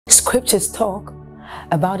scriptures talk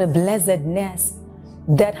about a blessedness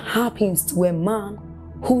that happens to a man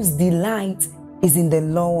whose delight is in the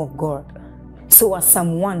law of God. So as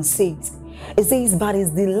Psalm 1 says, it says, but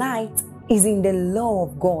his delight is in the law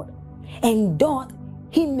of God, and doth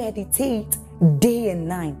he meditate day and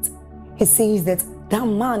night. He says that that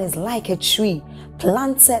man is like a tree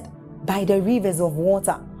planted by the rivers of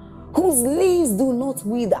water, whose leaves do not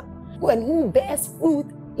wither, and who bears fruit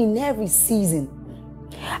in every season.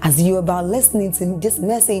 As you're about listening to this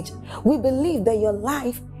message, we believe that your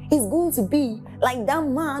life is going to be like that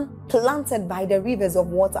man planted by the rivers of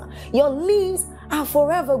water. Your leaves are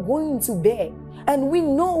forever going to bear. And we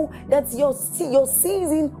know that your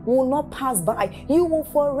season will not pass by. You will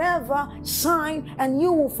forever shine and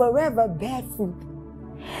you will forever bear fruit.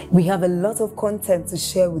 We have a lot of content to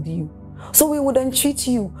share with you. So we would entreat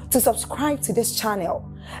you to subscribe to this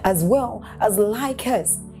channel, as well as like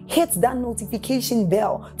us. Hit that notification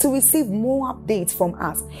bell to receive more updates from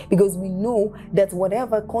us, because we know that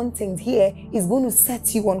whatever content here is going to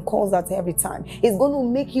set you on course at every time. It's going to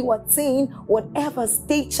make you attain whatever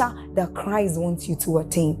stature that Christ wants you to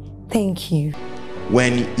attain. Thank you.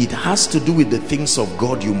 When it has to do with the things of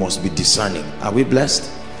God, you must be discerning. Are we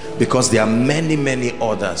blessed? Because there are many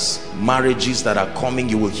others, marriages that are coming.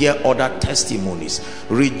 You will hear other testimonies.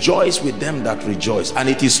 Rejoice with them that rejoice. And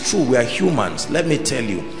it is true, we are humans. Let me tell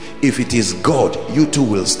you, if it is God, you too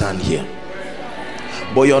will stand here.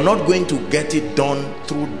 But you're not going to get it done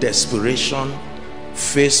through desperation,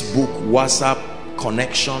 Facebook, WhatsApp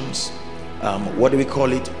connections, what do we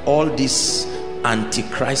call it, all these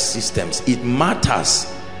antichrist systems. It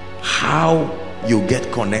matters how you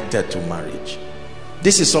get connected to marriage.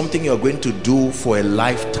 This is something you're going to do for a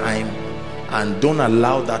lifetime, and don't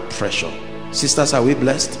allow that pressure. Sisters, are we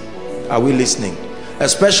blessed? Are we listening?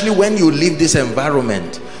 Especially when you leave this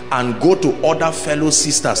environment and go to other fellow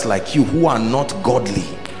sisters like you who are not godly,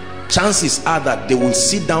 chances are that they will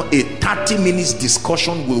sit down, a 30 minutes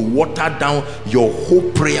discussion will water down your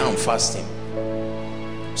whole prayer and fasting.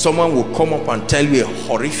 Someone will come up and tell you a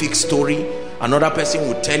horrific story. Another person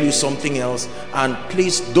will tell you something else. And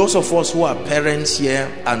please, those of us who are parents here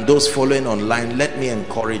and those following online, let me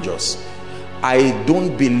encourage us. I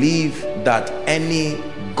don't believe that any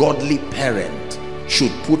godly parent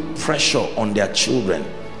should put pressure on their children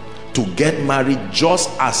to get married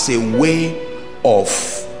just as a way of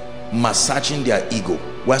massaging their ego.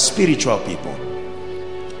 We're spiritual people.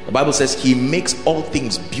 The Bible says he makes all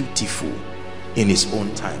things beautiful in his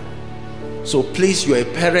own time. So please, you're a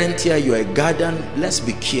parent here, you're a guardian, let's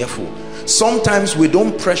be careful. Sometimes we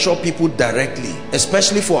don't pressure people directly,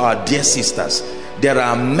 especially for our dear sisters. There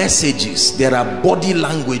are messages, there are body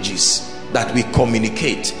languages that we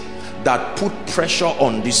communicate that put pressure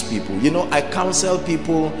on these people. You know, I counsel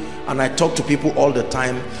people and I talk to people all the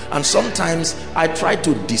time, and sometimes I try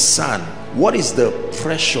to discern what is the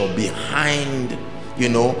pressure behind, you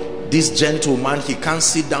know, this gentleman. He can't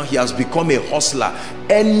sit down, he has become a hustler.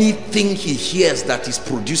 Anything he hears that is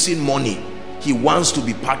producing money, he wants to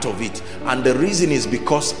be part of it. And the reason is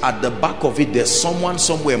because at the back of it, there's someone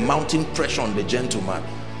somewhere mounting pressure on the gentleman.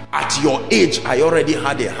 At your age, I already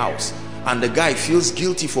had a house, and the guy feels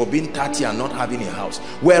guilty for being 30 and not having a house,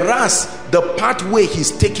 whereas the pathway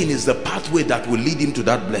he's taking is the pathway that will lead him to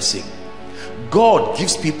that blessing. God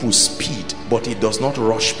gives people speed, but he does not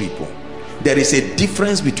rush people. There is a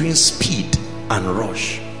difference between speed and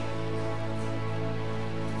rush.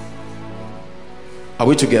 Are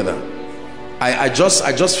we together? I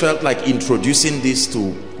just felt like introducing this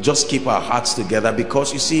to just keep our hearts together,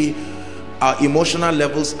 because you see, our emotional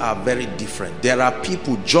levels are very different. There are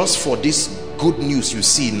people, just for this good news you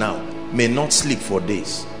see now, may not sleep for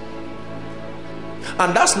days.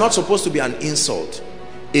 And that's not supposed to be an insult.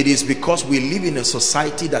 It is because we live in a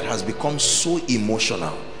society that has become so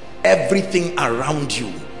emotional. Everything around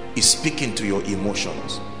you is speaking to your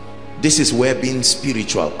emotions. This is where being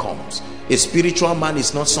spiritual comes. A spiritual man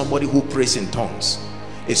is not somebody who prays in tongues.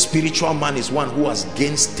 A spiritual man is one who has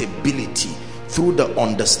gained stability through the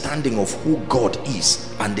understanding of who God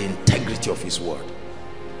is and the integrity of his word.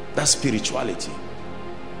 That's spirituality.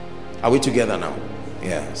 Are we together now?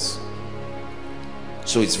 Yes.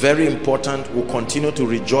 So it's very important. We'll continue to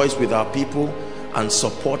rejoice with our people and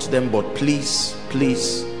support them, but please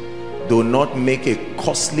do not make a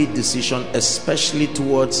costly decision, especially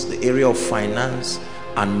towards the area of finance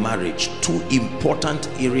and marriage. Two important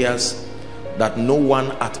areas that no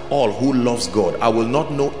one at all who loves God, I will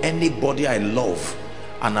not know anybody I love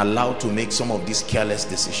and allow to make some of these careless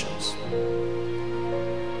decisions.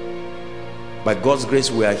 By God's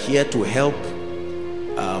grace, we are here to help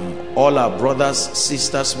all our brothers,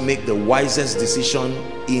 sisters make the wisest decision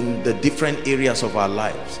in the different areas of our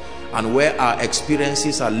lives. And where our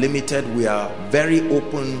experiences are limited, we are very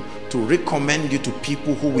open to recommend you to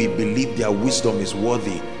people who we believe their wisdom is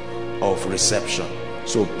worthy of reception.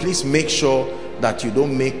 So please make sure that you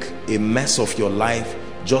don't make a mess of your life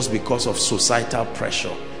just because of societal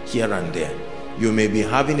pressure here and there. You may be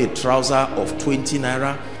having a trouser of 20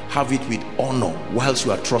 naira, have it with honor whilst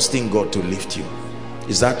you are trusting God to lift you.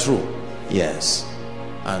 Is that true? Yes.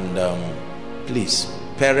 And please,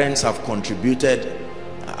 parents have contributed,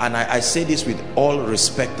 and I say this with all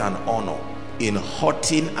respect and honor, in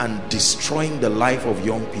hurting and destroying the life of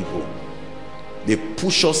young people. They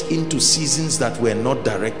push us into seasons that were not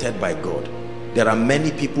directed by God. There are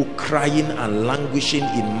many people crying and languishing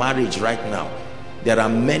in marriage right now. There are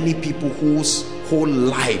many people whose whole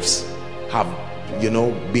lives have,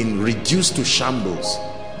 been reduced to shambles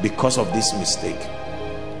because of this mistake.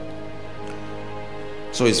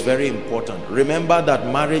 So it's very important. Remember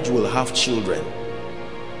that marriage will have children.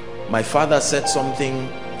 My father said something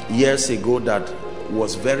years ago that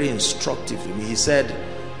was very instructive to me. He said,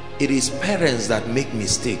 it is parents that make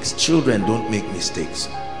mistakes, children don't make mistakes.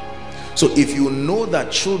 So if you know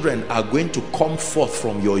that children are going to come forth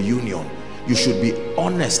from your union, you should be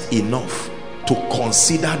honest enough to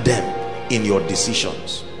consider them in your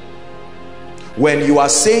decisions. When you are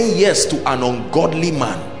saying yes to an ungodly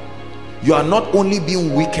man, you are not only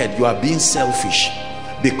being wicked, you are being selfish,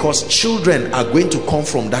 because children are going to come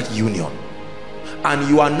from that union. And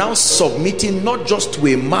you are now submitting not just to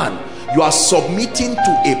a man, you are submitting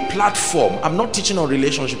to a platform. I'm not teaching on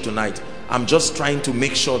relationship tonight. I'm just trying to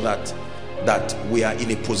make sure that we are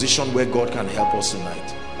in a position where God can help us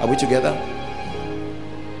tonight. Are we together?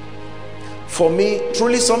 For me,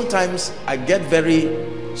 truly, sometimes I get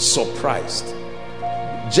very surprised.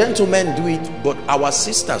 Gentlemen do it, but our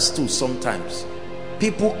sisters too sometimes.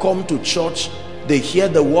 People come to church, they hear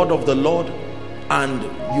the word of the Lord, and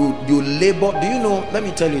you labor. Do you know, let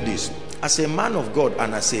me tell you this, as a man of God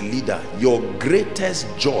and as a leader, your greatest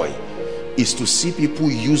joy is to see people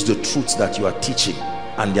use the truths that you are teaching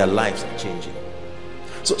and their lives are changing.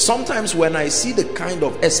 So sometimes when I see the kind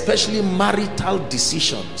of, especially marital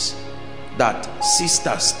decisions that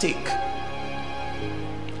sisters take,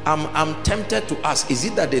 I'm tempted to ask, is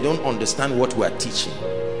it that they don't understand what we are teaching,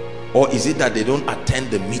 or is it that they don't attend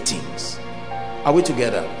the meetings? Are we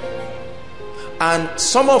together? And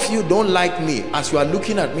some of you don't like me as you are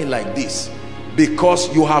looking at me like this,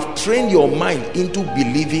 because you have trained your mind into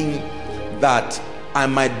believing that I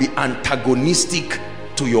might be antagonistic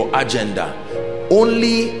to your agenda.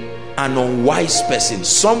 Only an unwise person,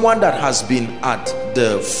 someone that has been at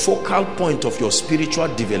the focal point of your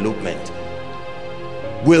spiritual development,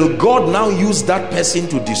 will God now use that person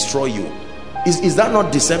to destroy you? Is that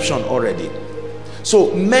not deception already?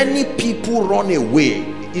 So many people run away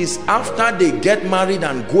is after they get married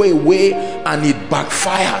and go away and it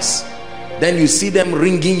backfires. Then you see them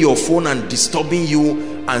ringing your phone and disturbing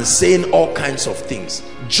you and saying all kinds of things.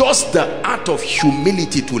 Just the act of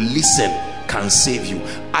humility to listen can save you.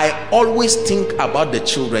 I always think about the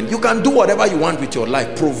children. You can do whatever you want with your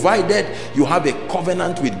life, provided you have a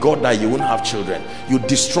covenant with God that you won't have children. You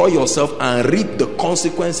destroy yourself and reap the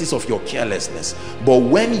consequences of your carelessness. But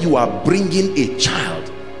when you are bringing a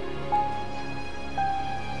child,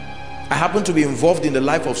 I happen to be involved in the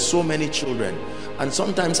life of so many children, and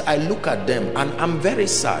sometimes I look at them and I'm very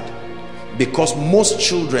sad, because most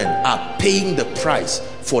children are paying the price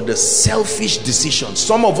for the selfish decisions.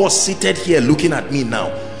 Some of us seated here looking at me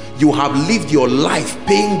now, you have lived your life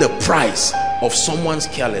paying the price of someone's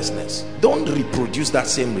carelessness. Don't reproduce that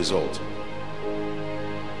same result.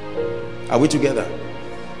 Are we together?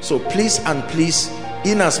 So please and please,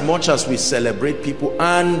 in as much as we celebrate people,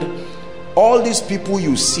 and all these people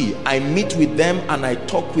you see, I meet with them and I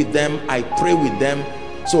talk with them, I pray with them.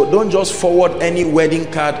 So don't just forward any wedding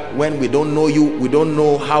card when we don't know you, we don't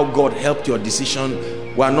know how God helped your decision.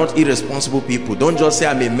 We are not irresponsible people. Don't just say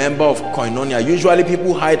I'm a member of Koinonia. Usually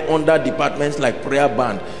people hide under departments like prayer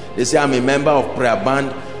band. They say I'm a member of prayer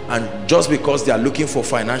band, and just because they are looking for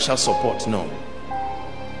financial support. No,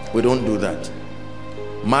 we don't do that.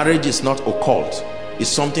 Marriage is not occult. It's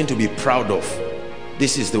something to be proud of.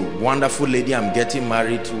 This is the wonderful lady I'm getting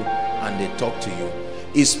married to, and they talk to you.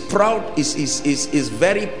 Is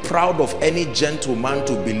very proud of any gentleman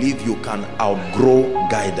to believe you can outgrow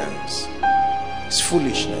guidance. It's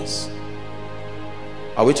foolishness.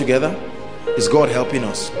 Are we together? Is God helping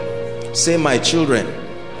us? Say, my children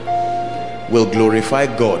will glorify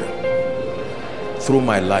God through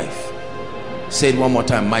my life. Say it one more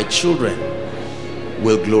time. My children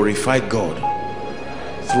will glorify God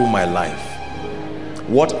through my life.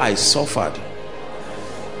 What I suffered,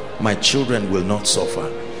 my children will not suffer.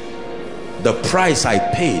 The price I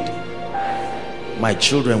paid, my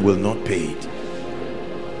children will not pay it.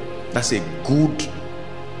 That's a good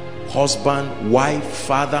husband, wife,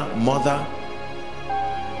 father, mother.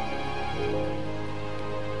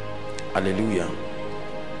 Hallelujah.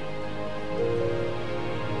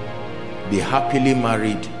 Be happily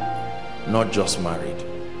married, not just married.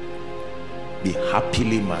 Be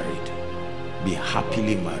happily married. Be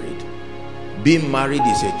happily married. Being married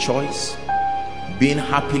is a choice. Being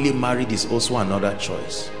happily married is also another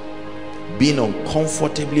choice. Being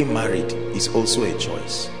uncomfortably married is also a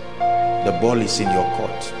choice. The ball is in your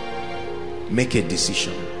court. Make a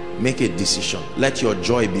decision. Make a decision. Let your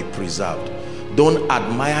joy be preserved. Don't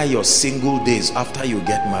admire your single days after you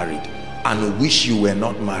get married and wish you were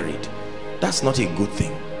not married. That's not a good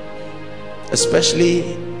thing.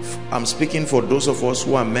 Especially, I'm speaking for those of us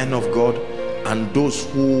who are men of God and those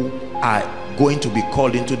who are going to be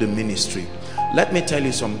called into the ministry. Let me tell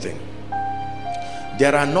you something.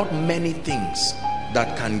 There are not many things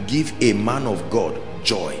that can give a man of God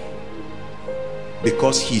joy,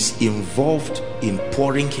 because he's involved in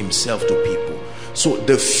pouring himself to people. So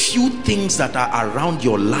the few things that are around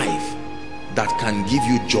your life that can give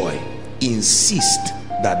you joy, insist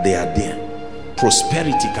that they are there.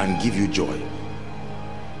 Prosperity can give you joy.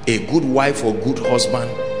 A good wife or good husband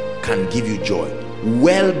can give you joy.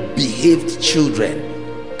 Well-behaved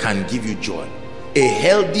children can give you joy. A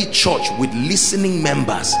healthy church with listening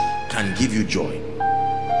members can give you joy.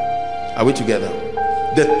 Are we together?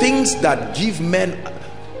 The things that give men,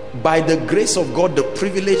 by the grace of God, the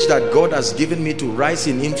privilege that God has given me to rise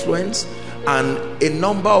in influence, and a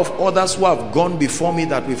number of others who have gone before me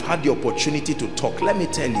that we've had the opportunity to talk. Let me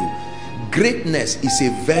tell you, greatness is a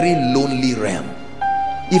very lonely realm.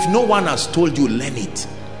 If no one has told you, learn it.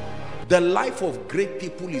 The life of great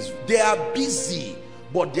people is, they are busy,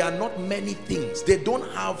 but there are not many things. They don't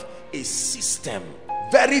have a system.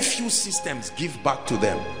 Very few systems give back to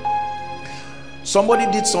them.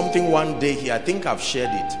 Somebody did something one day here, I think I've shared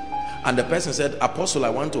it, and the person said, Apostle, I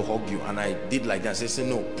want to hug you. And I did like that. I said,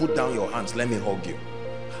 no, put down your hands, let me hug you.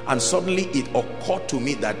 And suddenly it occurred to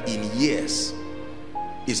me that in years,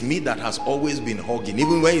 it's me that has always been hugging.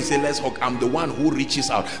 Even when you say let's hug, I'm the one who reaches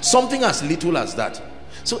out. Something as little as that.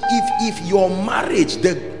 So if your marriage,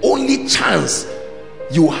 the only chance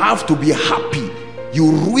you have to be happy, you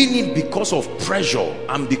ruin it because of pressure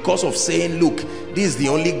and because of saying, look, this is the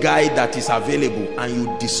only guy that is available, and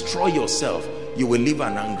you destroy yourself, you will live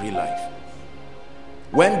an angry life.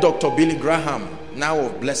 When Dr. Billy Graham, now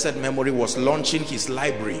of blessed memory, was launching his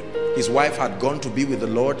library, his wife had gone to be with the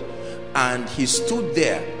Lord, and he stood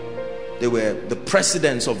there. They were the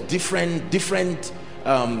presidents of different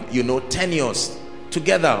tenures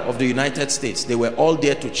together of the United States. They were all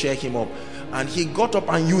there to cheer him up. And he got up,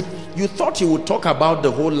 and you thought he would talk about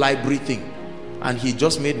the whole library thing, and he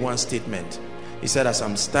just made one statement. He said, as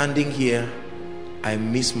I'm standing here, I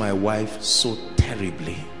miss my wife so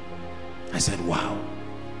terribly. I said, wow,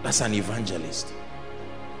 that's an evangelist.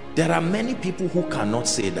 There are many people who cannot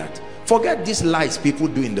say that. Forget these lies people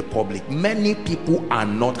do in the public. Many people are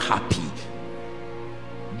not happy.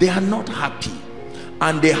 They are not happy,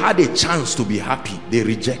 and they had a chance to be happy. They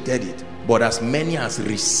rejected it. But as many as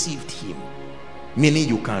received him, meaning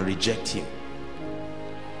you can reject him.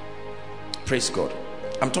 Praise God.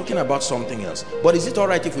 I'm talking about something else. But is it all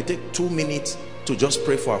right if we take 2 minutes to just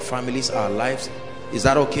pray for our families, our lives? Is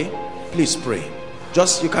that okay? Please pray.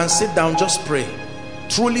 You can sit down, just pray.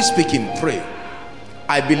 Truly speaking, pray.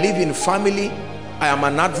 I believe in family. I am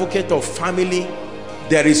an advocate of family.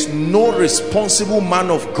 There is no responsible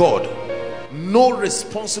man of God, no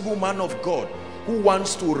responsible man of God who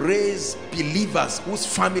wants to raise believers whose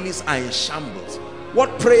families are in shambles.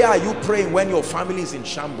 What prayer are you praying when your family is in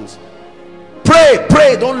shambles? Pray,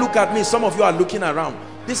 pray. Don't look at me. Some of you are looking around.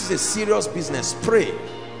 This is a serious business. Pray.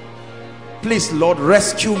 Please, Lord,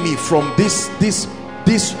 rescue me from this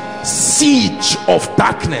siege of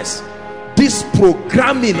darkness, this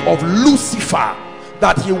programming of Lucifer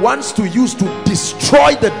that he wants to use to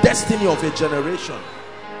destroy the destiny of a generation.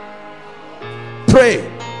 Pray.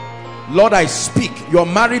 Lord, I speak. You're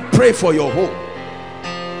married, pray for your home.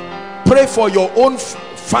 Pray for your own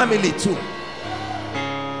family too.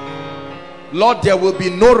 Lord, there will be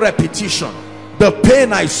no repetition. The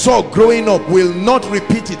pain I saw growing up will not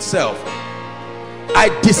repeat itself. I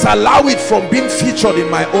disallow it from being featured in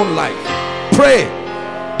my own life. Pray.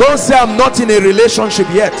 Don't say I'm not in a relationship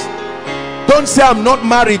yet. Don't say I'm not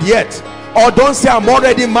married yet. Or don't say I'm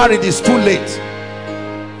already married, it's too late.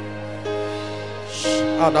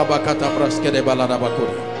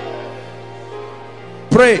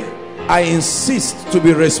 Pray. I insist to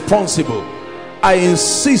be responsible. I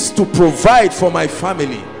insist to provide for my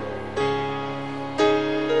family.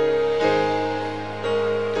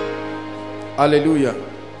 Hallelujah.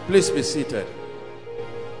 Please be seated.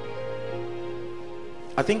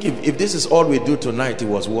 I think if this is all we do tonight, it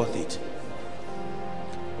was worth it.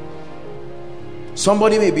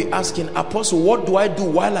 Somebody may be asking, Apostle, what do I do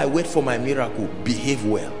while I wait for my miracle? Behave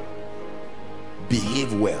well.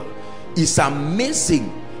 Behave well. It's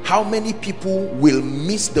amazing how many people will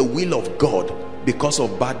miss the will of God because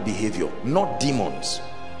of bad behavior, not demons.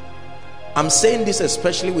 I'm saying this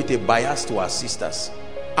especially with a bias to our sisters.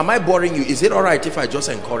 Am I boring you? Is it all right if I just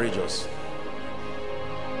encourage us?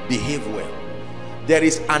 Behave well. There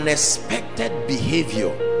is unexpected behavior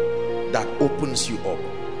that opens you up.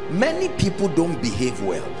 Many people don't behave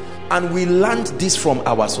well, and we learned this from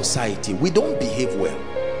our society. We don't behave well.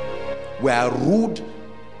 We are rude,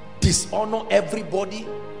 dishonor everybody.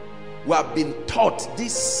 We have been taught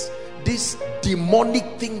this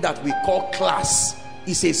demonic thing that we call class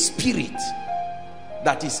is a spirit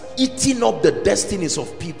that is eating up the destinies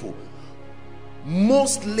of people.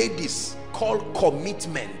 Most ladies call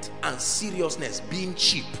commitment and seriousness being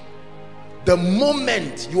cheap. The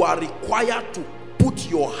moment you are required to put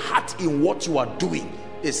your heart in what you are doing,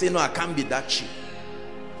 they say, no, I can't be that cheap.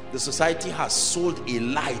 The society has sold a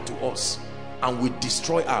lie to us, and we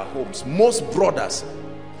destroy our homes. Most brothers,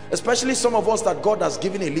 especially some of us that God has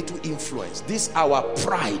given a little influence, this our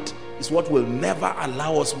pride is what will never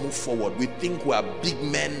allow us move forward. We think we are big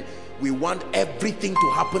men. We want everything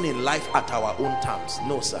to happen in life at our own terms.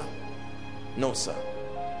 No, sir. No, sir.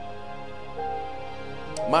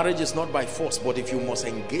 Marriage is not by force, but if you must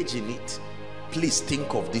engage in it, please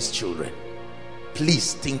think of these children.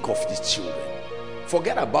 Please think of these children.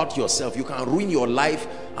 Forget about yourself. You can ruin your life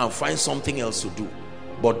and find something else to do,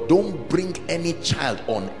 but don't bring any child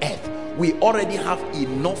on earth. We already have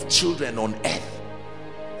enough children on earth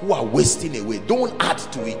who are wasting away. Don't add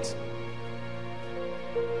to it.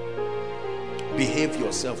 Behave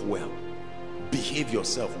yourself well. Behave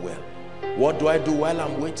yourself well. What do I do while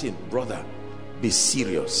I'm waiting? Brother, be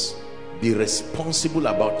serious. Be responsible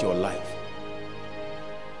about your life.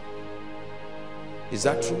 Is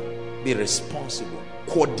that true? Be responsible.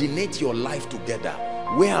 Coordinate your life together.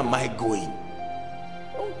 Where am I going?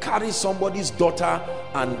 Don't carry somebody's daughter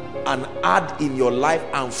and add in your life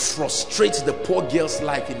and frustrate the poor girl's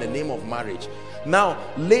life in the name of marriage. Now,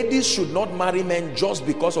 ladies should not marry men just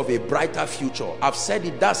because of a brighter future. I've said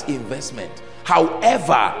it, that's investment.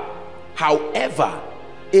 However,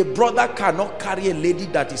 a brother cannot carry a lady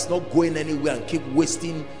that is not going anywhere and keep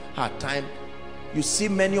wasting her time. You see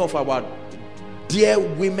many of our dear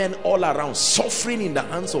women all around suffering in the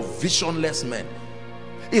hands of visionless men.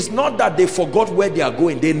 It's not that they forgot where they are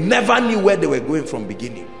going. They never knew where they were going from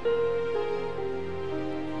beginning.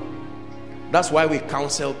 That's why we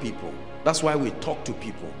counsel people. That's why we talk to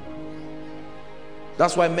people.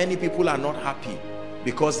 That's why many people are not happy,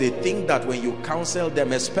 because they think that when you counsel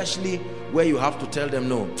them, especially where you have to tell them,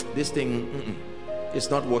 no, this thing it's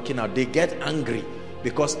not working out, they get angry,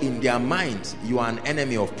 because in their minds you are an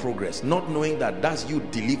enemy of progress, not knowing that that's you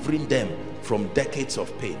delivering them from decades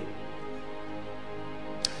of pain.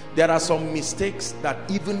 There are some mistakes that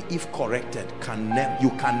even if corrected, you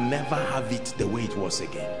can never have it the way it was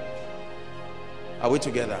again. Are we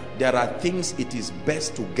together? There are things it is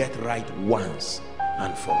best to get right once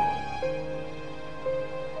and for all.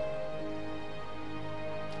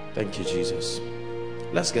 Thank you, Jesus.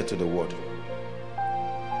 Let's get to the word.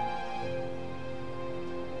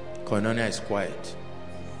 Koinonia is quiet.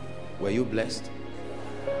 Were you blessed?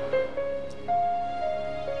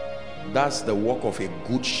 That's the work of a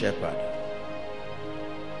good shepherd,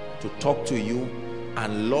 to talk to you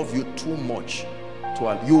and love you too much.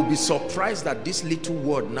 You'll be surprised that this little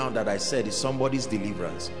word now that I said is somebody's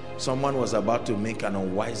deliverance. Someone was about to make an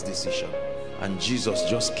unwise decision, and Jesus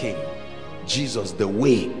just came. Jesus, the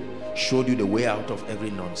way, showed you the way out of every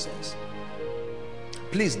nonsense.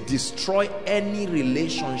 Please destroy any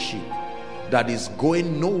relationship that is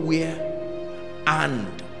going nowhere, and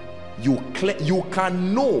you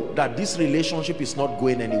can know that this relationship is not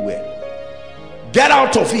going anywhere. Get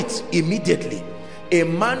out of it immediately. A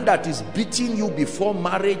man that is beating you before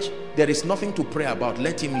marriage, there is nothing to pray about.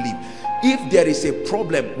 Let him leave. If there is a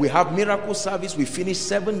problem, we have miracle service, we finish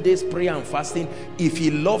 7 days prayer and fasting. If he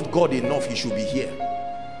loved God enough, he should be here.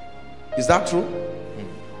 Is that true?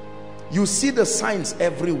 You see the signs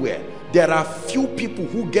everywhere. There are few people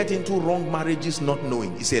who get into wrong marriages not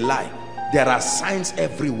knowing. It's a lie. There are signs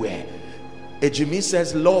everywhere. Ejimi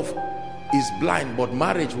says love is blind, but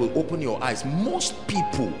marriage will open your eyes. Most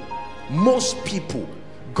people,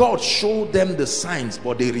 God showed them the signs,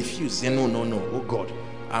 but they refused. Say, no, no, no. Oh God,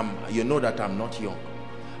 you know that I'm not young.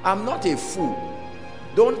 I'm not a fool.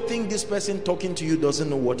 Don't think this person talking to you doesn't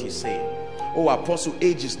know what he's saying. Oh, Apostle,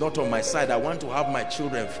 age is not on my side. I want to have my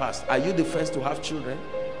children fast. Are you the first to have children?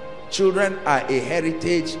 Children are a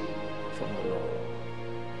heritage from the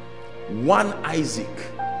Lord. One Isaac.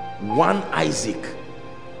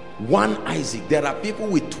 There are people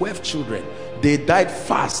with 12 children. They died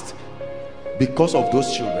fast because of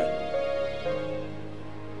those children.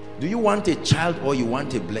 Do you want a child or you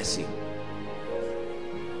want a blessing?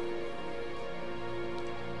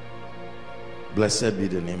 Blessed be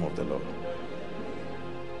the name of the Lord.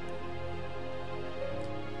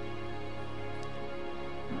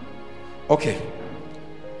 Okay.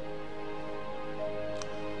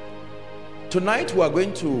 Tonight we are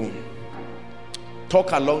going to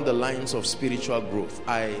talk along the lines of spiritual growth.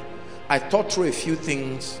 I thought through a few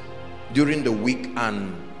things during the week,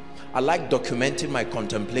 and I like documenting my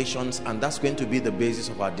contemplations, and that's going to be the basis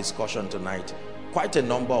of our discussion tonight. Quite a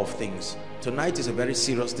number of things. Tonight is a very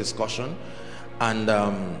serious discussion, and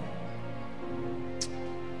I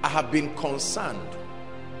have been concerned,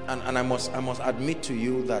 and I must admit to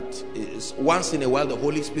you that once in a while the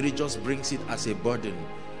Holy Spirit just brings it as a burden.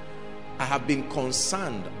 I have been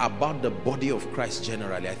concerned about the body of Christ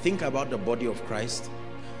generally. I think about the body of Christ.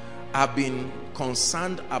 I've been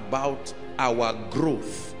concerned about our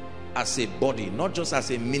growth as a body, not just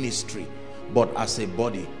as a ministry, but as a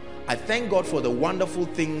body. I thank God for the wonderful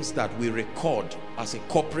things that we record as a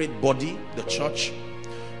corporate body, the church.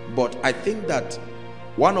 But I think that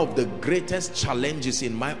one of the greatest challenges,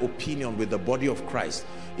 in my opinion, with the body of Christ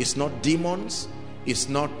is not demons, it's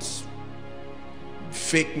not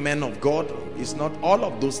fake men of God, it's not all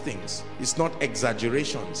of those things, it's not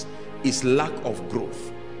exaggerations, it's lack of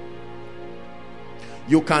growth.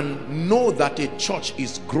 You can know that a church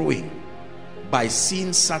is growing by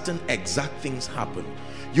seeing certain exact things happen.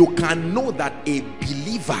 You can know that a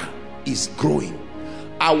believer is growing.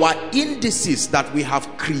 Our indices that we have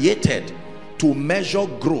created to measure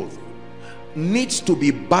growth needs to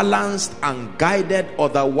be balanced and guided,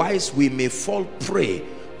 otherwise we may fall prey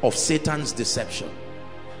of Satan's deception.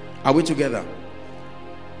 Are we together?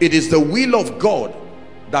 It is the will of God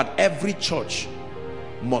that every church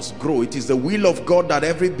must grow. It is the will of God that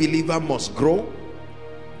every believer must grow.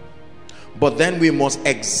 But then we must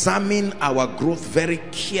examine our growth very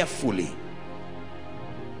carefully.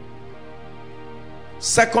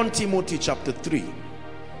 2 Timothy chapter 3.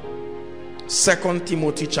 2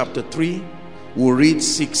 Timothy chapter 3. We'll read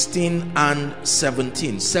 16 and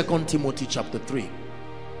 17. 2 Timothy chapter 3.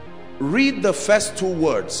 Read the first two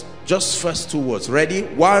words. Just first two words. Ready?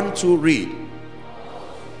 1, 2, read.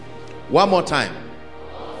 One more time.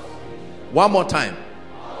 One more time.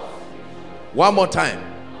 One more time.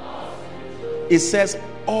 It says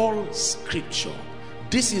all scripture.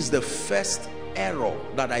 This is the first error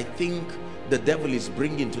that I think the devil is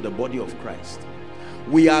bringing to the body of Christ.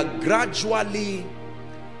 We are gradually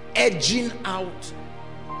edging out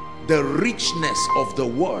the richness of the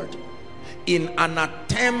word in an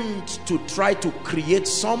attempt to try to create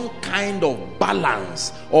some kind of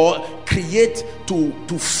balance, or create to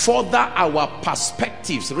further our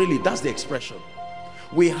perspectives. Really, that's the expression.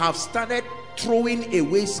 We have started throwing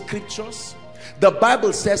away scriptures. The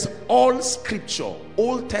Bible says all scripture,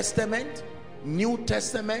 Old Testament, New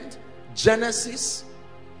Testament, Genesis,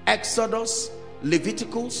 Exodus,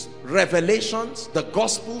 Leviticus, Revelations, the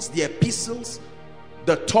Gospels, the Epistles,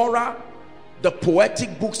 the Torah, the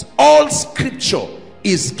poetic books, all scripture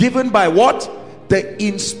is given by what? The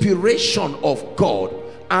inspiration of God,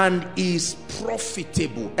 and is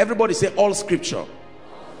profitable. Everybody say all scripture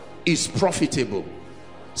is profitable.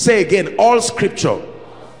 Say again, all scripture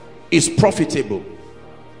is profitable.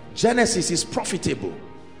 Genesis is profitable.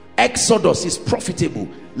 Exodus is profitable.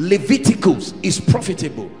 Leviticus is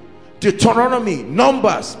profitable. Deuteronomy,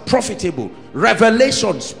 Numbers, profitable.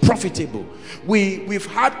 Revelations, profitable. We've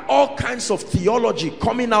had all kinds of theology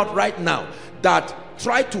coming out right now that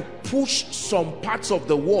try to push some parts of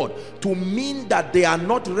the word to mean that they are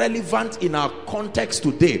not relevant in our context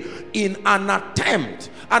today, in an attempt.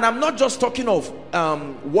 And I'm not just talking of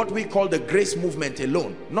what we call the grace movement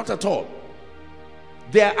alone. Not at all.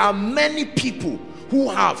 There are many people who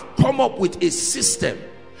have come up with a system.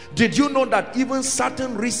 Did you know that even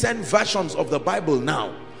certain recent versions of the Bible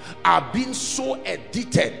now are being so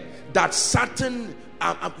edited that certain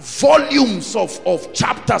volumes of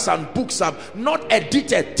chapters and books are not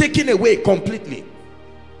edited, taken away completely?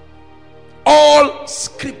 All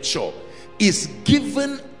scripture is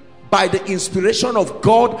given by the inspiration of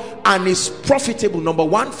God and is profitable, number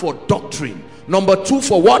one, for doctrine, Number 2,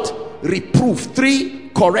 for what? Reproof.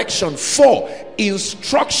 3, correction. 4,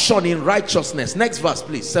 instruction in righteousness. Next verse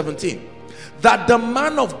please, 17. That the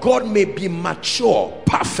man of God may be mature,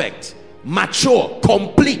 perfect, mature,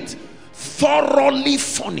 complete, thoroughly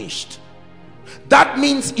furnished. That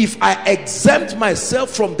means if I exempt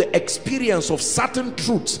myself from the experience of certain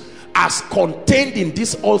truths as contained in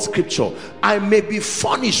this old scripture, I may be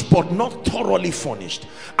furnished but not thoroughly furnished,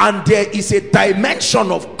 and there is a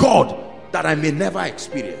dimension of God that I may never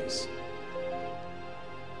experience.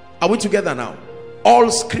 Are we together now? All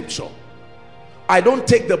scripture. I don't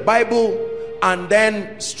take the Bible and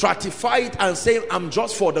then stratify it and say I'm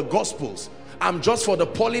just for the Gospels, I'm just for the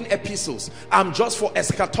Pauline epistles, I'm just for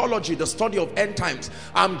eschatology, the study of end times,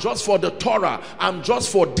 I'm just for the Torah, I'm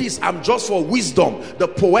just for this, I'm just for wisdom, the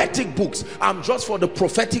poetic books, I'm just for the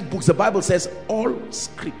prophetic books. The Bible says all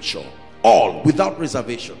scripture, all, without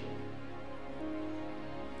reservation.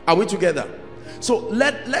 Are we together? So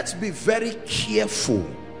let's be very careful.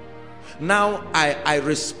 Now I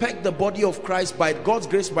respect the body of Christ by God's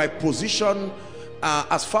grace, my position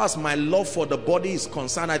as far as my love for the body is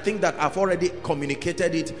concerned. I think that I've already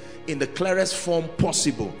communicated it in the clearest form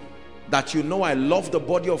possible, that you know I love the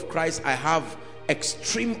body of Christ. I have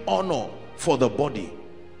extreme honor for the body,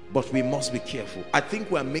 but we must be careful. I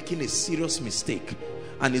think we're making a serious mistake,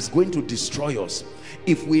 and it's going to destroy us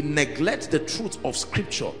if we neglect the truth of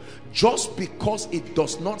scripture just because it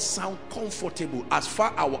does not sound comfortable as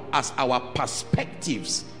far as our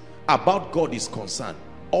perspectives about God is concerned.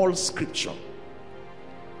 All scripture,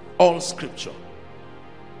 all scripture.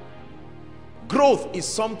 Growth is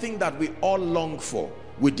something that we all long for.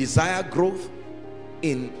 We desire growth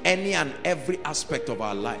in any and every aspect of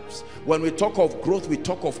our lives. When we talk of growth, we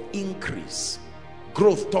talk of increase.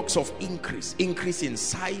 Growth talks of increase. Increase in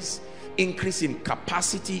size, increase in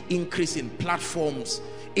capacity, increase in platforms,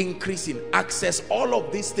 increase in access. All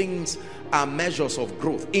of these things are measures of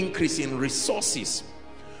growth. Increase in resources.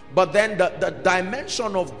 But then the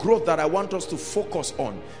dimension of growth that I want us to focus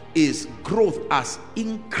on is growth as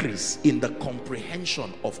increase in the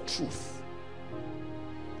comprehension of truth.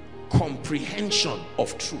 Comprehension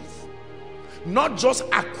of truth. Not just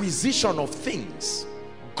acquisition of things.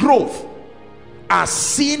 Growth as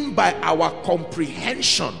seen by our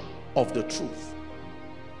comprehension of the truth.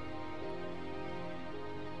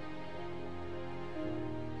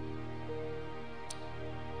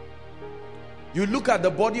 You look at the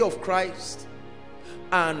body of Christ,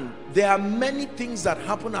 and there are many things that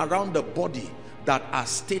happen around the body that are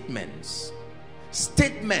statements.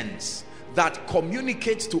 Statements that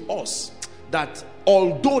communicate to us that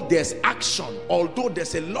although there's action, although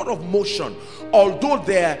there's a lot of motion, although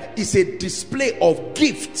there is a display of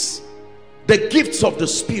gifts, the gifts of the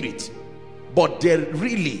Spirit, but there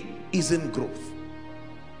really isn't growth.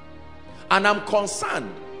 And I'm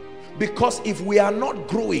concerned because if we are not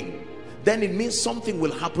growing, then it means something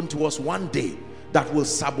will happen to us one day that will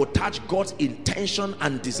sabotage God's intention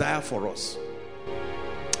and desire for us.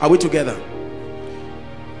 Are we together?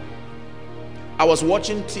 I was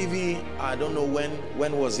watching TV, I don't know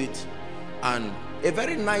when was it, and a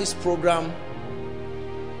very nice program,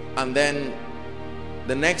 and then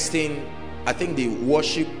the next thing, I think the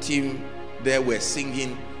worship team there were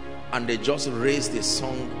singing, and they just raised a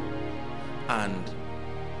song, and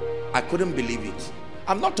I couldn't believe it.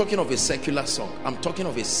 I'm not talking of a secular song, I'm talking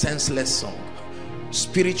of a senseless song,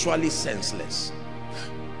 spiritually senseless.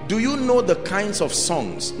 Do you know the kinds of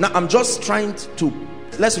songs? Now I'm just trying to,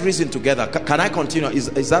 let's reason together. Can I continue?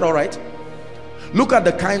 Is that all right? Look at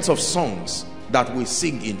the kinds of songs that we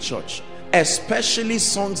sing in church, especially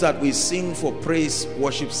songs that we sing for praise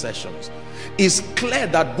worship sessions. It's clear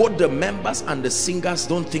that both the members and the singers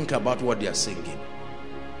don't think about what they are singing.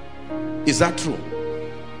 Is that true?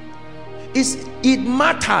 It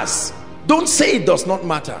matters. Don't say it does not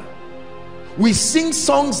matter. We sing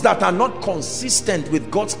songs that are not consistent with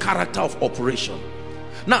God's character of operation.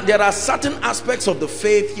 Now, there are certain aspects of the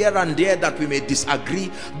faith here and there that we may disagree,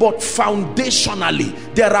 but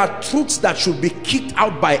foundationally, there are truths that should be kicked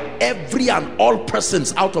out by every and all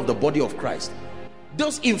persons out of the body of Christ.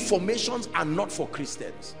 Those informations are not for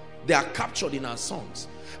Christians. They are captured in our songs.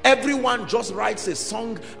 Everyone just writes a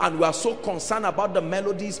song and we are so concerned about the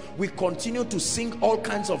melodies. We continue to sing all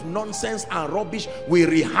kinds of nonsense and rubbish. We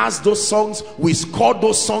rehearse those songs, we score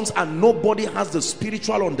those songs, and nobody has the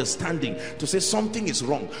spiritual understanding to say something is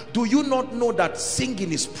wrong. Do you not know that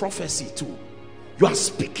singing is prophecy too? You are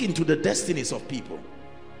speaking to the destinies of people.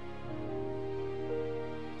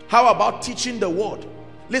 How about teaching the word?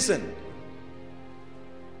 Listen,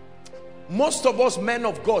 most of us men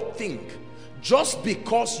of God think just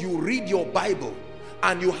because you read your Bible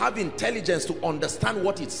and you have intelligence to understand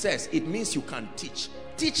what it says, it means you can teach.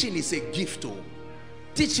 Teaching is a gift. Oh,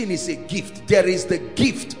 teaching is a gift. There is the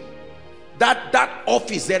gift, that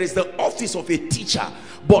office, there is the office of a teacher,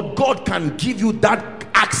 but God can give you that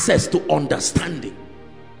access to understanding.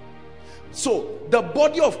 So the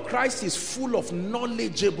body of Christ is full of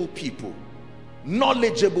knowledgeable people,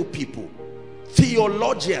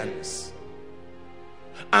 theologians,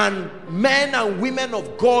 and men and women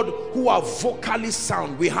of God who are vocally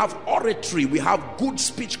sound. We have oratory, we have good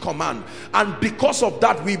speech command, and because of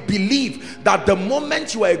that we believe that the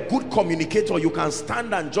moment you are a good communicator, you can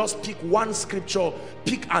stand and just pick one scripture,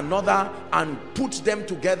 pick another, and put them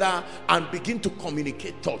together and begin to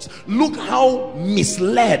communicate thoughts. Look how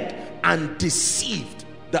misled and deceived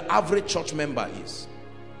the average church member is.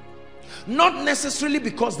 Not necessarily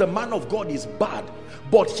because the man of God is bad,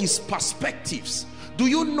 but his perspectives. Do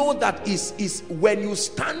you know that is when you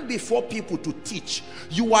stand before people to teach,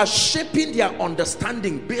 you are shaping their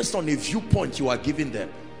understanding based on a viewpoint you are giving them?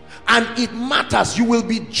 And it matters. You will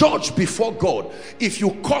be judged before God if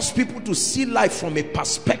you cause people to see life from a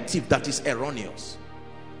perspective that is erroneous.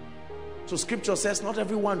 So scripture says not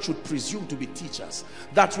everyone should presume to be teachers.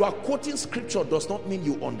 That you are quoting scripture does not mean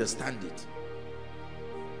you understand it.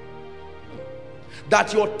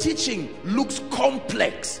 That your teaching looks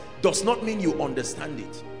complex does not mean you understand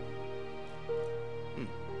it.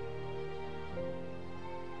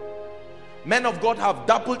 Men of God have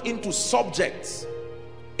dabbled into subjects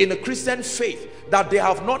in the Christian faith that they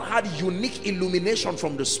have not had unique illumination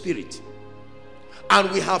from the Spirit,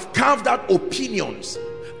 and we have carved out opinions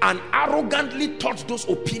and arrogantly taught those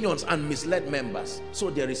opinions and misled members.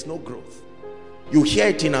 So there is no growth. You hear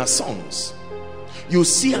it in our songs. You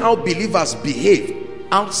see how believers behave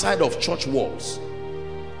outside of church walls.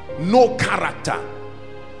 No character,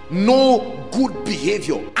 no good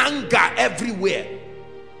behavior, anger everywhere.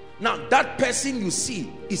 Now that person you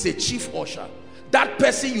see is a chief usher. That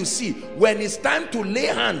person you see, when it's time to lay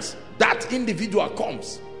hands, that individual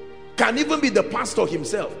comes. Can even be the pastor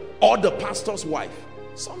himself or the pastor's wife.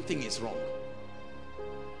 Something is wrong.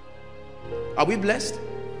 Are we blessed?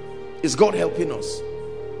 Is God helping us?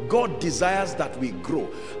 God desires that we grow.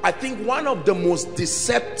 I think one of the most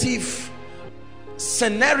deceptive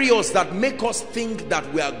scenarios that make us think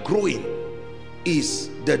that we are growing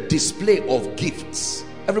is the display of gifts.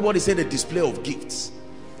 Everybody say the display of gifts,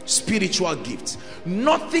 spiritual gifts.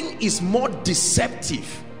 Nothing is more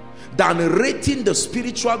deceptive than rating the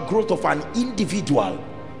spiritual growth of an individual,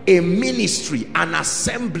 a ministry, an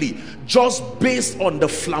assembly, just based on the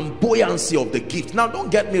flamboyancy of the gift. Now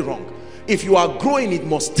don't get me wrong, if you are growing, it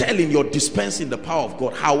must tell in your dispensing the power of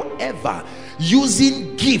God. However,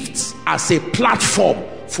 using gifts as a platform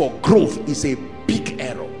for growth is a big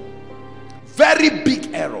error. Very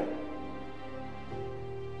big error.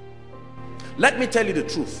 Let me tell you the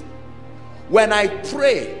truth. When I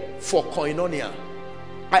pray for koinonia,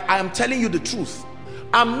 I am telling you the truth.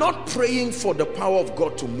 I'm not praying for the power of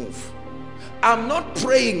God to move. I'm not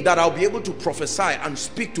praying that I'll be able to prophesy and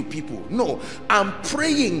speak to people. No, I'm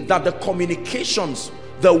praying that the communications,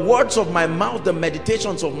 the words of my mouth, the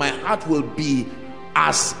meditations of my heart will be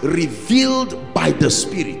as revealed by the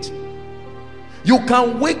Spirit. You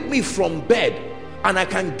can wake me from bed and I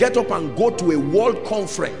can get up and go to a world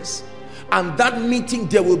conference, and that meeting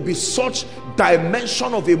there will be such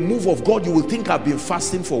dimension of a move of God, you will think I've been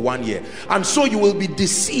fasting for 1 year. And so you will be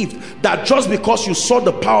deceived that just because you saw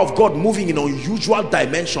the power of God moving in unusual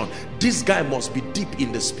dimension, this guy must be deep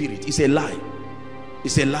in the Spirit. It's a lie.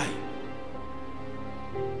 It's a lie.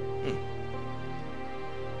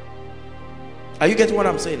 Are you getting what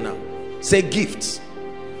I'm saying now? Say gifts.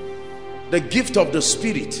 The gift of the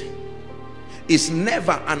Spirit is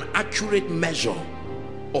never an accurate measure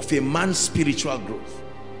of a man's spiritual growth.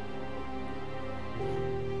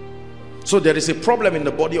 So there is a problem in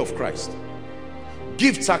the body of Christ.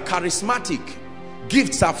 Gifts are charismatic.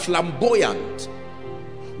 Gifts are flamboyant.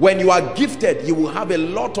 When you are gifted, you will have a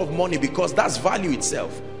lot of money because that's value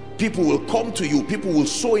itself. People will come to you. People will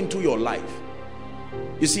sow into your life.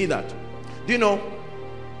 You see that? Do you know,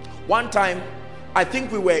 one time, I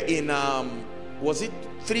think we were in, was it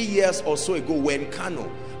 3 years or so ago, we're in Kano.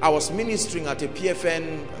 I was ministering at a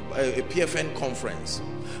PFN conference,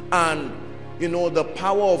 and you know, the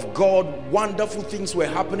power of God, wonderful things were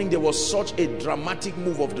happening. There was such a dramatic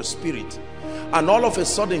move of the Spirit, and all of a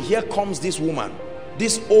sudden here comes this woman,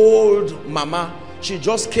 this old mama. She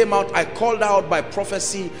just came out. I called her out by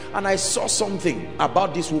prophecy, and I saw something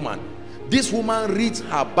about this woman. This woman reads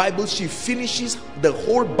her Bible. She finishes the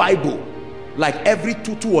whole Bible like every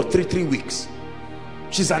two or three weeks.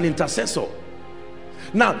 She's an intercessor.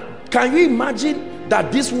 Now, can you imagine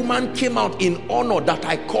that this woman came out in honor that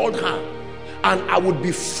I called her. And I would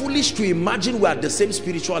be foolish to imagine we're at the same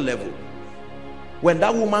spiritual level. When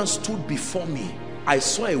that woman stood before me, I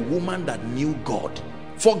saw a woman that knew God.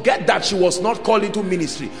 Forget that she was not called into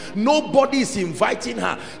ministry. Nobody is inviting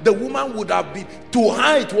her. The woman would have been, to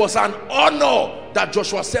her it was an honor that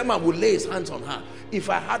Joshua Selman would lay his hands on her.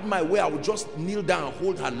 If I had my way, I would just kneel down and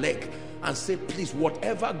hold her leg and say, please,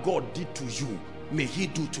 whatever God did to you, may he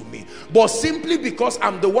do to me. But simply because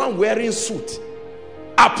I'm the one wearing suit,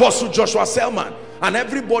 Apostle Joshua Selman, and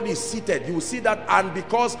everybody is seated, you will see that. And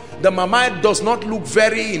because the mama does not look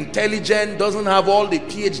very intelligent, doesn't have all the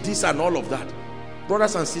PhDs and all of that,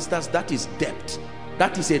 brothers and sisters, that is depth.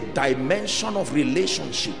 That is a dimension of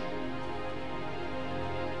relationship.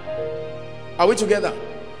 Are we together?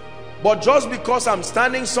 But just because I'm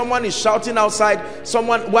standing, someone is shouting outside,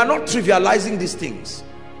 we're not trivializing these things.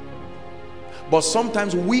 But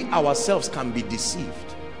sometimes we ourselves can be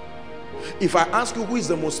deceived. If I ask you who is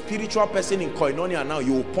the most spiritual person in Koinonia now,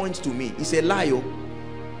 you will point to me. It's a lie. Oh.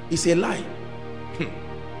 It's a lie.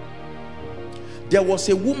 There was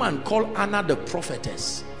a woman called Anna the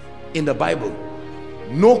prophetess in the Bible.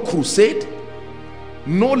 No crusade,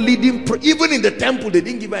 no leading, even in the temple they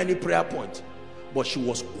didn't give her any prayer point. But she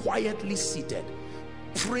was quietly seated,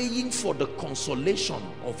 praying for the consolation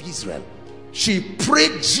of Israel. She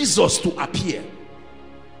prayed Jesus to appear.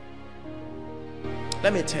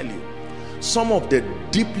 Let me tell you, some of the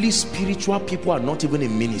deeply spiritual people are not even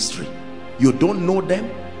in ministry. You don't know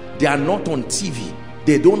them. They are not on TV.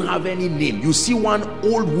 They don't have any name. You see one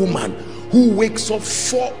old woman who wakes up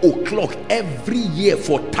 4 o'clock every year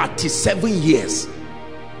for 37 years.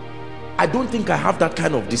 I don't think I have that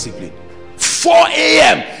kind of discipline. 4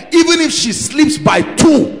 a.m. Even if she sleeps by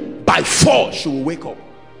 2, by 4 she will wake up.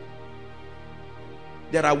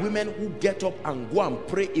 There are women who get up and go and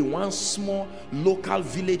pray in one small local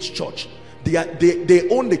village church. They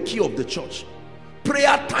own the key of the church.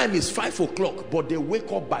 Prayer time is 5 o'clock, but they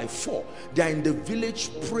wake up by 4. They are in the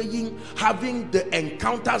village praying, having the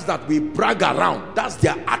encounters that we brag around. That's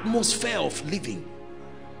their atmosphere of living.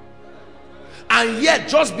 And yet,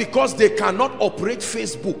 just because they cannot operate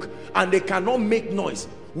Facebook and they cannot make noise,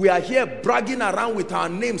 we are here bragging around with our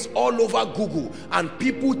names all over Google, and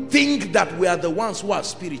people think that we are the ones who are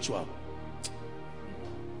spiritual.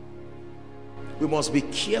 We must be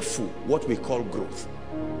careful what we call growth.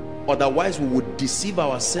 Otherwise, we would deceive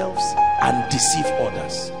ourselves and deceive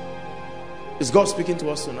others. Is God speaking to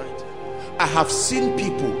us tonight? I have seen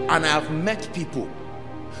people and I have met people.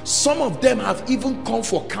 Some of them have even come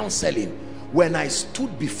for counseling. When I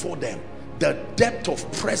stood before them, the depth of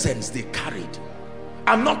presence they carried.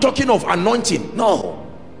 I'm not talking of anointing. No.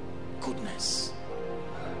 Goodness.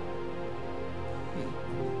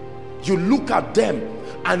 You look at them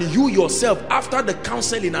and you yourself, after the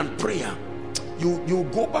counseling and prayer, you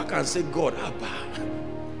go back and say, God, Abba,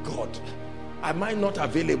 God, am I not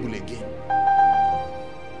available again?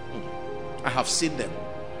 I have seen them.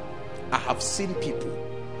 I have seen people.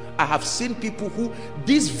 I have seen people who,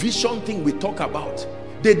 this vision thing we talk about,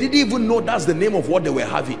 they didn't even know that's the name of what they were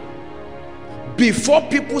having. Before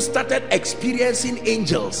people started experiencing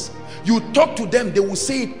angels, you talk to them, they will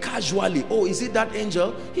say it casually. Oh, is it that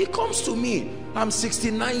angel? He comes to me. I'm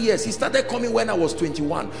 69 years. He started coming when I was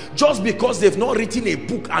 21. Just because they've not written a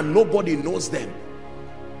book and nobody knows them.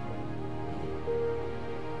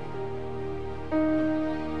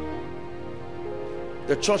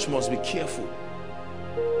 The church must be careful.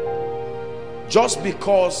 Just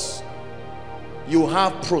because you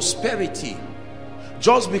have prosperity,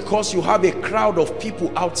 just because you have a crowd of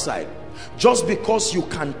people outside, just because you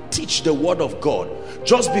can teach the word of God,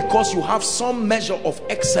 just because you have some measure of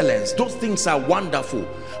excellence, those things are wonderful,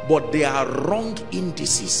 but they are wrong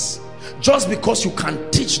indices. Just because you can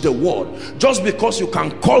teach the word, just because you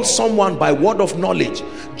can call someone by word of knowledge,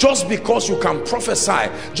 just because you can prophesy,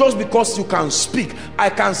 just because you can speak, I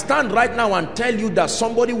can stand right now and tell you that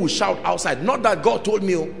somebody will shout outside. Not that God told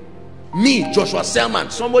me, Joshua Selman,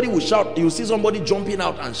 somebody will shout. You see somebody jumping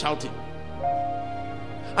out and shouting.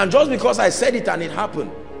 And just because I said it and it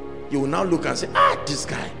happened, you will now look and say, this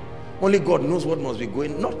guy, only God knows what must be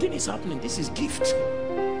going. Nothing is happening. This is gift.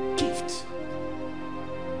 Gift.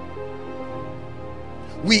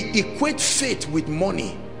 We equate faith with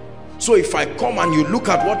money. So if I come and you look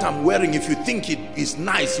at what I'm wearing, if you think it is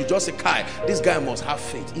nice, you just say, Kai, this guy must have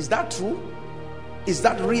faith. Is that true? Is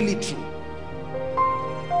that really true?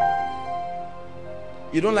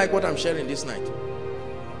 You don't like what I'm sharing this night?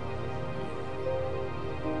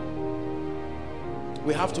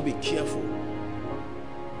 We have to be careful.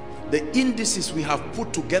 The indices we have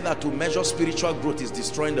put together to measure spiritual growth is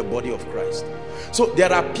destroying the body of Christ. So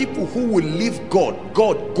there are people who will leave God.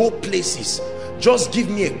 God, go places. Just give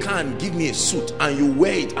me a car and give me a suit, and you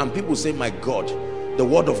wear it, and people say, my God, the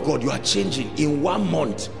word of God, you are changing in 1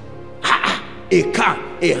 month. A car,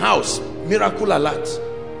 a house, miracle alert.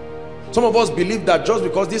 Some of us believe that just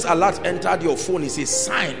because this alert entered your phone is a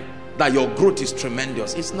sign that your growth is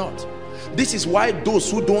tremendous. It's not. This is why those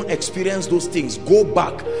who don't experience those things go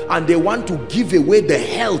back and they want to give away the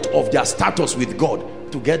health of their status with God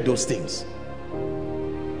to get those things.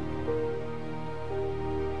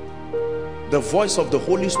 The voice of the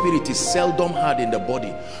Holy Spirit is seldom heard in the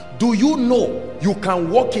body. Do you know you can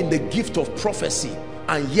walk in the gift of prophecy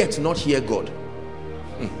and yet not hear God?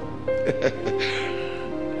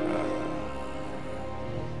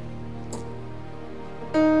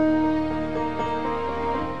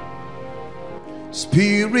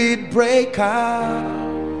 Spirit, break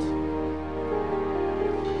out,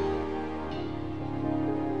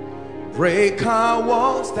 break our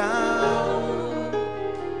walls down.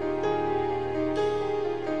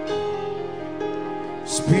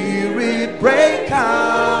 Spirit, break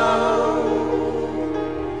out,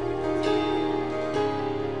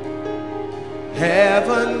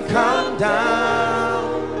 heaven come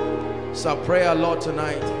down. It's our prayer, Lord,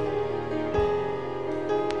 tonight.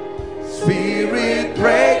 Spirit,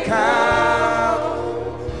 break out,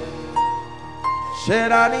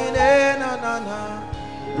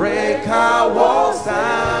 break our walls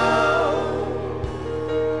down.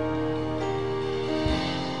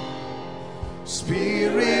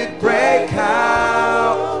 Spirit, break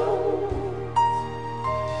out,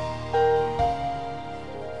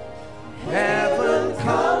 heaven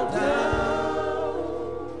come down.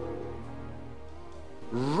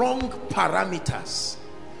 Wrong parameters.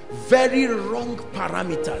 Very wrong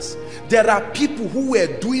parameters. There are people who were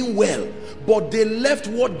doing well, but they left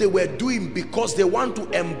what they were doing because they want to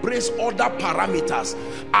embrace other parameters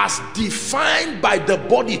as defined by the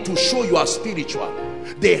body to show you are spiritual.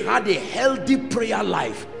 They had a healthy prayer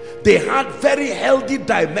life. They had very healthy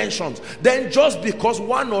dimensions. Then just because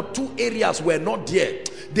 1 or 2 areas were not there,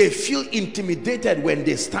 they feel intimidated when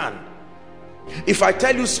they stand. If I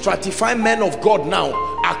tell you stratify men of God now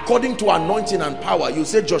according to anointing and power, you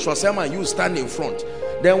say Joshua Selman, you stand in front.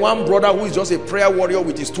 Then one brother who is just a prayer warrior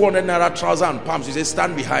with his 200 naira trouser and palms, you say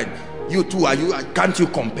stand behind. You too, can't you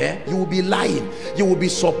compare? You will be lying. You will be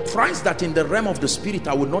surprised that in the realm of the spirit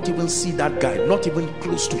I will not even see that guy, not even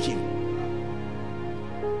close to him.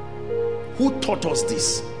 Who taught us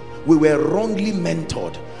this? We were wrongly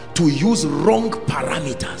mentored to use wrong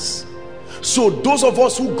parameters. So those of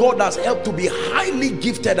us who God has helped to be highly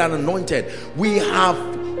gifted and anointed, we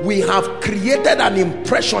have created an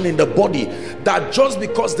impression in the body that just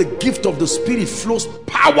because the gift of the Spirit flows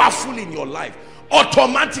powerful in your life,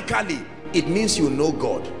 automatically it means you know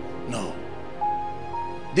God. No.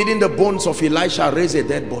 Didn't the bones of Elisha raise a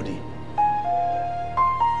dead body?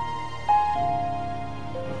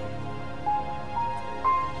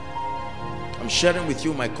 I'm sharing with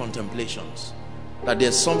you my contemplations. That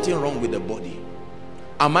there's something wrong with the body.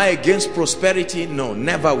 Am I against prosperity? No,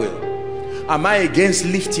 never will. Am I against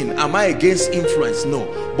lifting? Am I against influence? No,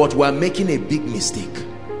 but we're making a big mistake.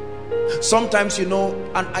 Sometimes, you know,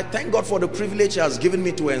 and I thank God for the privilege He has given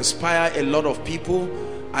me to inspire a lot of people.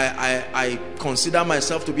 I consider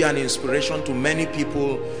myself to be an inspiration to many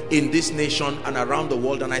people in this nation and around the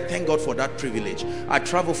world, and I thank God for that privilege. I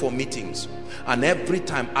travel for meetings, and every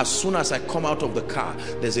time, as soon as I come out of the car,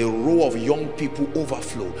 there's a row of young people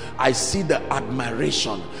overflow. I see the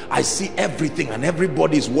admiration, I see everything, and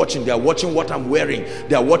everybody is watching. They are watching what I'm wearing,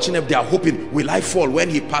 they are watching if they are hoping, will I fall when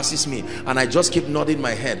he passes me? And I just keep nodding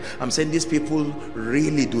my head. I'm saying these people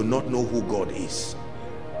really do not know who God is.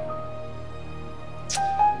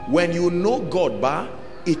 When you know God,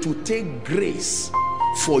 it will take grace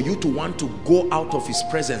for you to want to go out of his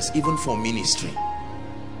presence, even for ministry.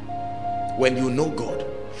 When you know God,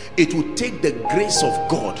 it will take the grace of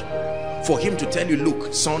God for him to tell you,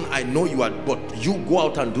 look son, I know you are, but you go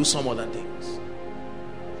out and do some other things.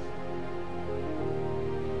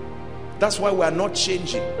 That's why we are not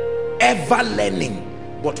changing, ever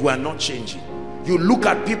learning, but we are not changing. You look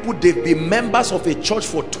at people, they've been members of a church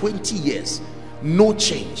for 20 years, no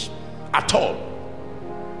change at all.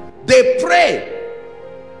 They pray,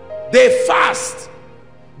 they fast,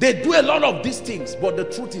 they do a lot of these things, but the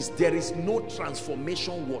truth is there is no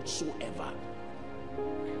transformation whatsoever.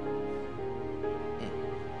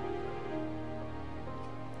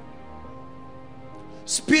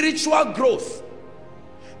 Spiritual growth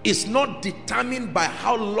is not determined by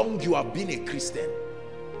how long you have been a Christian.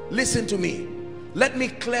 Listen to me. let me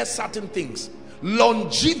clear certain things.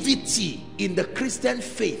 Longevity in the Christian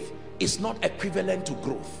faith is not equivalent to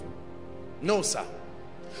growth. No, sir.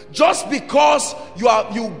 Just because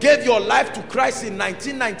you gave your life to Christ in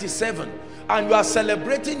 1997 and you are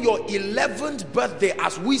celebrating your 11th birthday,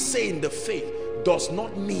 as we say in the faith, does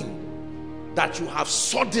not mean that you have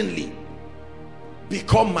suddenly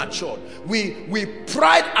become matured. We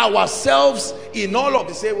pride ourselves in all of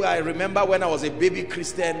the say, well, I remember when I was a baby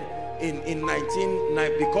Christian in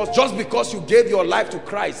 1990, just because you gave your life to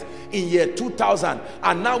Christ in year 2000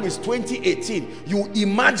 and now it's 2018, you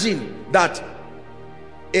imagine that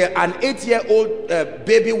an 8-year-old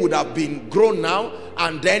baby would have been grown now,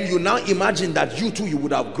 and then you now imagine that you too, you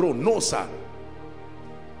would have grown. No, sir.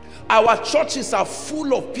 Our churches are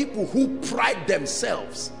full of people who pride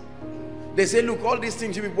themselves. They say, look, all these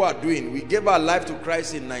things you people are doing, we gave our life to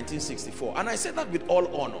Christ in 1964. And I say that with all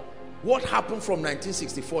honor. What happened from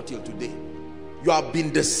 1964 till today? You have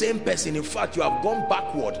been the same person. In fact, you have gone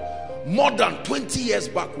backward, more than 20 years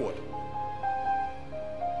backward.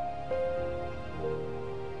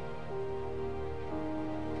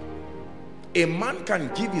 A man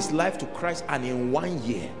can give his life to Christ and in 1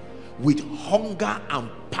 year, with hunger and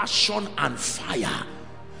passion and fire,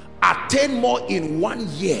 attain more in 1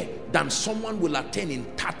 year than someone will attain in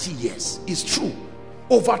 30 years. It's true.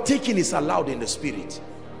 Overtaking is allowed in the spirit.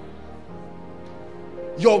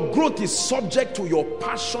 Your growth is subject to your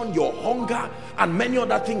passion, your hunger, and many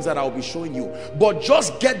other things that I'll be showing you. But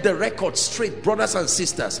just get the record straight, brothers and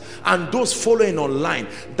sisters, and those following online,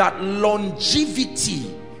 that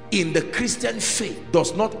longevity in the Christian faith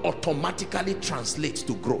does not automatically translate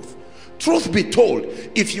to growth. Truth be told,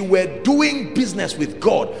 if you were doing business with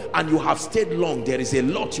God and you have stayed long, there is a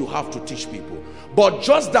lot you have to teach people. But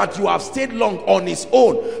just that you have stayed long on its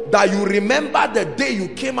own, that you remember the day you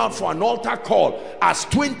came out for an altar call as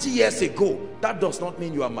 20 years ago, that does not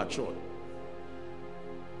mean you are matured.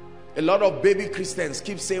 A lot of baby Christians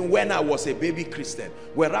keep saying, when I was a baby Christian,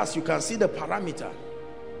 whereas you can see the parameter.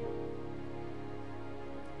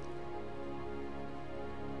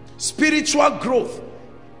 Spiritual growth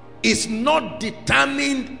is not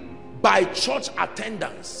determined by church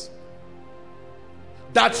attendance.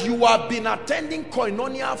 That you have been attending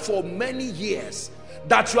koinonia for many years,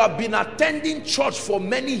 that you have been attending church for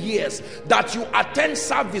many years, that you attend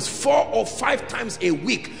service 4 or 5 times a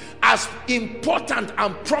week, as important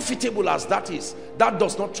and profitable as that is, that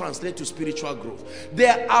does not translate to spiritual growth.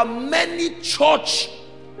 There are many church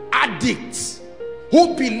addicts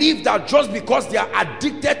who believe that just because they are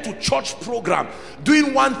addicted to church program,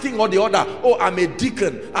 doing one thing or the other, oh, I'm a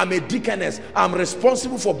deacon, I'm a deaconess, I'm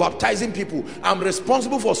responsible for baptizing people, I'm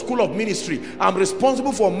responsible for school of ministry, I'm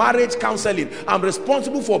responsible for marriage counseling, I'm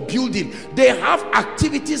responsible for building. They have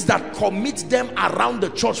activities that commit them around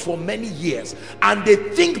the church for many years, and they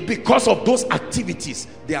think because of those activities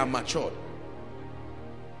they are matured.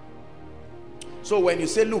 So when you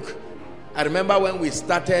say, look, I remember when we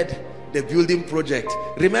started the building project,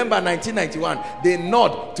 remember 1991, they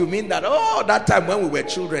nod to mean that, oh, that time when we were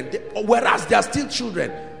children, whereas they are still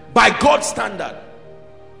children by God's standard.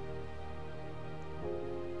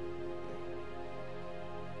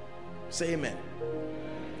 Say amen.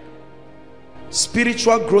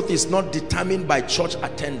 Spiritual growth is not determined by church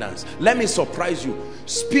attendance. Let me surprise you.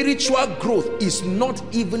 Spiritual growth is not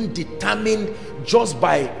even determined just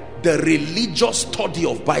by the religious study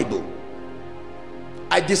of Bible.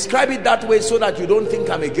 I describe it that way so that you don't think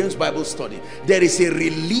I'm against Bible study. There is a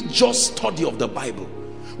religious study of the Bible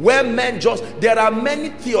where there are many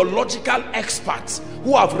theological experts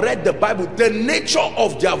who have read the Bible. The nature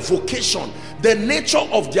of their vocation, the nature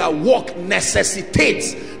of their work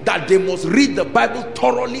necessitates that they must read the Bible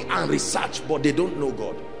thoroughly and research, but they don't know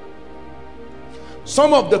God.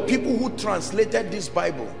 Some of the people who translated this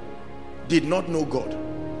Bible did not know God.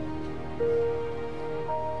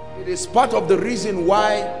 It is part of the reason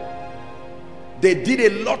why they did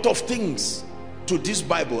a lot of things to this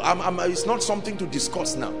Bible. It's not something to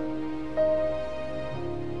discuss now.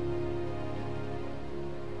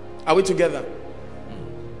 Are we together?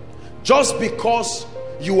 Just because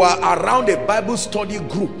you are around a Bible study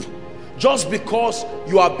group, just because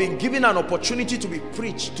you have been given an opportunity to be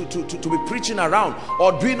preached, to be preaching around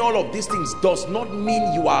or doing all of these things, does not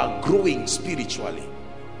mean you are growing spiritually.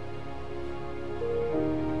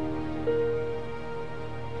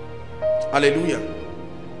 Hallelujah.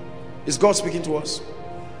 Is God speaking to us?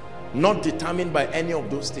 Not determined by any of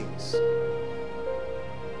those things.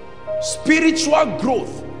 Spiritual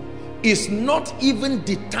growth is not even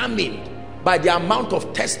determined by the amount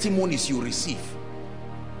of testimonies you receive.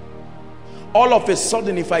 All of a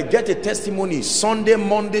sudden, if I get a testimony Sunday,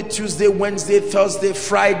 Monday, Tuesday, Wednesday, Thursday,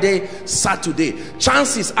 Friday, Saturday,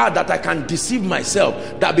 chances are that I can deceive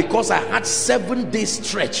myself that because I had 7 days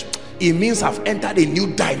stretch, it means I've entered a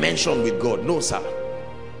new dimension with God. No, sir.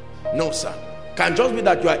 No, sir. Can just be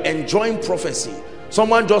that you are enjoying prophecy.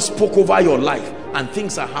 Someone just spoke over your life and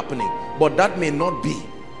things are happening, but that may not be.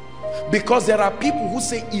 Because there are people who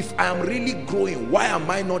say, if I am really growing, why am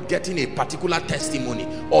I not getting a particular testimony,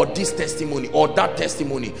 or this testimony, or that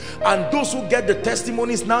testimony? And those who get the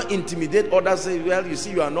testimonies now intimidate others, say, well, you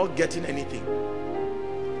see, you are not getting anything.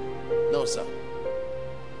 No, sir.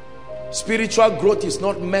 Spiritual growth is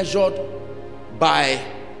not measured by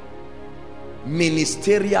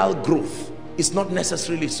ministerial growth. It's not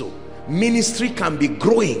necessarily so. Ministry can be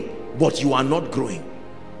growing, but you are not growing.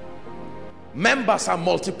 Members are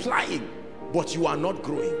multiplying, but you are not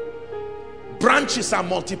growing. Branches are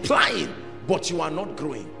multiplying, but you are not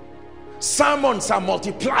growing. Sermons are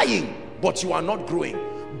multiplying, but you are not growing.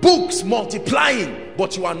 Books multiplying,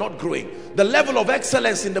 but you are not growing. The level of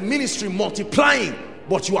excellence in the ministry multiplying,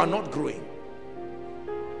 but you are not growing.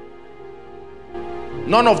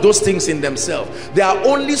 None of those things in themselves. They are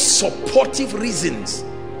only supportive reasons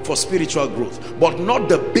for spiritual growth, but not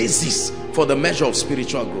the basis for the measure of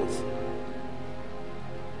spiritual growth.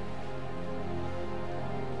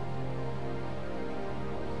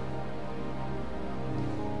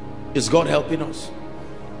 Is God helping us?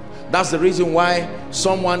 That's the reason why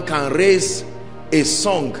someone can raise a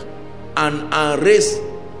song and raise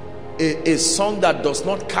a song that does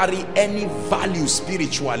not carry any value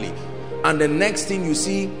spiritually, and the next thing you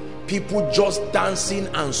see, people just dancing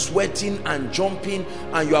and sweating and jumping,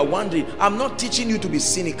 and you are wondering. I'm not teaching you to be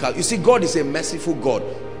cynical. You see, God is a merciful God,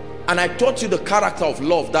 and I taught you the character of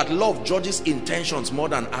love, that love judges intentions more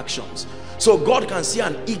than actions. So God can see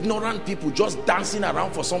an ignorant people just dancing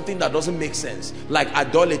around for something that doesn't make sense, like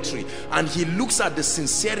idolatry, and he looks at the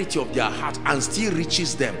sincerity of their heart and still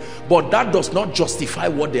reaches them. But that does not justify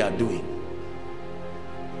what they are doing.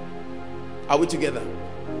 Are we together?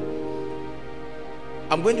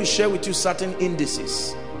 I'm going to share with you certain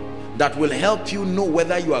indices that will help you know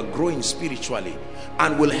whether you are growing spiritually,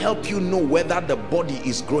 and will help you know whether the body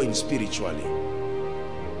is growing spiritually.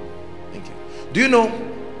 Thank you. Do you know,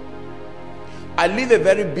 I live a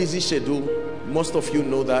very busy schedule. Most of you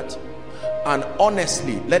know that. And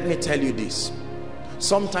honestly, let me tell you this.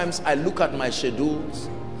 Sometimes I look at my schedules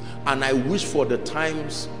and I wish for the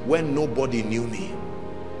times when nobody knew me.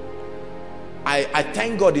 I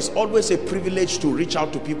thank God it's always a privilege to reach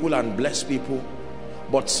out to people and bless people.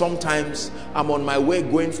 But sometimes I'm on my way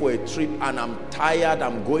going for a trip and I'm tired.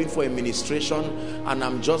 I'm going for a ministration and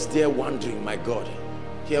I'm just there wondering, my God,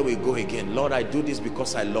 here we go again. Lord, I do this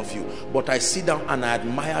because I love you. But I sit down and I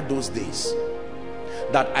admire those days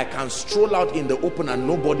that I can stroll out in the open and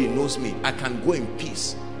nobody knows me. I can go in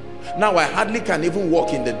peace. Now I hardly can even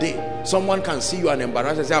walk in the day. Someone can see you and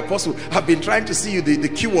embarrass and say, Apostle, I've been trying to see you. The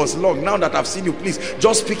queue was long. Now that I've seen you, please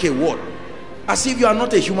just speak a word. As if you are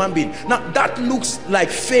not a human being. Now that looks like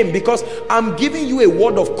fame, because I'm giving you a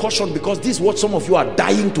word of caution, because this is what some of you are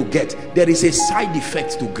dying to get. There is a side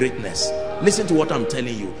effect to greatness. Listen to what I'm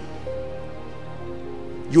telling you.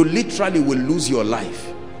 You literally will lose your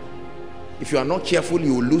life. If you are not careful,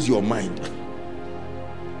 you will lose your mind.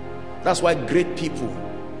 That's why great people,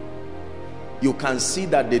 you can see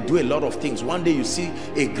that they do a lot of things. One day you see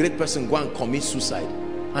a great person go and commit suicide,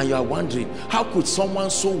 and you are wondering, how could someone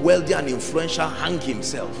so wealthy and influential hang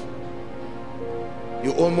himself?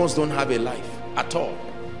 You almost don't have a life at all.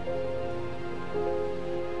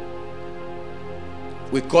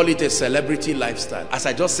 We call it a celebrity lifestyle. As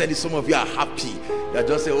I just said it, some of you are happy. You're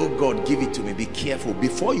just saying, oh God, give it to me. Be careful.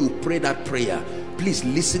 Before you pray that prayer, please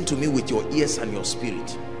listen to me with your ears and your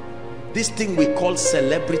spirit. This thing we call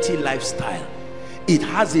celebrity lifestyle, it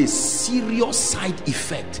has a serious side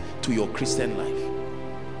effect to your Christian life.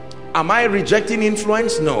 Am I rejecting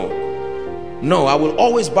influence? No. No, I will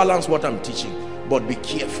always balance what I'm teaching, but be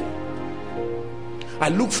careful. I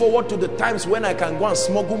look forward to the times when I can go and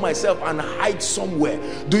smuggle myself and hide somewhere.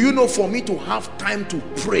 Do you know, for me to have time to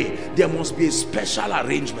pray, there must be a special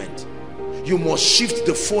arrangement. You must shift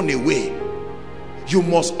the phone away. You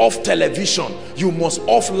must off television. You must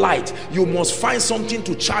off light. You must find something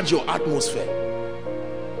to charge your atmosphere.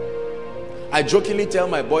 I jokingly tell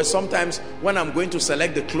my boys, sometimes when I'm going to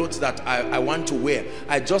select the clothes that I want to wear,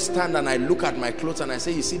 I just stand and I look at my clothes and I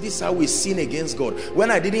say, you see, this is how we sin against God.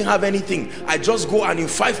 When I didn't have anything, I just go and in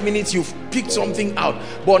 5 minutes you've picked something out.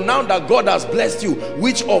 But now that God has blessed you,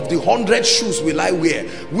 which of the 100 shoes will I wear?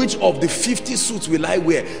 Which of the 50 suits will I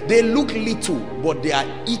wear? They look little, but they are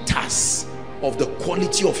eaters of the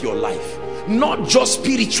quality of your life. not just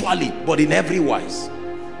spiritually, but in every wise.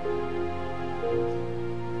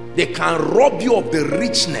 They can rob you of the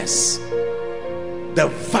richness, the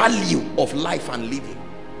value of life and living.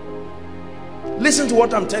 Listen to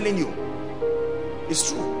what I'm telling you.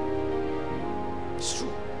 It's true. It's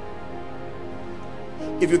true.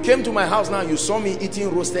 If you came to my house now, you saw me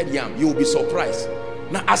eating roasted yam, you will be surprised.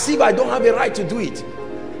 Now, as if I don't have a right to do it.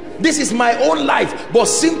 This is my own life, but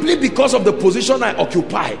simply because of the position I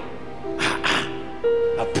occupy.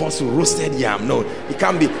 Apostle, roasted yam. No, it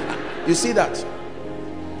can't be. You see that?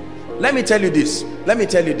 Let me tell you this. Let me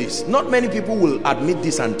tell you this. Not many people will admit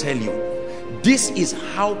this and tell you. This is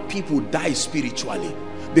how people die spiritually.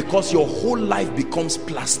 Because your whole life becomes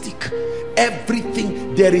plastic.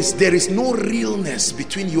 Everything, there is no realness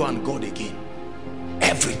between you and God again.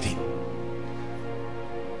 Everything.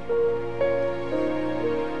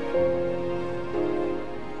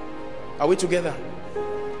 Are we together?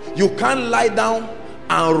 You can't lie down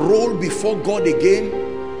and roll before God again.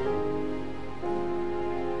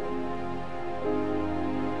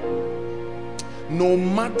 No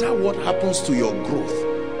matter what happens to your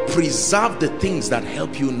growth, preserve the things that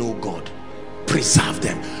help you know God. Preserve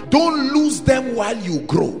them. Don't lose them while you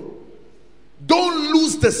grow. Don't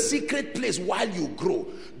lose the secret place while you grow.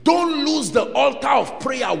 Don't lose the altar of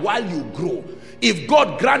prayer while you grow. If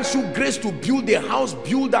God grants you grace to build a house,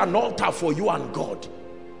 build an altar for you and God.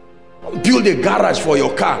 Don't build a garage for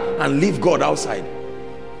your car and leave God outside.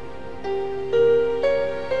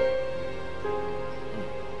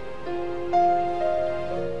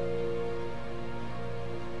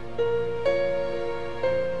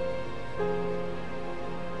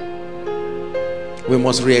 We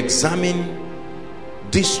must re-examine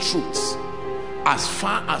these truths as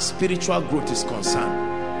far as spiritual growth is concerned.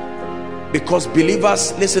 Because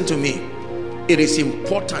believers, listen to me, it is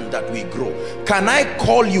important that we grow. Can I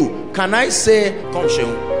call you? Can I say, come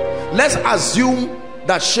Sheun, let's assume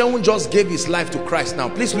that Sheun just gave his life to Christ now.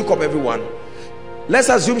 Please look up everyone. Let's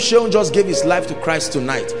assume Sheun just gave his life to Christ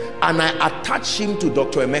tonight, and I attach him to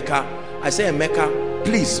Dr. Emeka. I say, Emeka,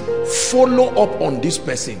 please follow up on this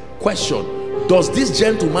person. Question: does this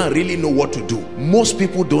gentleman really know what to do? Most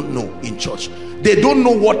people don't know in church. They don't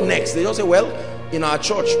know what next. They just say, well, in our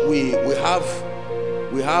church we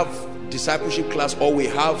have discipleship class, or we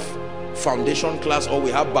have foundation class, or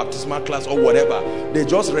we have baptismal class, or whatever. They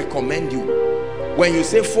just recommend you. When you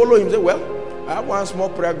say follow him, say, well, I have one small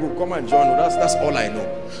prayer group, come and join. That's all I know.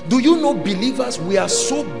 Do you know, believers, we are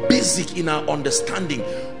so basic in our understanding.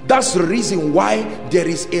 That's the reason why there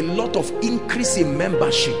is a lot of increase in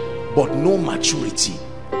membership but no maturity.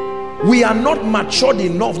 We are not matured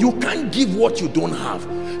enough. You can't give what you don't have.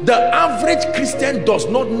 The average Christian does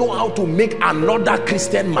not know how to make another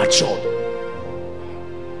Christian matured.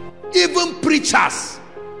 Even preachers,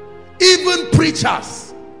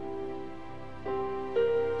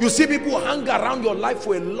 you see people hang around your life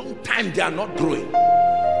for a long time, they are not growing.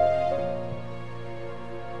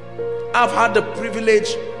 I've had the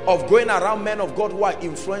privilege of going around men of God who are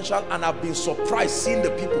influential, and I've been surprised seeing the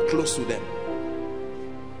people close to them.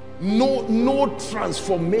 No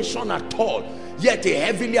transformation at all, yet a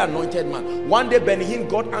heavily anointed man. One day Benny Hinn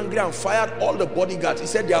got angry and fired all the bodyguards. He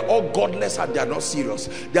said they are all godless and they are not serious.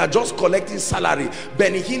 They are just collecting salary.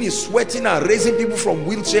 Benny Hinn is sweating and raising people from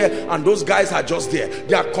wheelchair, and those guys are just there.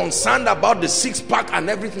 They are concerned about the six-pack and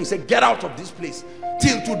everything. He said, get out of this place.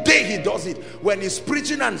 Till today he does it. When he's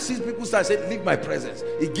preaching and sees people start saying, leave my presence,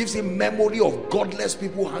 it gives him memory of godless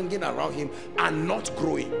people hanging around him and not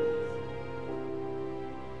growing.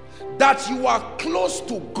 That you are close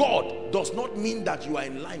to God does not mean that you are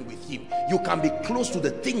in line with him. You can be close to the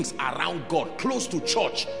things around God, close to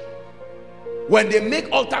church. When they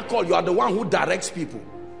make altar call, you are the one who directs people.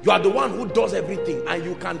 You are the one who does everything, and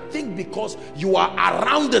you can think because you are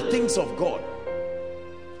around the things of God.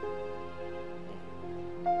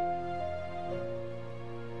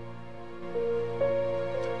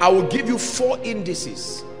 I will give you 4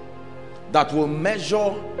 indices that will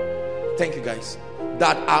measure, thank you guys,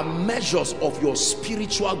 that are measures of your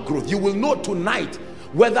spiritual growth. You will know tonight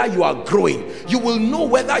whether you are growing. You will know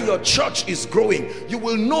whether your church is growing. You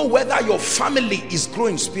will know whether your family is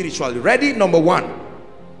growing spiritually. Ready? Number 1.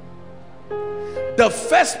 The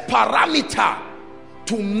first parameter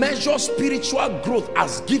to measure spiritual growth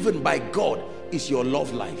as given by God is your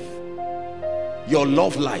love life. Your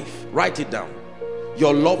love life. Write it down.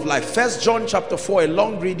 Your love life. 1 John chapter 4, a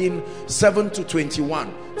long reading, 7 to 21.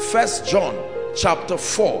 1 John chapter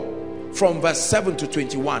 4 from verse 7 to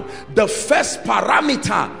 21. The first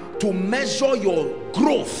parameter to measure your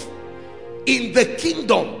growth in the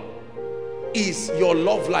kingdom is your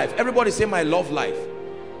love life. Everybody say, my love life.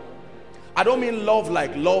 I don't mean love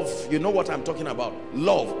like love, you know what I'm talking about.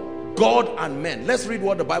 Love, God and men. Let's read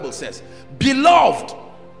what the Bible says. Beloved,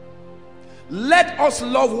 let us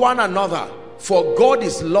love one another, for God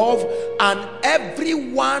is love, and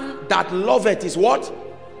everyone that loveth is what?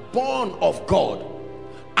 Born of God,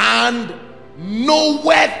 and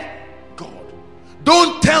knoweth God.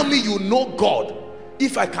 Don't tell me you know God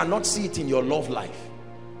if I cannot see it in your love life.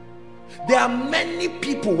 There are many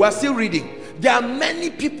people, we're still reading, there are many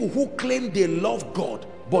people who claim they love God,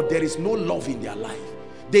 but there is no love in their life.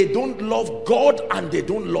 They don't love God and they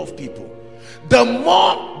don't love people. The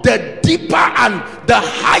more, the deeper and the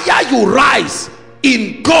higher you rise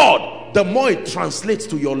in God, the more it translates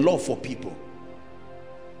to your love for people.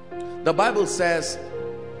 The Bible says,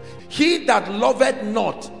 he that loveth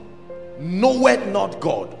not knoweth not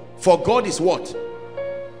God, for God is what?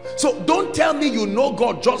 So don't tell me you know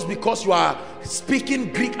God just because you are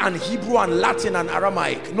speaking Greek and Hebrew and Latin and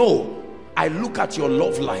Aramaic. No, I look at your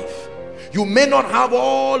love life. You may not have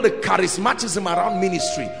all the charismatism around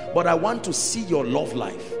ministry, but I want to see your love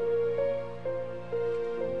life.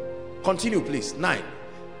 Continue please. 9.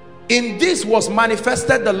 In this was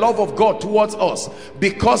manifested the love of God towards us,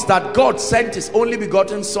 because that God sent his only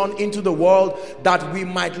begotten Son into the world that we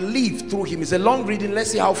might live through him. It's a long reading.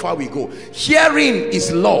 Let's see how far we go. Herein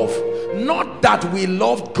is love, not that we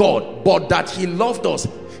loved God, but that he loved us.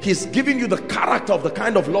 He's giving you the character of the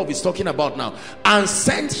kind of love he's talking about now, and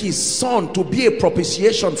sent his Son to be a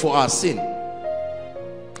propitiation for our sin.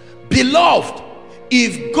 Beloved,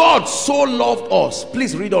 if God so loved us,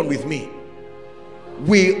 please read on with me,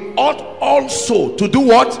 we ought also to do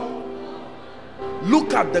what?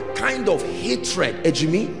 Look at the kind of hatred,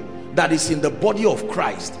 Ejimi, that is in the body of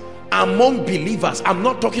Christ among believers. I'm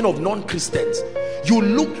not talking of non-Christians. You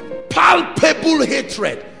look, palpable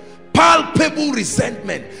hatred, palpable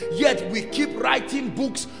resentment, yet we keep writing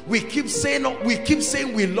books, we keep saying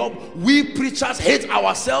we love. We preachers hate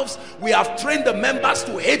ourselves. We have trained the members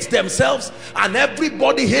to hate themselves, and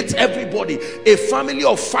everybody hates everybody. A family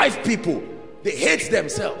of 5 people, they hate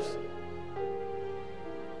themselves.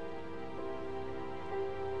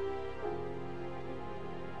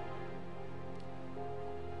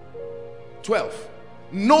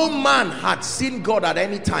 No man had seen God at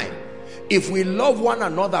any time. If we love one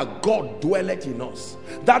another, God dwelleth in us.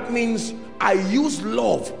 That means I use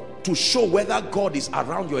love to show whether God is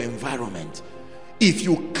around your environment. If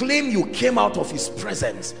you claim you came out of his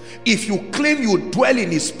presence, if you claim you dwell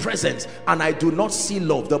in his presence, and I do not see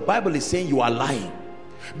love, the Bible is saying you are lying,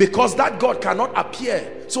 because that God cannot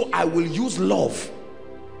appear. So I will use love.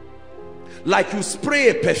 Like you spray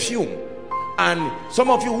a perfume, and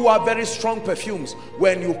some of you who have very strong perfumes,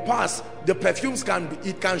 when you pass, the perfumes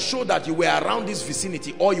can show that you were around this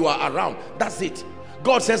vicinity, or you are around. That's it.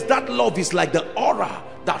 God says that love is like the aura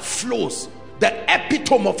that flows. The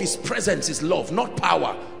epitome of his presence is love, not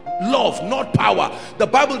power. Love, not power. The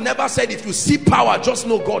Bible never said if you see power, just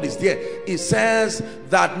know God is there. It says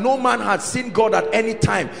that no man had seen God at any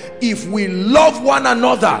time. If we love one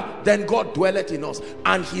another, then God dwelleth in us,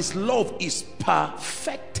 and his love is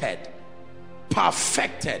perfected.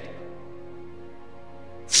 Perfected.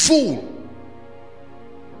 Full.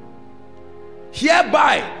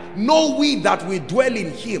 Hereby know we that we dwell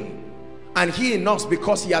in him, and he in us,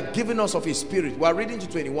 because he hath given us of his spirit. We are reading to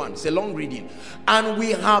 21. It's a long reading. And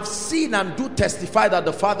we have seen and do testify that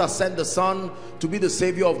the Father sent the Son to be the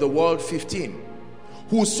Savior of the world. 15.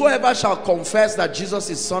 Whosoever shall confess that Jesus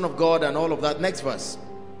is Son of God, and all of that. Next verse.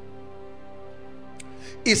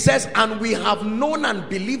 It says, and we have known and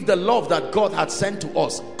believed the love that God had sent to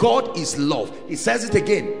us. God is love. It says it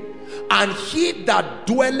again. And he that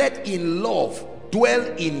dwelleth in love dwell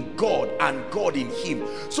in God, and God in him.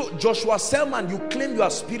 So Joshua Selman, you claim you are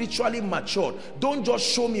spiritually matured. Don't just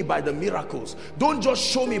show me by the miracles. Don't just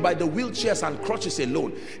show me by the wheelchairs and crutches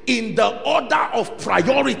alone. In the order of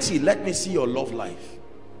priority, let me see your love life.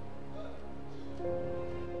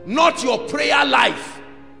 Not your prayer life,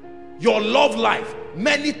 your love life.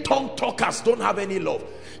 Many tongue talkers don't have any love.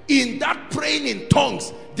 In that praying in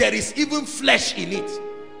tongues, there is even flesh in it.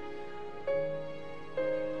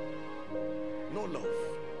 No love.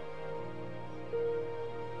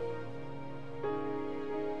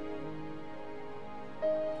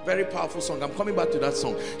 Very powerful song. I'm coming back to that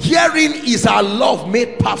song. Herein is our love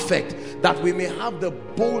made perfect, that we may have the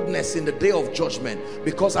boldness in the day of judgment,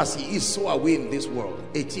 because as he is, so are we in this world.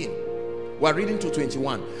 18. We're reading to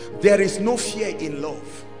 21. There is no fear in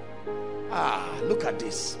love. Look at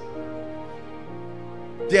this.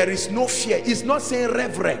 There is no fear. It's not saying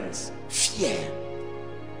reverence. Fear.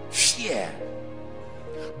 Fear.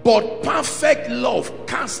 But perfect love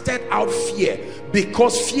casted out fear,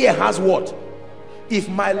 because fear has what? If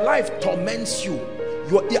my life torments you,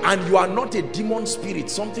 and you are not a demon spirit,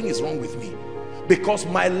 something is wrong with me. Because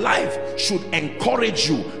my life should encourage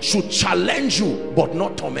you, should challenge you, but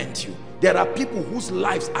not torment you. There are people whose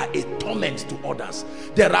lives are a torment to others.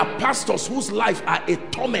 There are pastors whose lives are a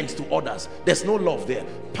torment to others. There's no love there.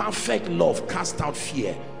 Perfect love casts out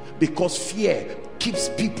fear, because fear keeps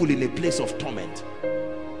people in a place of torment.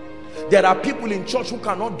 There are people in church who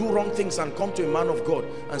cannot do wrong things and come to a man of God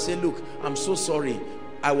and say, look, I'm so sorry.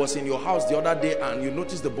 I was in your house the other day and you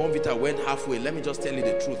noticed the Bonvita went halfway. Let me just tell you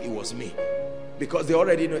the truth. It was me. Because they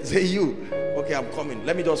already know. Say, you, okay, I'm coming.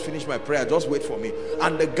 Let me just finish my prayer. Just wait for me.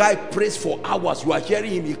 And the guy prays for hours. You are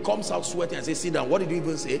hearing him. He comes out sweating and says, sit down. What did you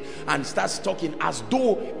even say? And starts talking as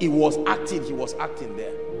though he was acting. He was acting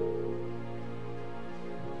there.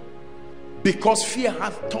 Because fear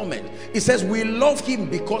hath torment. It says we love him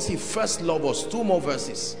because he first loved us. 2 more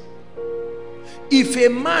verses. If a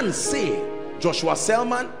man say, Joshua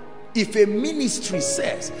Selman, if a ministry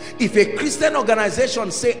says, if a Christian organization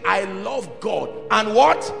say, I love God, and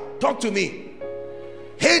what? Talk to me.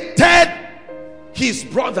 Hated his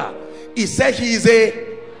brother. He said he is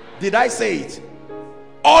a, did I say it?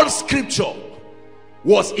 All scripture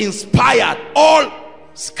was inspired. All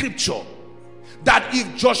scripture. That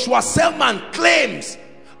if Joshua Selman claims,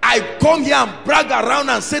 I come here and brag around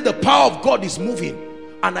and say the power of God is moving,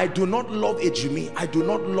 and I do not love Ejimi, I do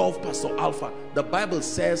not love Pastor Alpha, the Bible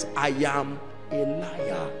says I am a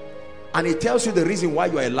liar. And it tells you the reason why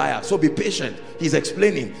you are a liar. So be patient. He's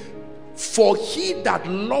explaining. For he that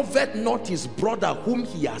loveth not his brother whom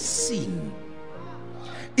he has seen,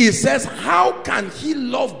 he says, how can he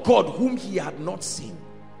love God whom he had not seen?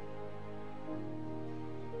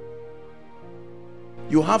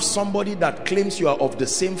 You have somebody that claims you are of the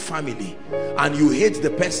same family and you hate the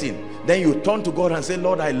person. Then you turn to God and say,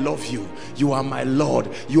 Lord, I love you. You are my Lord.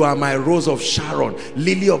 You are my Rose of Sharon,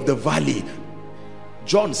 Lily of the Valley.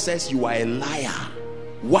 John says you are a liar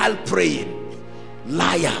while praying.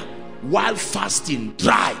 Liar while fasting.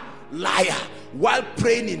 Dry. Liar while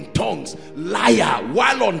praying in tongues. Liar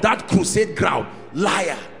while on that crusade ground.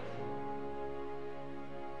 Liar.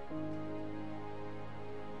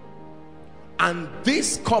 And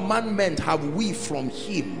this commandment have we from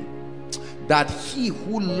him, that he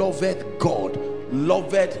who loveth God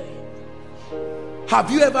loveth.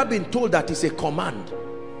 Have you ever been told that it's a command?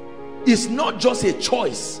 It's not just a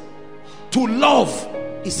choice. To love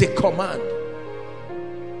is a command.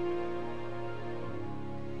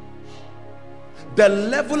 The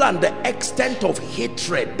level and the extent of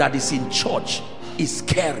hatred that is in church is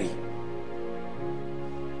scary.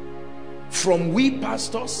 From we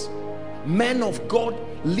pastors, men of God,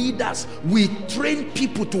 leaders, we train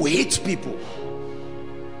people to hate people.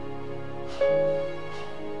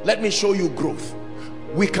 Let me show you growth.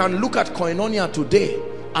 We can look at Koinonia today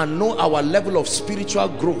and know our level of spiritual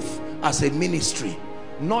growth as a ministry,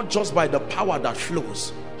 not just by the power that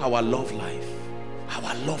flows. Our love life.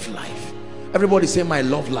 Our love life. Everybody say, my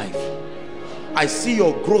love life. I see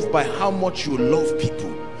your growth by how much you love people.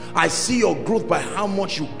 I see your growth by how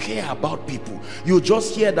much you care about people. You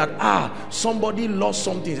just hear that, somebody lost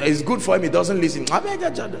something. It's good for him. He doesn't listen. No.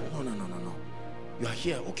 You are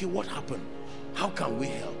here. Okay, what happened? How can we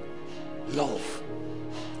help? Love.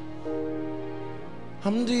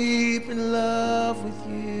 I'm deep in love with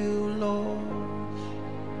you, Lord.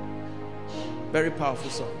 Very powerful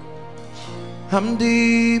song. I'm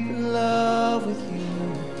deep in love with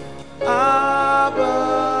you,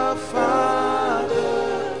 Abba Father.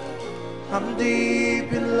 I'm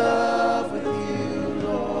deep in love with you,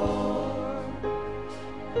 Lord.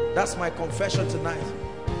 That's my confession tonight.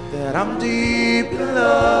 That I'm deep in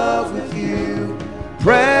love with you,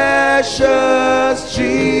 precious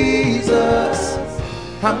Jesus.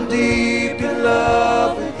 I'm deep in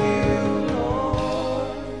love with you, Lord.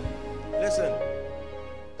 Listen,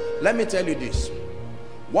 let me tell you this.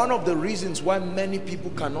 One of the reasons why many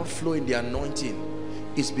people cannot flow in the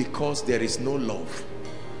anointing is because there is no love.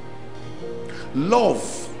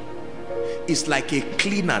 Love is like a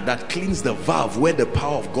cleaner that cleans the valve where the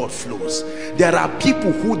power of God flows. There are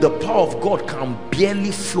people who the power of God can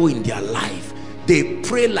barely flow in their life. They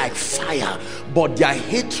pray like fire, but their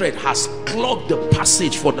hatred has clogged the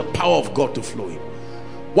passage for the power of God to flow in.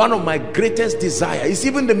 One of my greatest desires is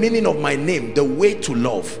even the meaning of my name, the way to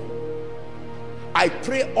love. I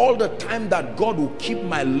pray all the time that God will keep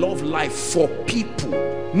my love life for people,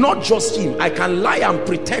 not just him. I can lie and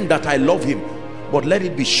pretend that I love him, but let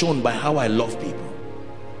it be shown by how I love people.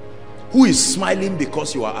 Who is smiling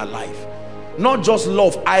because you are alive? Not just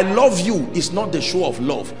love. I love you is not the show of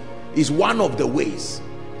love. It's one of the ways.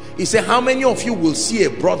 He said, how many of you will see a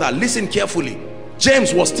brother? Listen carefully.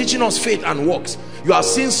 James was teaching us faith and works. You have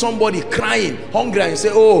seen somebody crying, hungry, and you say,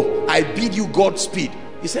 oh, I bid you Godspeed.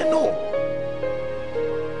 He said, no.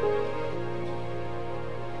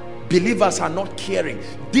 Believers are not caring.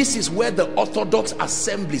 This is where the Orthodox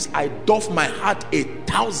assemblies, I doff my heart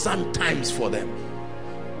 1,000 times for them.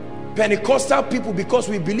 Pentecostal people, because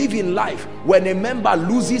we believe in life, when a member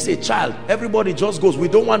loses a child, everybody just goes, we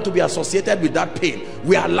don't want to be associated with that pain.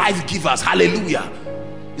 We are life givers. Hallelujah.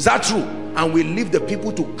 Is that true? And we leave the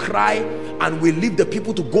people to cry, and we leave the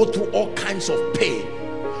people to go through all kinds of pain.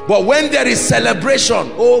 But when there is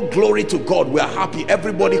celebration, oh, glory to God, we are happy.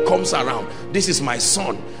 Everybody comes around. This is my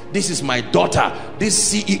son, this is my daughter,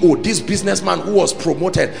 this CEO, this businessman who was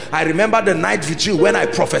promoted. I remember the night vigil when I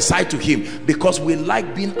prophesied to him, because we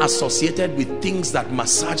like being associated with things that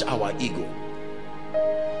massage our ego.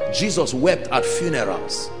 Jesus wept at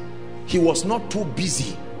funerals. He was not too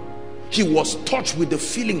busy. He was touched with the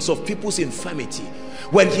feelings of people's infirmity.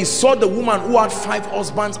 When he saw the woman who had 5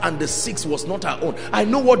 husbands and the 6th was not her own, I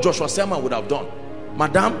know what Joshua Selman would have done.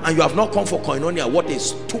 Madam, and you have not come for koinonia. What a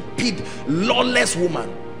stupid, lawless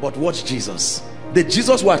woman. But watch Jesus. The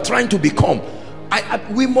Jesus we are trying to become.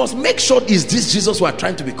 We must make sure, is this Jesus we are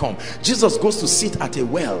trying to become? Jesus goes to sit at a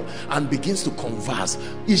well and begins to converse.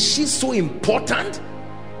 Is she so important?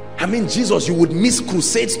 I mean, Jesus, you would miss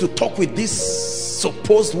crusades to talk with this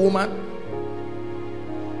supposed woman?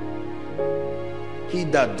 He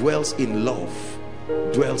that dwells in love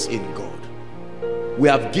dwells in God. We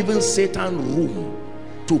have given Satan room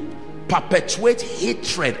to perpetuate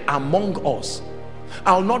hatred among us.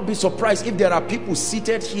 I'll not be surprised if there are people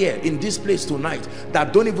seated here in this place tonight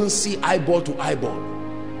that don't even see eyeball to eyeball.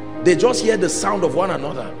 They just hear the sound of one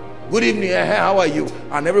another. Good evening, how are you?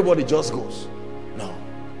 And everybody just goes. No.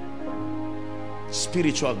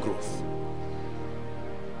 Spiritual growth.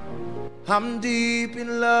 I'm deep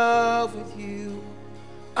in love with you,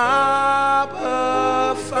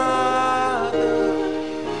 Abba Father.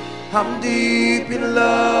 I'm deep in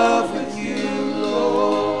love with you,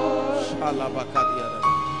 Lord.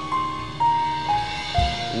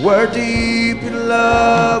 We're deep in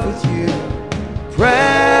love with you,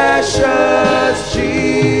 precious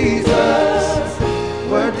Jesus.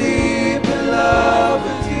 We're deep in love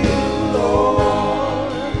with you,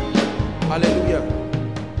 Lord. Hallelujah.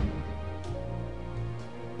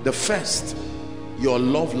 The first, your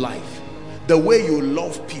love life, the way you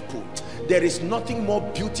love people. There is nothing more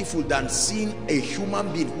beautiful than seeing a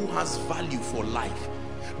human being who has value for life.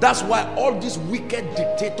 That's why all these wicked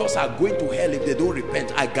dictators are going to hell if they don't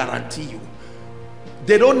repent. I guarantee you.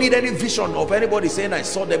 They don't need any vision of anybody saying I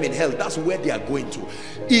saw them in hell. That's where they are going to.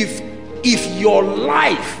 If your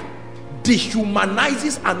life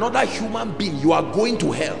dehumanizes another human being, you are going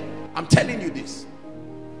to hell. I'm telling you this.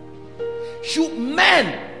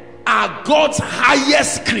 Men are God's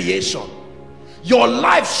highest creation. Your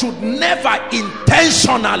life should never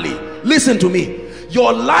intentionally, listen to me,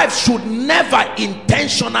 your life should never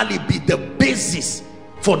intentionally be the basis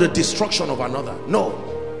for the destruction of another. No.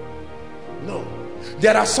 No.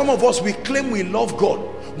 There are some of us, we claim we love God.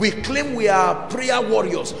 We claim we are prayer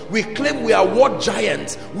warriors. We claim we are word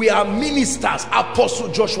giants. We are ministers. Apostle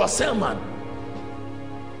Joshua Selman.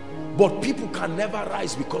 But people can never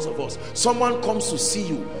rise because of us. Someone comes to see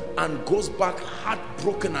you and goes back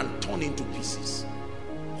heartbroken and torn into pieces.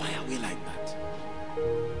 Why are we like that?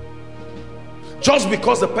 Just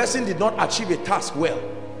because the person did not achieve a task well.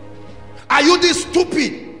 Are you this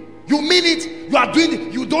stupid? You mean it? You are doing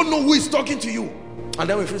it. You don't know who is talking to you. And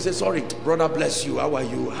then we feel say, sorry, brother, bless you. How are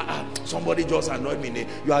you? Somebody just annoyed me.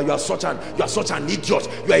 You are such an idiot.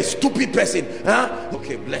 You are a stupid person.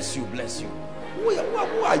 Okay, bless you, bless you. Who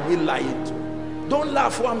are we lying to? Don't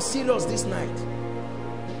laugh. Oh, I'm serious this night.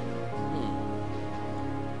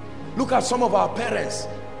 Look at some of our parents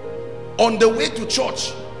on the way to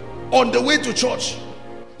church. On the way to church,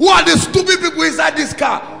 who are the stupid people inside this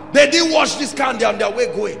car? They didn't wash this car and they're on their way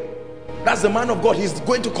going. That's the man of God. He's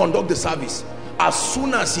going to conduct the service. As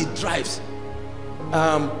soon as he drives,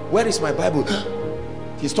 where is my Bible?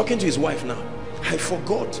 He's talking to his wife now. I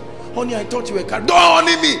forgot. Honey, I thought you were carrying. Don't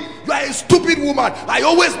honey me. You are a stupid woman. I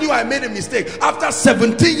always knew I made a mistake. After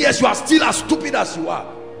 17 years, you are still as stupid as you are.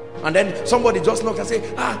 And then somebody just knock and say,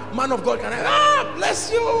 man of God, can I? Bless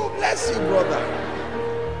you, brother.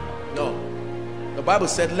 No, the Bible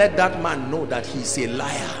said, let that man know that he's a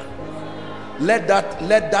liar. Let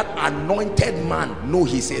that anointed man know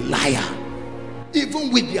he's a liar. Even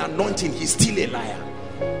with the anointing, he's still a liar.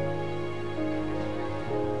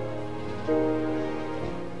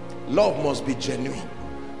 Love must be genuine.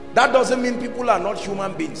 That doesn't mean people are not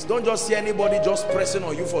human beings. Don't just see anybody just pressing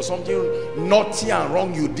on you for something naughty and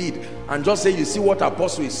wrong you did and just say, you see what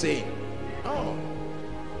apostle is saying. No.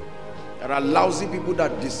 There are lousy people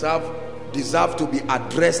that deserve to be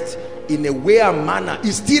addressed in a way and manner.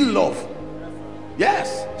 It's still love.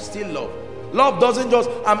 Yes, still love. Love doesn't just,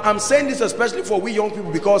 I'm saying this especially for we young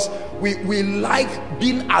people, because we like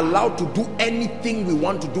being allowed to do anything we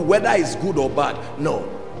want to do, whether it's good or bad.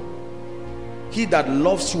 No. He that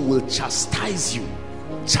loves you will chastise you.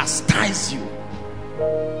 Chastise you.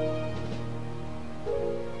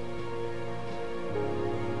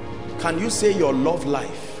 Can you say your love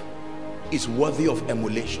life is worthy of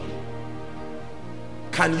emulation?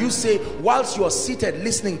 Can you say, whilst you're seated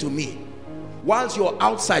listening to me, whilst you're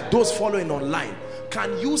outside, those following online,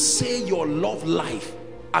 can you say your love life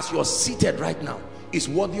as you're seated right now is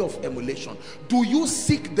worthy of emulation? Do you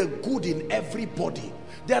seek the good in everybody?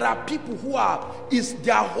 There are people who are,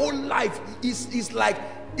 their whole life is like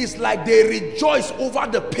they rejoice over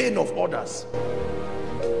the pain of others.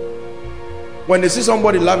 When they see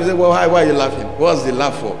somebody laughing, they say, well, why are you laughing? What's the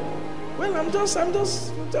laugh for? Well, I'm just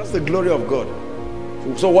the glory of God.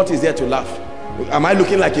 So what is there to laugh? Am I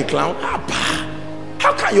looking like a clown?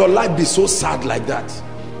 How can your life be so sad like that?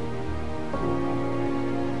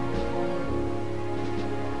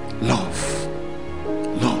 Love.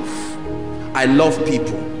 I love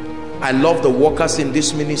people. I love the workers in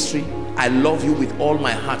this ministry. I love you with all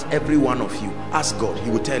my heart, every one of you. Ask God,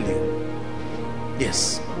 he will tell you.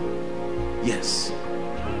 Yes. Yes.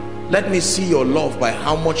 Let me see your love by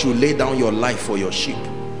how much you lay down your life for your sheep.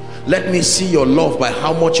 Let me see your love by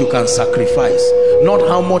how much you can sacrifice, not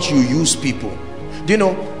how much you use people. Do you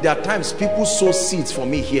know, there are times people sow seeds for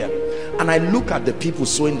me here, and I look at the people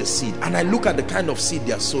sowing the seed, and I look at the kind of seed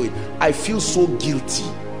they are sowing. I feel so guilty.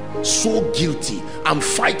 So guilty. I'm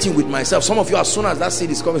fighting with myself. Some of you, as soon as that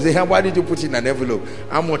seed is coming, say, hey, why did you put it in an envelope?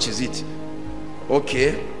 How much is it?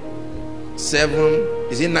 Okay, 7,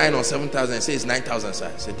 is it 9 or 7,000? I say it's 9,000,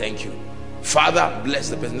 sir. I say thank you. Father, bless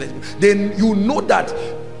the person. Then you know that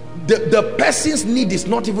the person's need is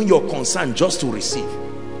not even your concern, just to receive.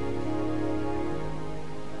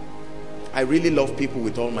 I really love people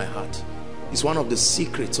with all my heart. It's one of the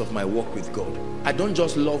secrets of my walk with God. I don't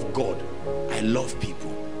just love God, I love people.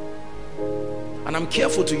 And I'm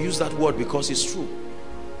careful to use that word because it's true.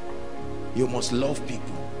 You must love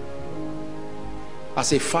people.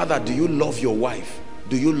 As a father, do you love your wife?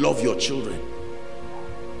 Do you love your children?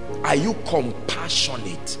 Are you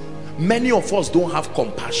compassionate? Many of us don't have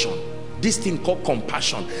compassion. This thing called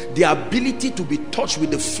compassion, the ability to be touched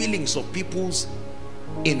with the feelings of people's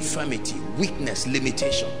infirmity, weakness,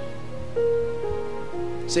 limitation.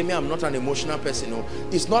 Say me, I'm not an emotional person. No,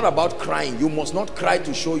 it's not about crying. You must not cry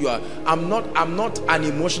to show you are. I'm not an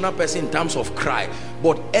emotional person in terms of cry.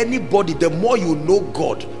 But anybody, the more you know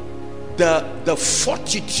God, the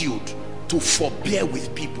fortitude to forbear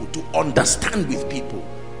with people, to understand with people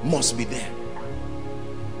must be there.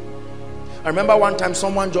 I remember one time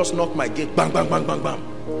someone just knocked my gate, bang, bang, bang, bang,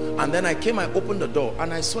 bang. And then I opened the door,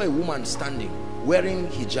 and I saw a woman standing wearing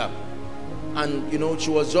hijab. And you know,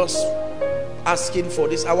 she was just asking for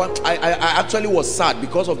this. I actually was sad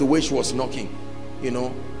because of the way she was knocking, you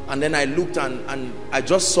know. And then I looked and I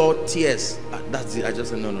just saw tears. That's it. I just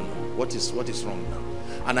said, no, what is wrong now?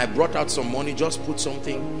 And I brought out some money, just put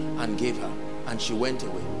something and gave her, and she went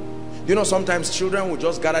away. You know, sometimes children will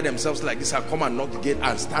just gather themselves like this and come and knock the gate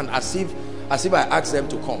and stand as if I asked them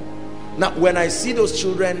to come. Now when I see those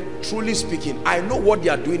children, truly speaking, I know what they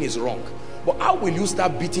are doing is wrong. But how will you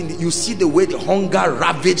start beating? You see the way the hunger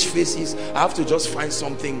ravaged faces. I have to just find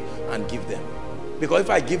something and give them. Because if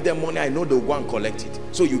I give them money, I know they'll go and collect it.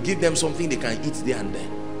 So you give them something they can eat there and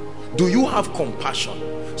then. Do you have compassion?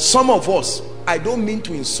 Some of us, I don't mean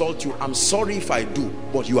to insult you. I'm sorry if I do,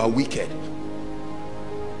 but you are wicked.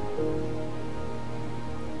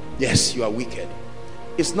 Yes, you are wicked.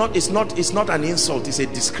 It's not an insult, it's a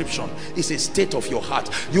description. It's a state of your heart.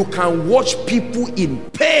 You can watch people in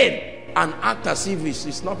pain and act as if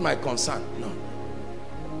it's not my concern. No.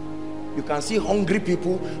 You can see hungry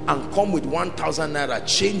people and come with 1,000 naira,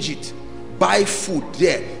 change it, buy food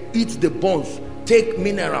there, eat the bones, take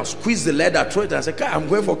minerals, squeeze the leather, throw it and say, I'm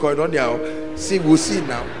going for corridor there. See, we'll see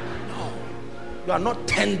now. No. You are not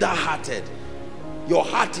tender-hearted. Your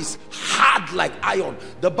heart is hard like iron.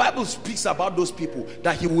 The Bible speaks about those people,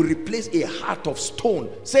 that he will replace a heart of stone.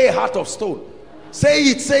 Say a heart of stone. Say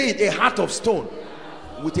it, a heart of stone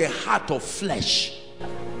with a heart of flesh.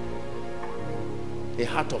 A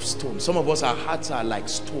heart of stone. Some of us, our hearts are like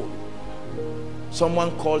stone.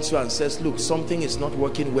 Someone calls you and says, look, something is not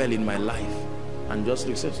working well in my life. And just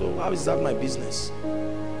look, say, so how is that my business?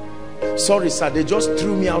 Sorry sir, they just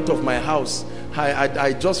threw me out of my house.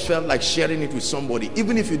 I just felt like sharing it with somebody.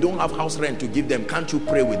 Even if you don't have house rent to give them, can't you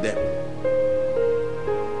pray with them?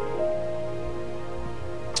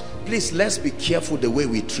 Please, let's be careful the way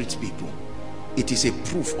we treat people. It is a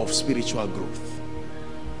proof of spiritual growth.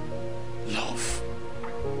 Love.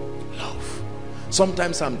 Love.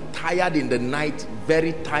 Sometimes I'm tired in the night,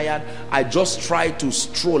 very tired. I just try to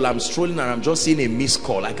stroll. I'm strolling and I'm just seeing a missed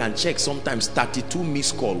call. I can check sometimes 32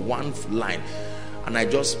 missed call, one line. And I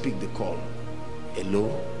just pick the call. Hello,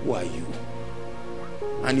 who are you?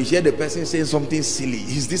 And you hear the person saying something silly.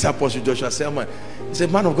 Is this Apostle Joshua Selman? He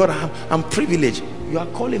said, man of God, I'm privileged. You are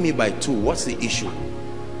calling me by two. What's the issue?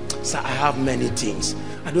 Sir, I have many things.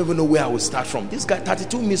 I don't even know where I will start from. This guy,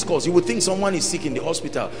 32 missed calls. You would think someone is sick in the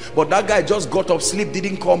hospital, but that guy just got up, sleep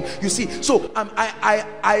didn't come. You see, so I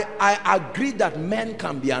agree that men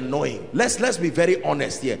can be annoying. Let's be very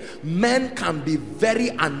honest here. Men can be very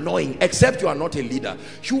annoying, except you are not a leader.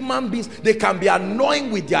 Human beings, they can be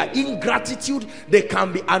annoying with their ingratitude. They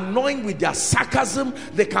can be annoying with their sarcasm.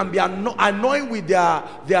 They can be annoying with their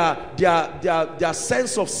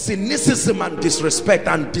sense of cynicism and disrespect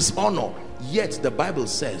and dishonor. Yet the Bible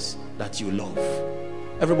says that you love.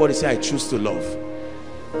 Everybody say, I choose to love.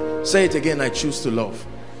 Say it again, I choose to love.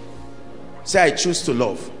 Say, I choose to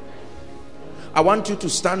love. I want you to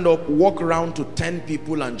stand up, walk around to 10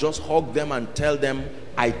 people and just hug them and tell them,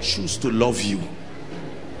 I choose to love you.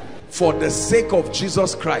 For the sake of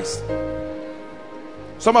Jesus Christ.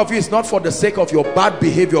 Some of you, it's not for the sake of your bad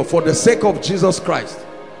behavior. For the sake of Jesus Christ.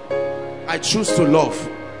 I choose to love.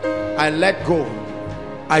 I let go.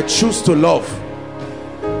 I choose to love.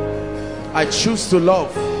 I choose to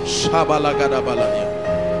love.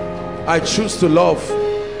 I choose to love.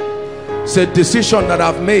 It's a decision that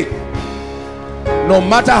I've made. No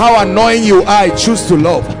matter how annoying you are, I choose to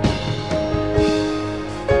love.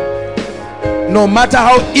 No matter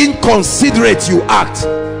how inconsiderate you act,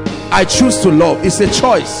 I choose to love. It's a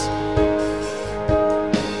choice.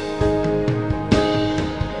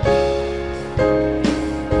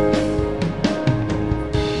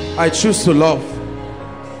 I choose to love.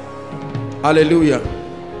 Hallelujah.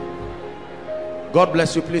 God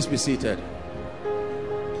bless you. Please be seated.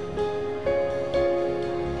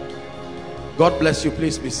 God bless you.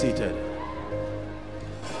 Please be seated.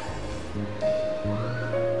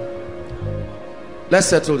 Let's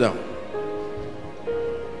settle down.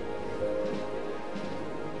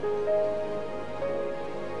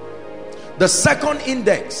 The second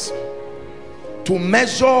index to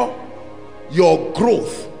measure your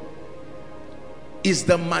growth is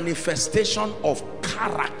the manifestation of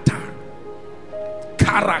character.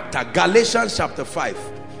 Character. Galatians chapter 5.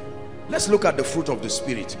 Let's look at the fruit of the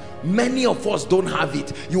Spirit. Many of us don't have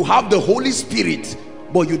it. You have the Holy Spirit,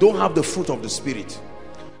 but you don't have the fruit of the Spirit.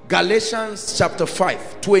 Galatians chapter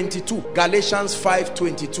 5, 22. Galatians 5,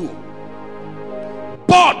 22.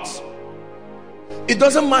 But it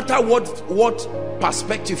doesn't matter what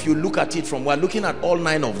perspective you look at it from. We're looking at all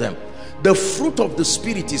 9 of them. The fruit of the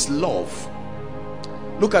Spirit is love.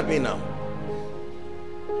 Look at me now.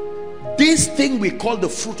 This thing we call the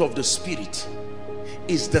fruit of the Spirit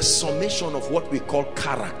is the summation of what we call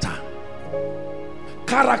character.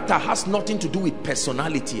 Character has nothing to do with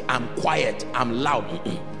personality. I'm quiet, I'm loud.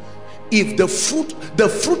 If the fruit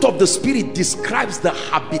of the Spirit describes the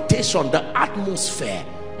habitation, the atmosphere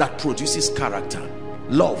that produces character.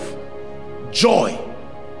 Love, joy.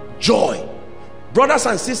 Brothers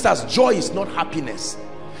and sisters, joy is not happiness.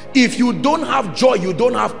 If you don't have joy, you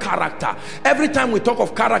don't have character. Every time we talk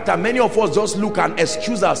of character, many of us just look and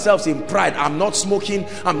excuse ourselves in pride. I'm not smoking,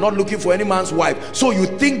 I'm not looking for any man's wife. So you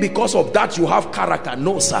think because of that you have character.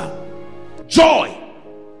 No, sir. Joy.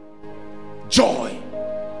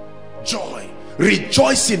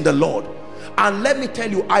 Rejoice in the Lord. And let me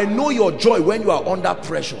tell you, I know your joy when you are under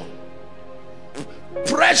pressure.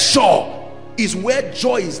 Pressure is where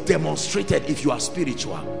joy is demonstrated if you are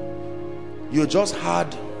spiritual. You just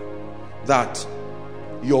had that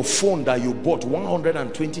your phone that you bought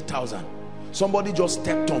 120,000, somebody just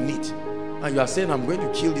stepped on it and you are saying, I'm going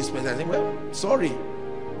to kill this person. I say, well, sorry,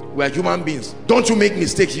 we are human beings. Don't you make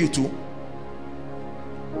mistakes, you too.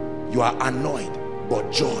 You are annoyed,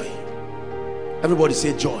 but joy. Everybody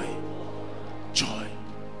say joy.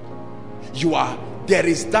 There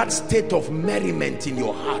is that state of merriment in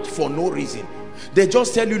your heart for no reason. They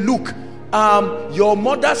just tell you, look, your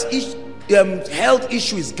mother's health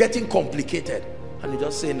issue is getting complicated, and you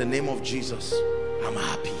just say, in the name of Jesus, I'm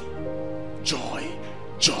happy. Joy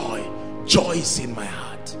is in my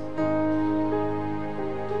heart.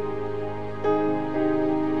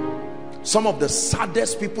 Some of the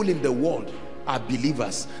saddest people in the world are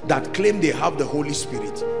believers that claim they have the Holy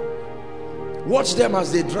Spirit. Watch them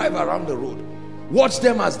as they drive around the road. Watch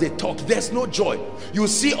them as they talk. There's no joy. You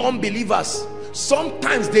see unbelievers,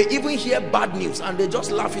 sometimes they even hear bad news and they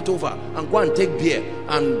just laugh it over and go and take beer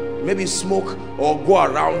and maybe smoke or go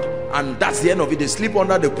around, and that's the end of it. They sleep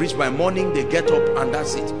under the bridge. By morning they get up and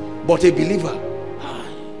that's it. But a believer,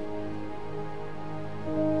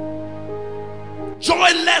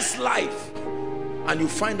 joyless life, and you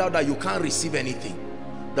find out that you can't receive anything.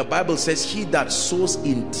 The Bible says he that sows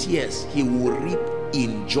in tears, he will reap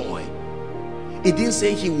in joy. It didn't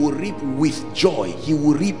say he will reap with joy, he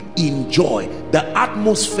will reap in joy. The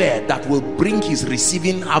atmosphere that will bring his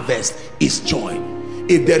receiving harvest is joy.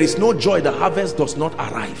 If there is no joy, the harvest does not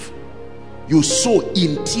arrive. You sow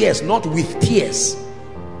in tears, not with tears,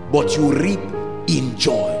 but you reap in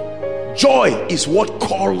joy. Joy is what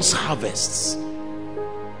calls harvests.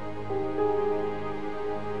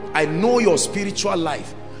 I know your spiritual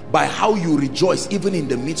life by how you rejoice even in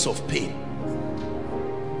the midst of pain.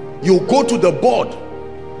 You go to the board,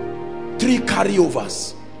 3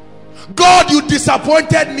 carryovers. God, you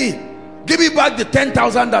disappointed me. Give me back the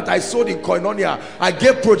 10,000 that I sold in Koinonia. I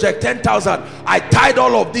gave project 10,000. I tied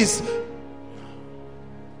all of this.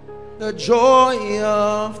 The joy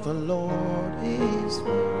of the Lord is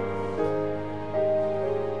mine.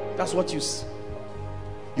 That's what you see.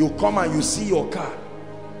 You come and you see your car.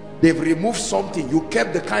 They've removed something. You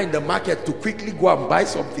kept the car in the market to quickly go and buy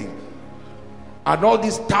something. And all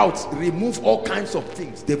these touts remove all kinds of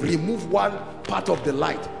things. They've removed one part of the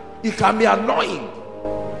light. It can be annoying.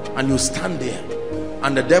 And you stand there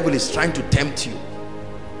and the devil is trying to tempt you.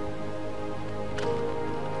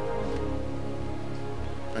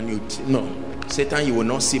 And you, no, Satan, you will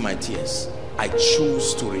not see my tears. I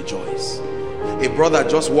choose to rejoice. A brother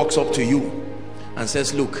just walks up to you and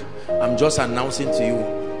says, look, I'm just announcing to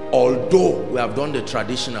you, although we have done the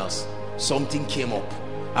traditionals, something came up.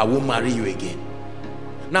 I won't marry you again.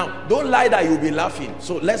 Now, don't lie that you'll be laughing.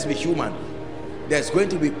 So let's be human. There's going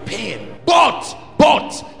to be pain. But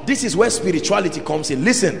this is where spirituality comes in.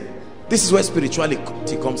 Listen, this is where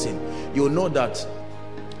spirituality comes in. You'll know that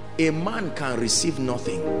a man can receive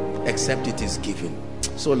nothing except it is given.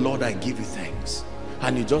 So Lord, I give you thanks.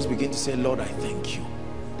 And you just begin to say, Lord, I thank you.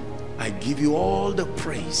 I give you all the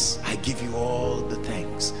praise. I give you all the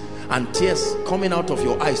thanks. And tears coming out of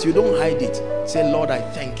your eyes, you don't hide it. Say, Lord, I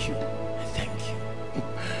thank you. I thank you.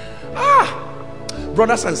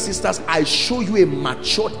 Brothers and sisters, I show you a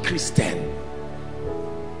matured Christian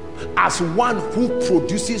as one who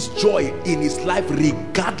produces joy in his life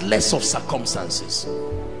regardless of circumstances.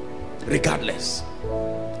 Regardless.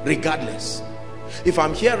 If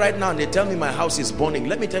I'm here right now and they tell me my house is burning,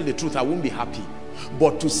 let me tell you the truth, I won't be happy.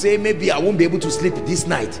 But to say maybe I won't be able to sleep this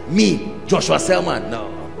night, me, Joshua Selman, no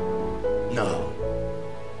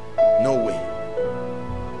way.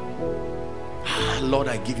 Lord,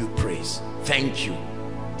 I give you praise. Thank you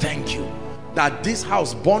that this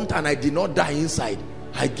house burnt and I did not die inside.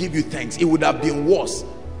 I give you thanks. It would have been worse.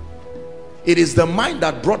 It is the mind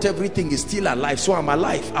that brought everything is still alive, so I'm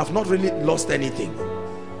alive. I've not really lost anything.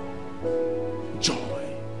 Joy,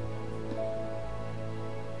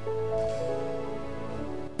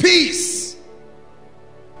 peace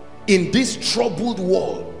in this troubled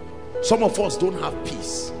world. Some of us don't have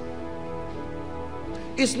peace.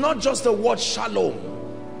 It's not just the word shalom.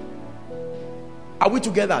 Are we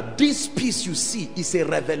together? This peace you see is a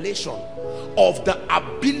revelation of the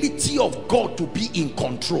ability of God to be in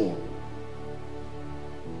control.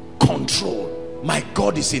 My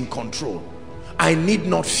God is in control. I need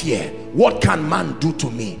not fear. What can man do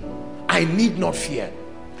to me? I need not fear.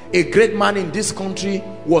 A great man in this country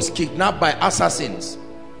was kidnapped by assassins.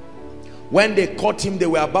 When they caught him, they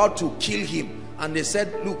were about to kill him, and they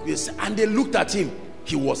said, look, and they looked at him.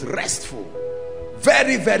 He was restful,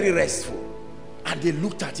 very, very restful. And they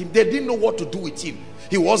looked at him. They didn't know what to do with him.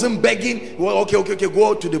 He wasn't begging. Well, okay,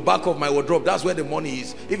 go to the back of my wardrobe. That's where the money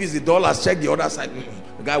is. If it's the dollars, check the other side.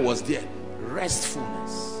 The guy was there.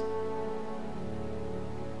 Restfulness.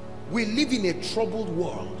 We live in a troubled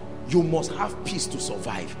world. You must have peace to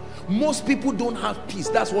survive. Most people don't have peace.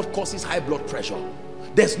 That's what causes high blood pressure.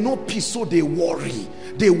 There's no peace, so they worry.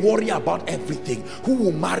 They worry about everything. Who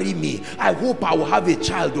will marry me? I hope I will have a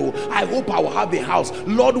child. Oh, I hope I will have a house.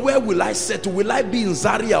 Lord, where will I settle? Will I be in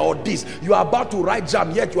Zaria or this? You are about to write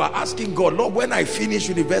jam, yet you are asking God, Lord, when I finish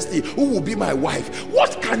university, who will be my wife?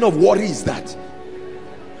 What kind of worry is that?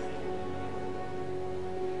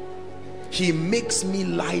 He makes me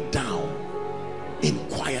lie down in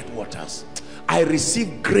quiet waters. I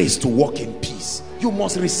receive grace to walk in peace. You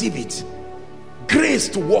must receive it. grace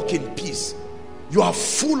to walk in peace. You are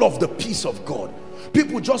full of the peace of God.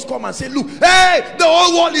 People just come and say, look, hey, the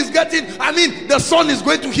whole world is getting, the sun is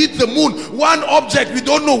going to hit the moon. One object, we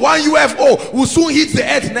don't know, one UFO will soon hit the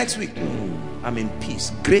earth next week. I'm in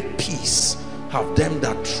peace. Great peace have them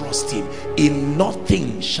that trust him. In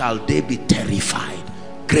nothing shall they be terrified.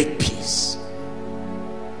 Great peace.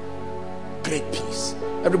 Great peace.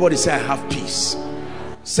 Everybody say, I have peace.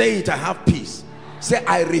 Say it, I have peace. Say,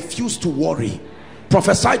 I refuse to worry.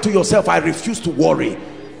 Prophesy to yourself, I refuse to worry.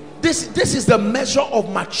 This is the measure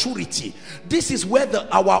of maturity. This is where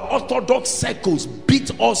our orthodox circles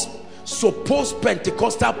beat us supposed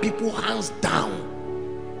Pentecostal people hands down.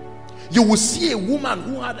 You will see a woman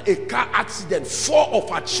who had a car accident, 4 of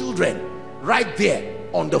her children right there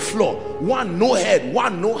on the floor, one no head,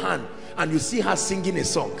 one no hand, and you see her singing a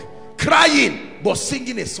song, crying but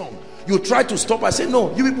singing a song. You try to stop her, say,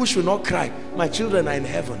 no, you people should not cry, my children are in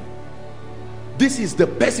heaven. This is the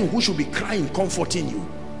person who should be crying, comforting you.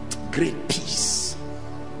 Great peace.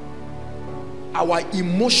 Our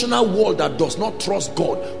emotional world that does not trust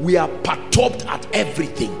God, we are perturbed at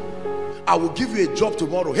everything. I will give you a job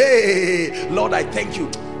tomorrow. Hey, Lord, I thank you.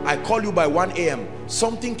 I call you by 1 a.m.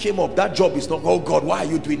 Something came up. That job is not, oh God, why are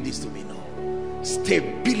you doing this to me now?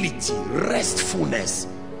 Stability, restfulness.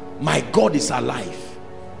 My God is alive.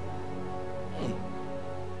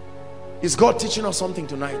 Is God teaching us something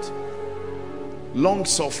tonight? Long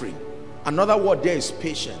suffering. Another word there is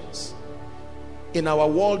patience. In our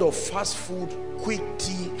world of fast food, quick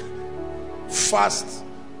tea, fast,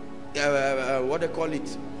 what they call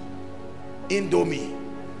it, Indomie,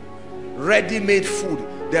 ready-made food.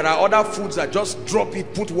 There are other foods that just drop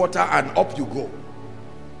it, put water, and up you go.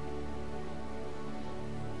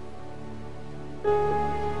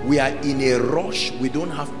 We are in a rush. We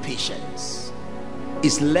don't have patience.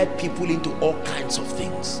 It's led people into all kinds of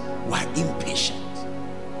things. We are impatient.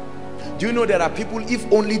 Do you know there are people,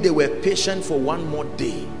 if only they were patient for one more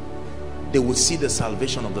day, they would see the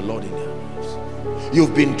salvation of the Lord in their lives.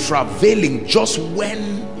 You've been travailing just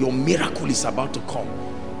when your miracle is about to come.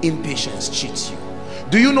 Impatience cheats you.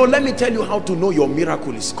 Do you know, let me tell you how to know your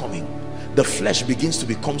miracle is coming. The flesh begins to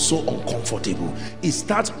become so uncomfortable. It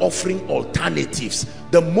starts offering alternatives.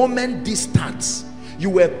 The moment this starts,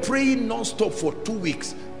 you were praying non-stop for 2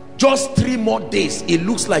 weeks. Just 3 more days, it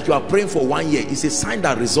looks like you are praying for 1 year. It's a sign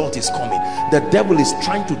that result is coming. The devil is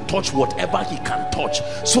trying to touch whatever he can touch,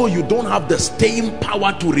 so you don't have the staying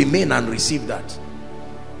power to remain and receive that.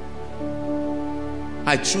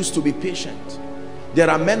 I choose to be patient. There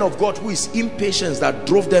are men of God who is impatience that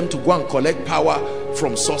drove them to go and collect power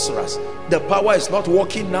from sorcerers. The power is not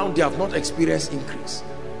working now. They have not experienced increase.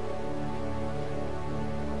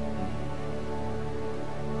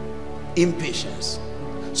 Impatience.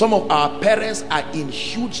 Some of our parents are in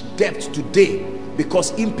huge debt today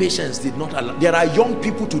because impatience did not allow. There are young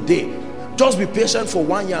people today, just be patient for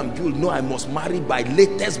 1 year and build. No, I must marry by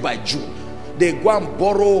latest by June. They go and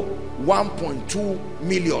borrow 1.2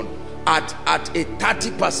 million at a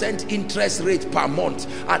 30% interest rate per month,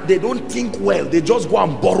 and they don't think well. They just go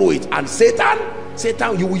and borrow it, and Satan,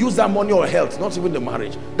 you will use that money or health, not even the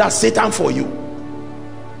marriage. That's Satan for you.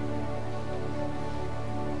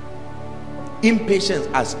 Impatience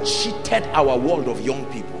has cheated our world of young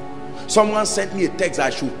people. Someone sent me a text,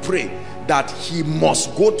 I should pray that he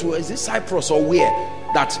must go to, is it Cyprus or where,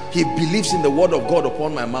 that he believes in the word of God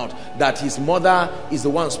upon my mouth, that his mother is the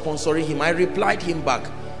one sponsoring him. I replied him back,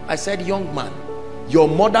 I said, young man, your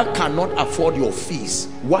mother cannot afford your fees.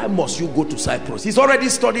 Why must you go to Cyprus? He's already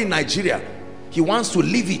studying Nigeria. He wants to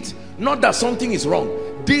leave it. Not that something is wrong.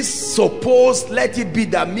 This suppose, let it be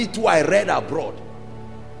that me too, I read abroad.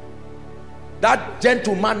 That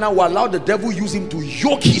gentleman now will allow the devil use him to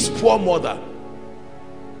yoke his poor mother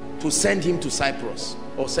to send him to Cyprus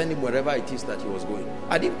or send him wherever it is that he was going.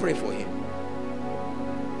 I didn't pray for him.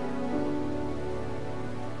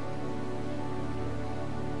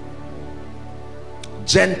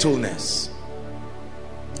 Gentleness.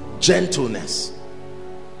 Gentleness.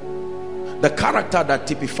 The character that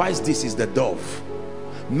typifies this is the dove.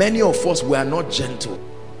 Many of us were not gentle.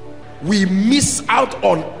 We miss out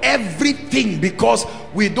on everything because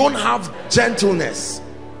we don't have gentleness.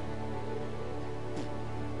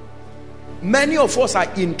 Many of us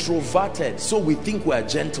are introverted, so we think we are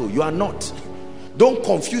gentle. You are not. Don't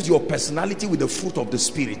confuse your personality with the fruit of the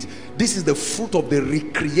Spirit. This is the fruit of the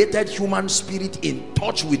recreated human spirit in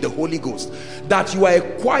touch with the Holy Ghost. That you are a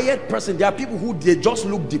quiet person. There are people who they just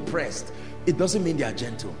look depressed. It doesn't mean they are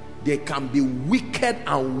gentle. They can be wicked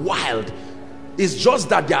and wild. It's just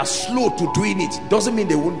that they are slow to doing it. Doesn't mean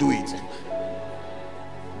they won't do it.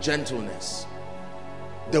 Gentleness.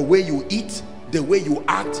 The way you eat, the way you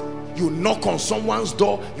act, you knock on someone's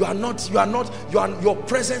door, your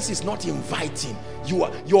presence is not inviting.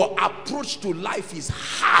 Your approach to life is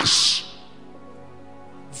harsh,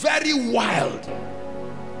 very wild.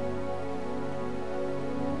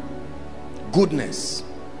 Goodness,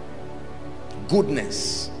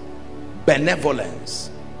 benevolence,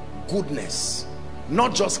 goodness,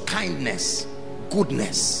 not just kindness,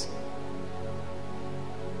 goodness.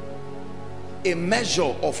 A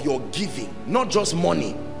measure of your giving, not just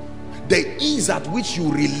money, the ease at which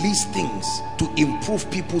you release things to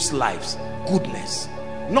improve people's lives. Goodness,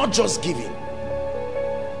 not just giving.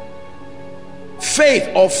 Faith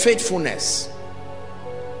or faithfulness.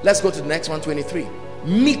 Let's go to the next one, 23.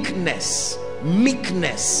 Meekness.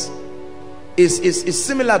 Meekness is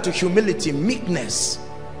similar to humility. Meekness,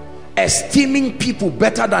 esteeming people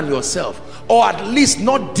better than yourself, or at least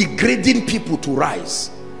not degrading people to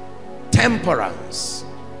rise. Temperance,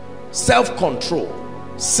 self-control,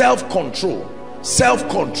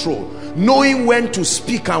 knowing when to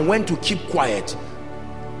speak and when to keep quiet,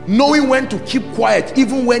 knowing when to keep quiet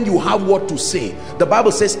even when you have what to say. The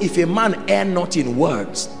Bible says, if a man err not in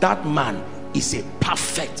words, that man is a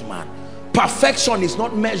perfect man. Perfection is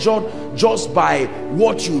not measured just by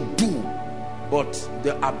what you do, but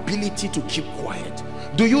the ability to keep quiet.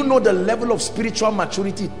 Do you know the level of spiritual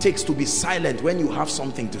maturity it takes to be silent when you have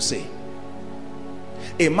something to say?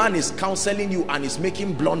 A man is counseling you and is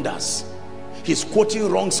making blunders. He's quoting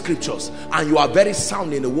wrong scriptures and you are very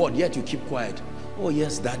sound in the word, yet you keep quiet. Oh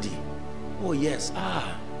yes, daddy. Oh yes.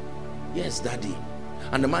 Yes, daddy.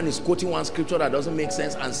 And the man is quoting one scripture that doesn't make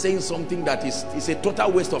sense and saying something that is a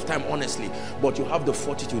total waste of time, honestly. But you have the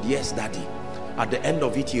fortitude. Yes, daddy. At the end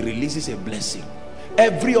of it, he releases a blessing.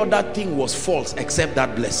 Every other thing was false except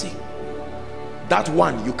that blessing. That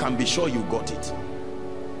one, you can be sure you got it.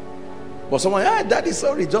 But someone, daddy,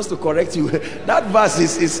 sorry, just to correct you, that verse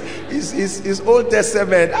is Old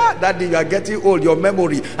Testament. Daddy, you are getting old, your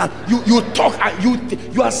memory. And you talk,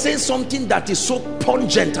 and you are saying something that is so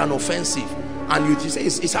pungent and offensive. And you say,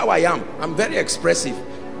 it's how I am. I'm very expressive.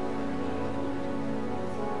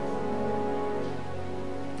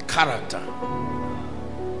 Character.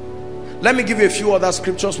 Let me give you a few other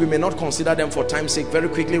scriptures. We may not consider them for time's sake. Very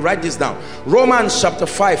quickly, write this down. Romans chapter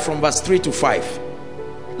 5 from verse 3 to 5.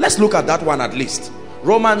 Let's look at that one at least.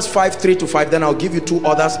 Romans 5, 3 to 5. Then I'll give you two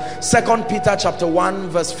others. 2 Peter chapter 1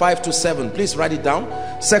 verse 5 to 7. Please write it down.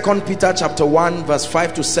 2 Peter chapter 1 verse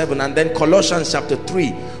 5 to 7. And then Colossians chapter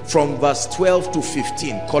 3 from verse 12 to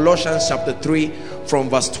 15. Colossians chapter 3 from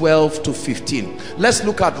verse 12 to 15. Let's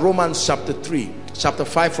look at Romans chapter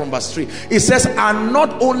 5 from verse 3. It says, and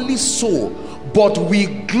not only so, but we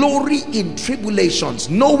glory in tribulations,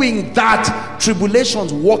 knowing that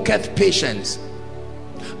tribulations worketh patience,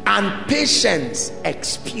 and patience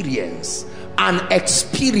experience, and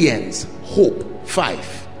experience hope.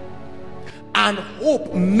 5. And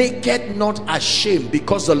hope maketh not ashamed,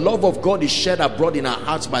 because the love of God is shed abroad in our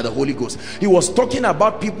hearts by the Holy Ghost. He was talking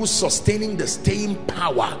about people sustaining the staying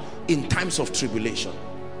power in times of tribulation.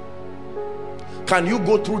 Can you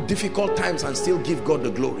go through difficult times and still give God the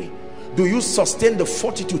glory? Do you sustain the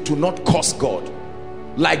fortitude to not curse God,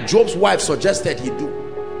 like Job's wife suggested he do?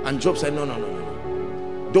 And Job said, no.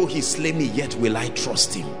 Though he slay me, yet will I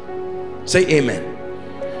trust him. Say amen.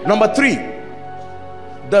 Number 3,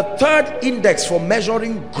 the third index for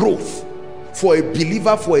measuring growth for a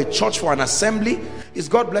believer, for a church, for an assembly, is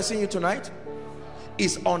God blessing you tonight?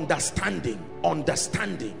 Is understanding.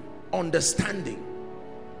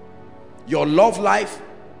 Your love life,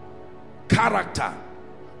 character,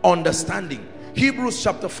 understanding. Hebrews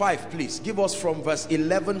chapter 5, please give us from verse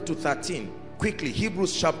 11 to 13 quickly.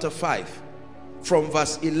 Hebrews chapter 5 from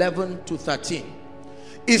verse 11 to 13.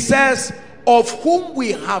 It says, of whom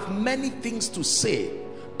we have many things to say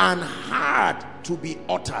and hard to be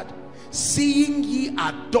uttered, seeing ye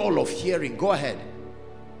are dull of hearing. Go ahead.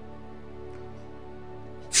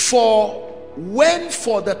 For when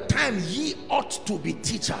for the time ye ought to be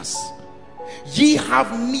teachers, ye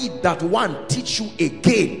have need that one teach you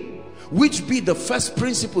again, which be the first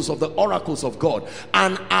principles of the oracles of God,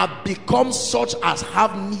 and are become such as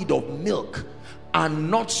have need of milk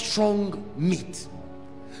and not strong meat.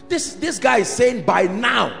 This guy is saying, by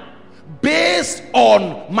now, based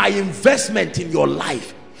on my investment in your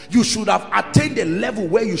life, you should have attained a level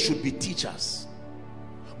where you should be teachers,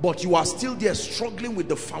 but you are still there struggling with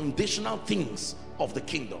the foundational things of the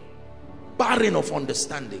kingdom, barren of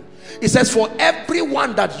understanding. It says, for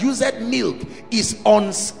everyone that useth milk is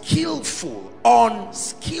unskillful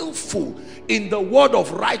in the word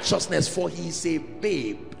of righteousness, for he is a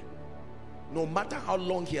babe. no matter how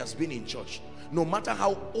long he has been in church, no matter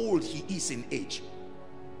how old he is in age.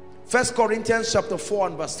 1 Corinthians chapter 4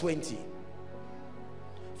 and verse 20.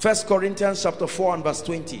 1 Corinthians chapter 4 and verse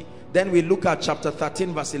 20. Then we look at chapter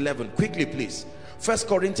 13 verse 11. Quickly please. 1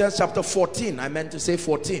 Corinthians chapter 14. I meant to say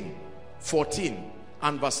 14. 14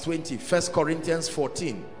 and verse 20. 1 Corinthians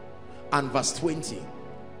 14 and verse 20.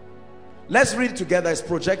 Let's read together. It's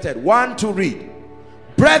projected. 1, 2, read.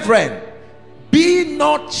 Brethren, be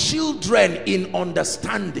not children in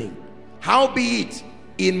understanding. Howbeit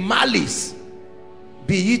in malice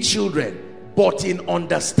be ye children, but in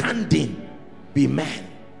understanding be men.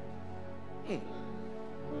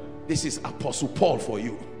 This is Apostle Paul for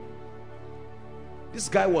you. This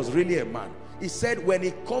guy was really a man. He said, when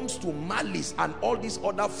it comes to malice and all these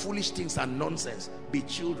other foolish things and nonsense, be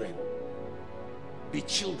children. Be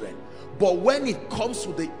children. But when it comes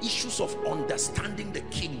to the issues of understanding the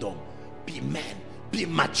kingdom, be men, be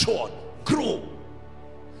matured, grow.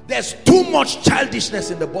 There's too much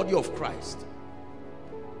childishness in the body of Christ.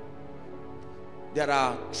 There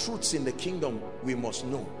are truths in the kingdom we must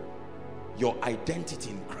know. Your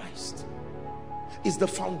identity in Christ is the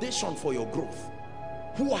foundation for your growth.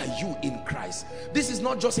 Who are you in Christ? This is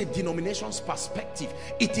not just a denomination's perspective.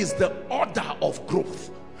 It is the order of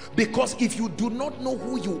growth. Because if you do not know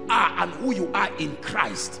who you are and who you are in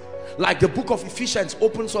Christ, like the book of Ephesians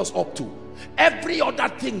opens us up to, every other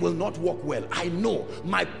thing will not work well. I know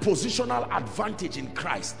my positional advantage in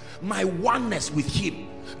Christ, my oneness with him,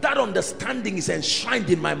 that understanding is enshrined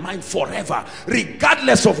in my mind forever.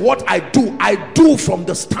 Regardless of what I do from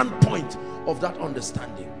the standpoint of that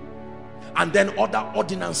understanding. And then other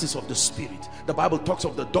ordinances of the Spirit. The Bible talks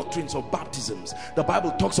of the doctrines of baptisms. The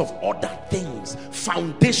Bible talks of other things,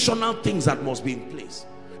 foundational things that must be in place.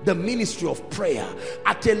 The ministry of prayer.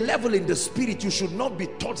 At a level in the Spirit, you should not be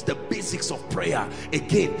taught the basics of prayer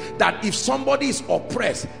again. That if somebody is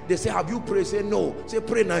oppressed, they say, have you prayed? Say no. Say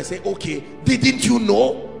pray now. Say okay. Didn't you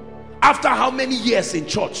know? After how many years in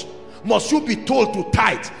church must you be told to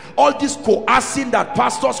tithe? All this coercing that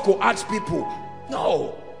pastors coerce people.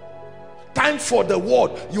 No. Time for the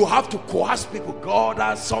word. You have to coerce people. God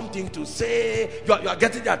has something to say. You are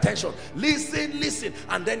getting their attention. Listen.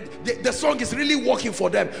 And then the song is really working for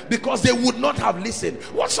them because they would not have listened.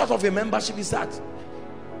 What sort of a membership is that?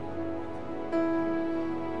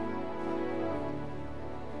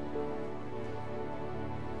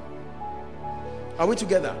 Are we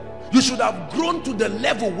together? You should have grown to the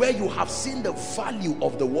level where you have seen the value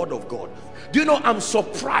of the word of God. Do you know, I'm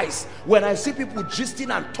surprised when I see people gisting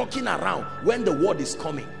and talking around when the word is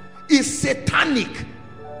coming. It's satanic.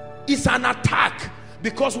 It's an attack.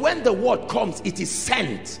 Because when the word comes, it is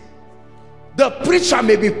sent. The preacher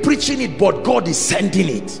may be preaching it, but God is sending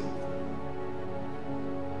it.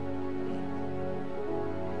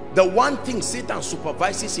 The one thing Satan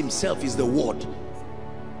supervises himself is the word.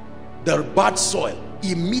 The bad soil.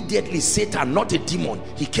 Immediately Satan, not a demon,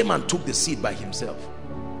 he came and took the seed by himself.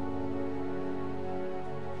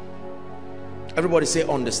 Everybody say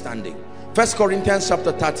understanding. 1 Corinthians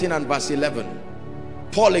chapter 13 and verse 11.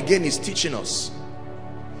 Paul again is teaching us.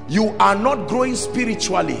 You are not growing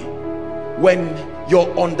spiritually when your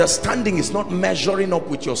understanding is not measuring up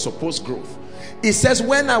with your supposed growth. It says,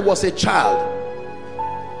 when I was a child,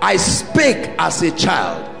 I spake as a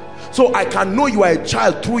child. So I can know you are a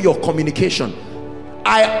child through your communication.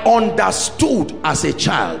 I understood as a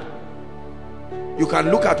child. You can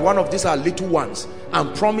look at one of these our little ones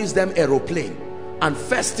and promise them aeroplane, and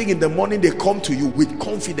first thing in the morning they come to you with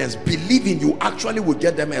confidence, believing you actually will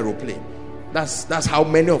get them aeroplane. That's how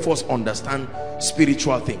many of us understand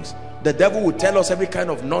spiritual things. The devil will tell us every kind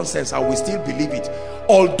of nonsense and we still believe it,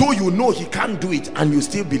 although you know he can't do it and you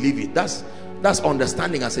still believe it. That's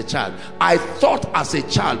understanding as a child. I thought as a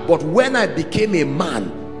child, but when I became a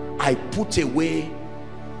man, I put away,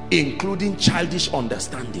 including childish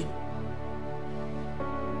understanding.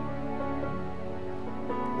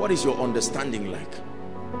 What is your understanding like?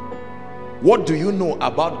 What do you know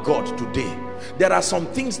about God today? There are some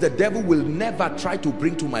things the devil will never try to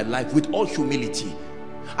bring to my life. With all humility,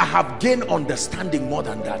 I have gained understanding more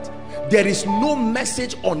than that. There is no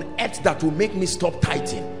message on earth that will make me stop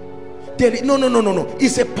tithing. No.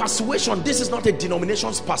 It's a persuasion. This is not a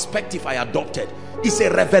denomination's perspective I adopted. It's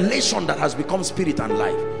a revelation that has become spirit and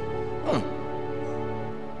life.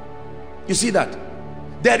 You see that?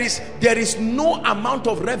 There is no amount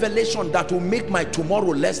of revelation that will make my tomorrow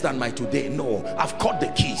less than my today. No, I've caught the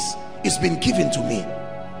keys. It's been given to me.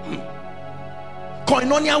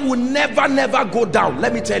 Koinonia will never go down.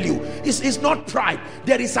 Let me tell you, it's not pride.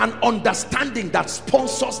 There is an understanding that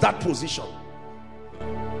sponsors that position.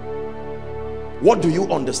 What do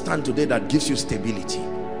you understand today that gives you stability?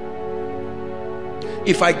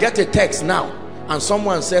 If I get a text now and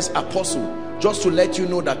someone says, Apostle, just to let you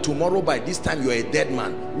know that tomorrow by this time you're a dead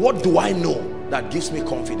man, what do I know that gives me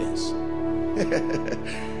confidence?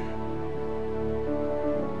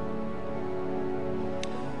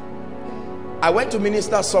 I went to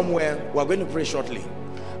minister somewhere. We're going to pray shortly.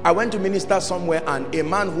 I went to minister somewhere, and a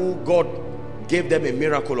man who God gave them a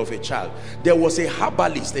miracle of a child. There was a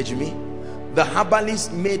herbalist, Ejimi. The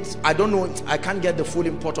herbalist made, I don't know, I can't get the full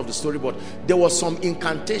import of the story, but there was some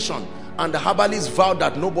incantation, and the herbalist vowed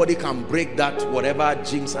that nobody can break that, whatever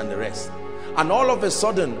jinx and the rest. And all of a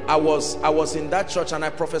sudden, I was in that church, and I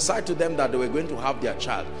prophesied to them that they were going to have their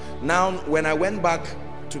child. Now, when I went back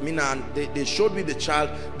to Mina, and they showed me the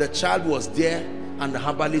child was there, and the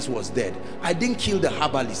herbalist was dead. I didn't kill the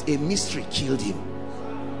herbalist, a mystery killed him.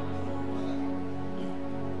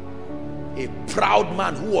 A proud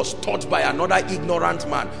man who was taught by another ignorant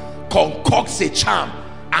man concocts a charm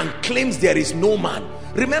and claims there is no man.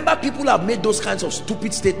 Remember, people have made those kinds of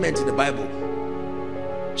stupid statements in the Bible.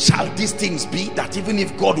 Shall these things be, that even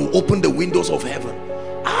if God will open the windows of heaven?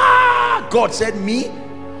 God said, me?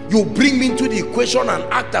 You bring me into the equation and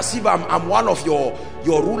act as if I'm one of your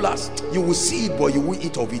rulers. You will see it, but you will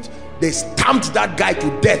eat of it. They stamped that guy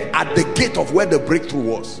to death at the gate of where the breakthrough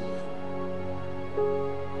was.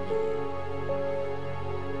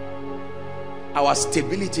 Our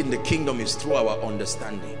stability in the kingdom is through our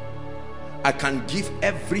understanding. I can give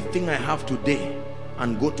everything I have today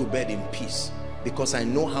and go to bed in peace, because I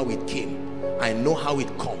know how it came, I know how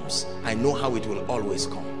it comes, I know how it will always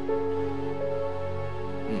come.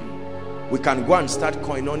 We can go and start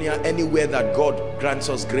koinonia anywhere that God grants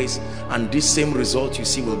us grace, and this same result you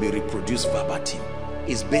see will be reproduced verbatim.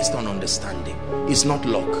 It's based on understanding. It's not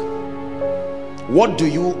luck. What do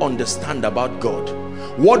you understand about God?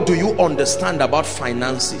 What do you understand about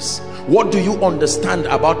finances? What do you understand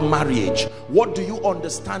about marriage? What do you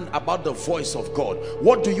understand about the voice of God?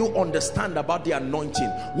 What do you understand about the anointing?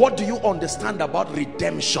 What do you understand about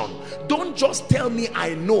redemption? Don't just tell me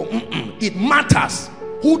I know. It matters.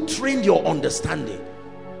 Who trained your understanding?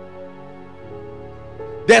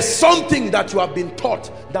 There's something that you have been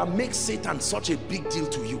taught that makes Satan such a big deal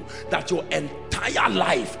to you, that your entire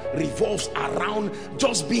life revolves around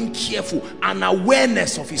just being careful and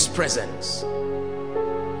awareness of his presence.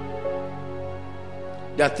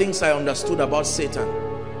 There are things I understood about Satan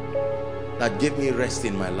that gave me rest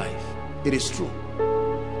in my life. It is true.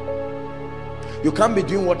 You can't be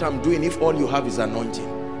doing what I'm doing if all you have is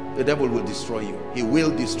anointing. The devil will destroy you. He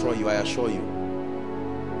will destroy you, I assure you.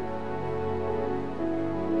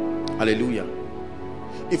 Hallelujah.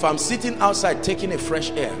 If I'm sitting outside taking a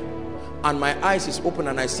fresh air and my eyes is open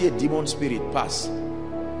and I see a demon spirit pass,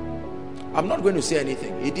 I'm not going to say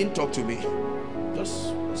anything. He didn't talk to me.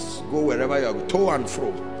 Just go wherever you are, to and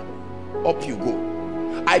fro. Up you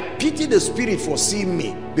go. I pity the spirit for seeing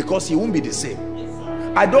me, because he won't be the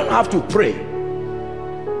same. I don't have to pray.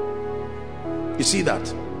 You see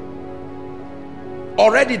that?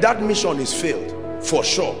 Already that mission is failed, for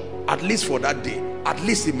sure, at least for that day, at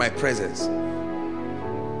least in my presence.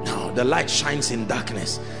 Now the light shines in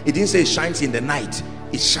darkness. It didn't say it shines in the night,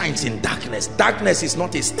 it shines in darkness. Darkness is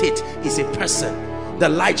not a state, it's a person. The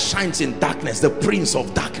light shines in darkness, the prince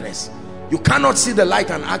of darkness. You cannot see the light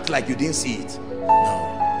and act like you didn't see it. No.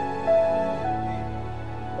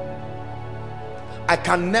 I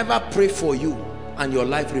can never pray for you and your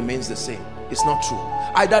life remains the same. It's not true.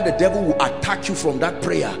 Either the devil will attack you from that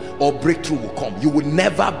prayer or breakthrough will come. You will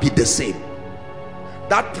never be the same.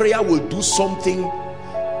 That prayer will do something.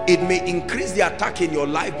 It may increase the attack in your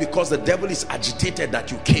life because the devil is agitated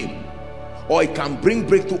that you came, or it can bring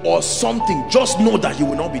breakthrough or something. Just know that you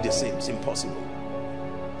will not be the same. It's impossible.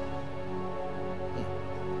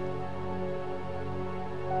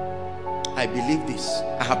 I believe this.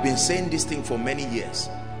 I have been saying this thing for many years.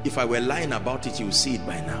 If I were lying about it, you will see it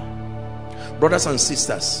by now. Brothers and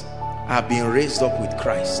sisters, I have been raised up with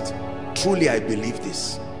Christ. Truly, I believe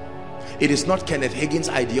this. It is not Kenneth Hagin's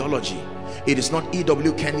ideology. It is not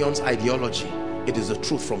E.W. Kenyon's ideology. It is the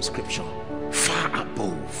truth from scripture. Far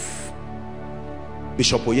above.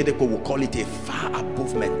 Bishop Oyedepo will call it a far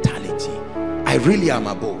above mentality. I really am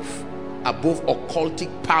above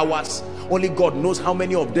occultic powers. Only God knows how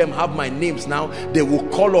many of them have my names now. They will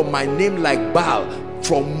call on my name like Baal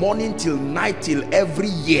from morning till night, till every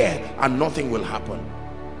year, and nothing will happen.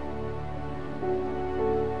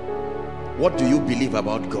 What do you believe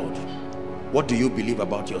about God? What do you believe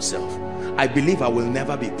about yourself? I believe I will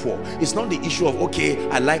never be poor. It's not the issue of, okay,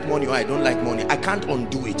 I like money or I don't like money. I can't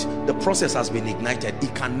undo it. The process has been ignited.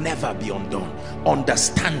 It can never be undone.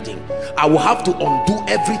 Understanding. I will have to undo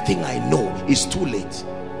everything I know. It's too late.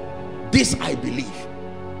 This I believe.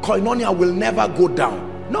 Koinonia will never go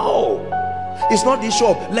down. No. It's not the issue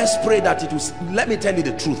of, let's pray that it was. Let me tell you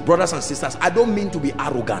the truth, brothers and sisters. I don't mean to be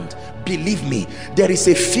arrogant. Believe me, there is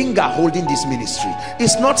a finger holding this ministry.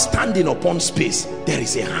 It's not standing upon space. There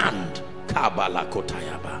is a hand.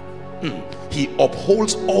 He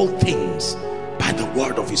upholds all things by the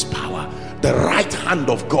word of his power. The right hand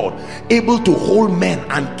of God, able to hold men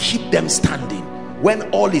and keep them standing. When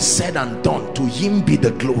all is said and done, to him be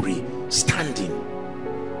the glory. Standing.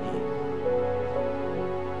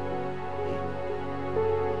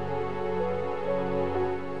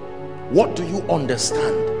 What do you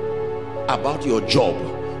understand about your job?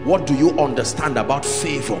 What do you understand about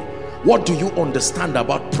favor? What do you understand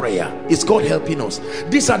about prayer? Is God helping us?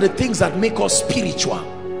 These are the things that make us spiritual.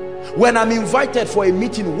 When I'm invited for a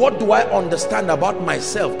meeting, what do I understand about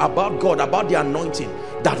myself, about God, about the anointing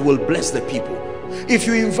that will bless the people? If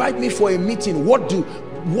you invite me for a meeting, what do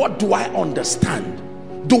I understand?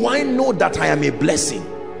 Do I know that I am a blessing?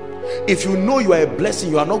 If you know you are a blessing,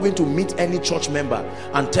 you are not going to meet any church member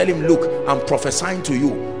and tell him, look, I'm prophesying to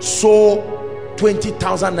you, sow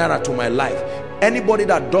 20,000 naira to my life. Anybody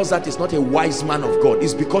that does that is not a wise man of God.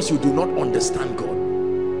 It's because you do not understand God.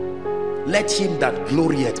 Let him that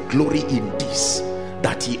glorieth glory in this,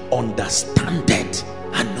 that he understandeth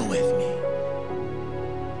and knoweth me.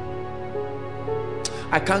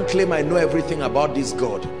 I can't claim I know everything about this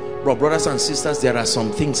God, but brothers and sisters, there are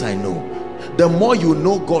some things I know. The more you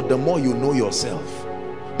know God, the more you know yourself.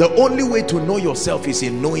 The only way to know yourself is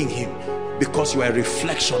in knowing him, because you are a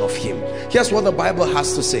reflection of him. Here's what the Bible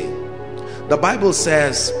has to say. The Bible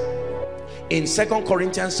says in 2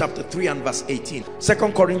 Corinthians chapter 3 and verse 18, 2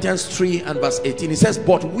 Corinthians 3 and verse 18, it says,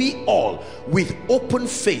 but we all with open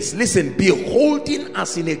face, listen, beholding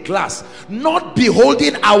as in a glass, not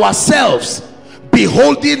beholding ourselves,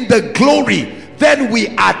 beholding the glory, then we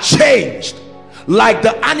are changed. Like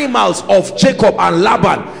the animals of Jacob and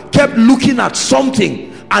Laban kept looking at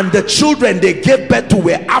something, and the children they gave birth to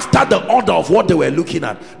were after the order of what they were looking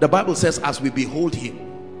at. The Bible says, as we behold him,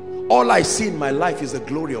 all I see in my life is the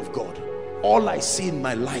glory of God. All I see in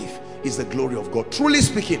my life is the glory of God. Truly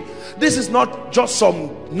speaking, this is not just some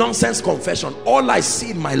nonsense confession. All I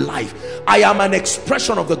see in my life, I am an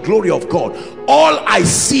expression of the glory of God. All I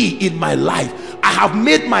see in my life, I have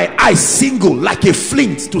made my eyes single like a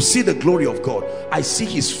flint to see the glory of God. I see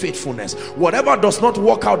his faithfulness. Whatever does not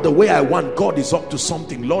work out the way I want, God is up to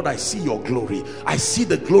something. Lord, I see your glory. I see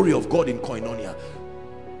the glory of God in Koinonia.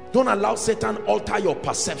 Don't allow Satan alter your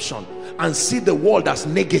perception and see the world as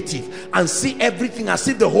negative and see everything as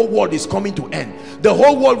if the whole world is coming to end. The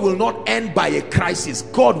whole world will not end by a crisis.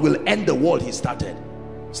 God will end the world he started.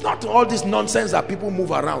 It's not all this nonsense that people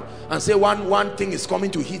move around and say one thing is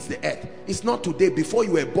coming to hit the earth. It's not today. Before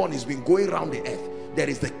you were born, it's been going around the earth. There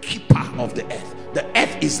is the keeper of the earth. The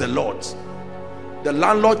earth is the Lord's. The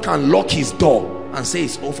landlord can lock his door and say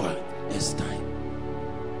it's over. It's time.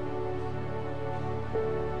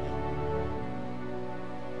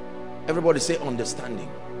 Everybody say understanding.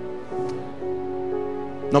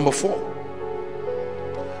 Number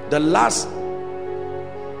 4, the last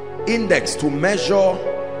index to measure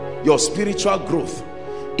your spiritual growth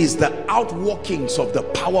is the outworkings of the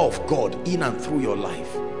power of God in and through your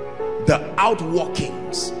life. The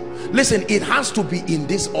outworkings. Listen, it has to be in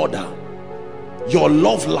this order. Your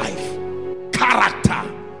love life, character,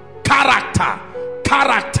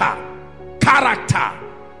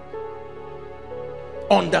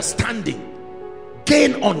 understanding,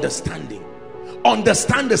 gain understanding,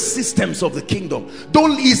 understand the systems of the kingdom.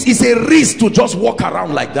 It's a risk to just walk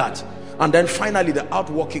around like that. And then finally the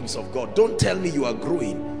outworkings of God. Don't tell me you are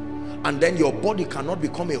growing and then your body cannot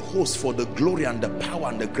become a host for the glory and the power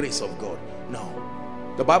and the grace of God.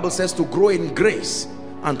 No, the Bible says to grow in grace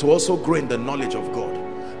and to also grow in the knowledge of God.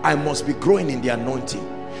 I must be growing in the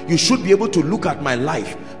anointing. You should be able to look at my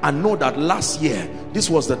life and know that last year this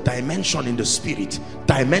was the dimension in the spirit,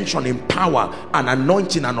 dimension in power and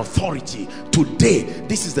anointing and authority. Today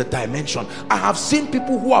this is the dimension. I have seen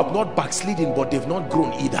people who have not backslidden, but they've not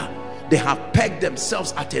grown either. They have pegged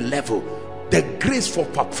themselves at a level. The grace for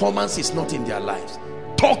performance is not in their lives.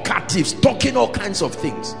 Talkatives, talking all kinds of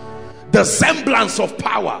things, the semblance of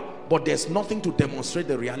power, but there's nothing to demonstrate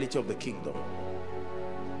the reality of the kingdom.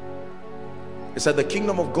 It said the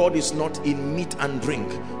kingdom of God is not in meat and drink,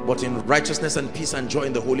 but in righteousness and peace and joy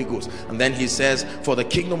in the Holy Ghost. And then he says, for the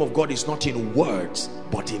kingdom of God is not in words,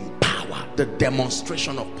 but in power, the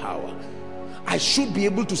demonstration of power. I should be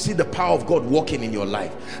able to see the power of God working in your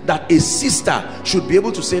life. That a sister should be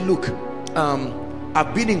able to say, look,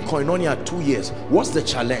 I've been in Koinonia 2 years. What's the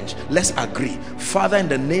challenge? Let's agree. Father, in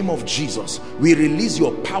the name of Jesus, we release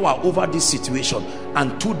your power over this situation.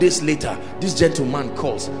 And 2 days later, this gentleman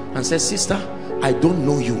calls and says, sister, I don't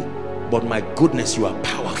know you, but my goodness, you are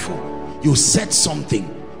powerful. You said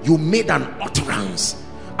something. You made an utterance,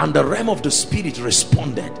 and the realm of the spirit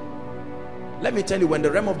responded. Let me tell you, when the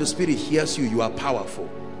realm of the spirit hears you, you are powerful.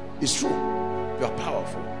 It's true. You are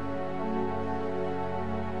powerful.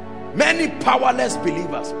 Many powerless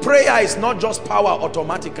believers. Prayer is not just power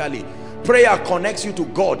automatically. Prayer connects you to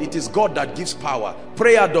God. It is God that gives power.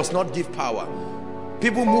 Prayer does not give power.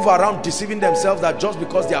 People move around deceiving themselves that just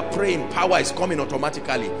because they are praying, power is coming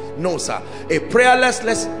automatically. No, sir. A prayerless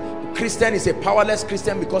Christian is a powerless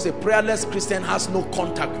Christian, because a prayerless Christian has no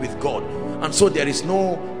contact with God, and so there is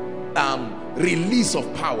no release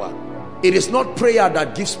of power. It is not prayer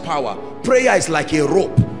that gives power. Prayer is like a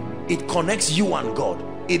rope. It connects you and God.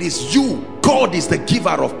 It is you. God is the giver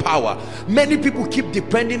of power. Many people keep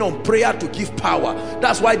depending on prayer to give power.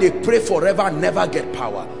 That's why they pray forever and never get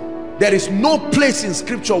power. There is no place in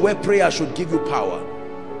scripture where prayer should give you power.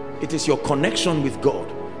 It is your connection with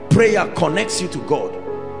God. Prayer connects you to God.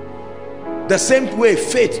 The same way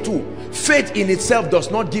faith too. Faith in itself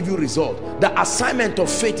does not give you result. The assignment of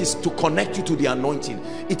faith is to connect you to the anointing.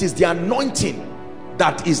 It is the anointing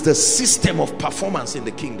that is the system of performance in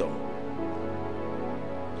the kingdom.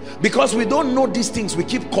 Because we don't know these things, we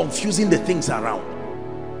keep confusing the things around.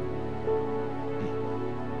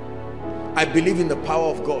 I believe in the power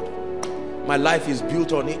of God. My life is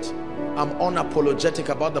built on it. I'm unapologetic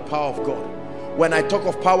about the power of God. When I talk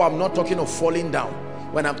of power, I'm not talking of falling down.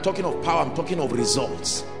 When I'm talking of power, I'm talking of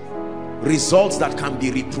results. Results that can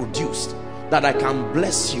be reproduced, that I can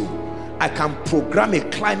bless you. I can program a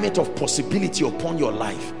climate of possibility upon your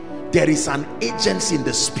life. There is an agency in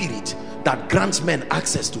the spirit that grants men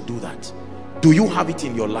access to do that. Do you have it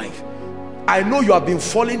in your life? I know you have been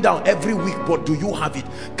falling down every week, but do you have it?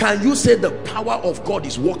 Can you say the power of God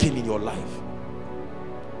is working in your life?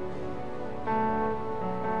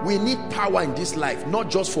 We need power in this life, not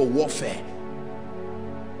just for warfare.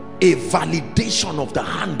 A validation of the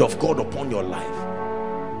hand of God upon your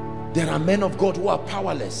life. There are men of God who are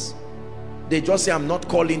powerless. They just say, I'm not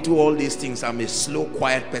called into all these things. I'm a slow,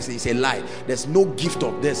 quiet person. It's a lie. There's no gift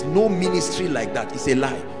of, there's no ministry like that. It's a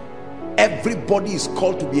lie. Everybody is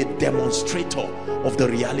called to be a demonstrator of the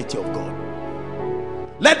reality of God.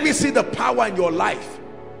 Let me see the power in your life.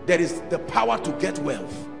 There is the power to get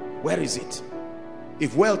wealth. Where is it?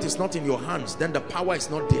 If wealth is not in your hands, then the power is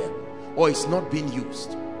not there, or it's not being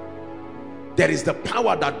used. There is the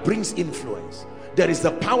power that brings influence. There is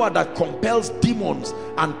the power that compels demons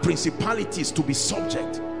and principalities to be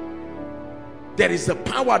subject. There is the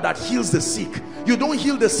power that heals the sick. You don't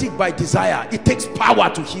heal the sick by desire. It takes power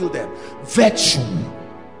to heal them. Virtue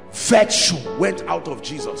went out of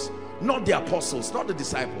Jesus, not the apostles, not the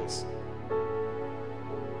disciples.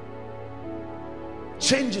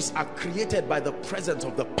 Changes are created by the presence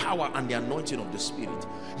of the power and the anointing of the Spirit.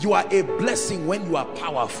 You are a blessing when you are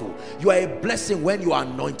powerful. You are a blessing when you are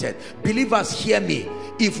anointed. Believers, hear me.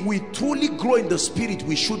 If we truly grow in the Spirit,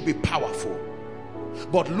 we should be powerful.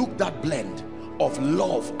 But look, that blend of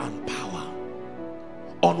love and power.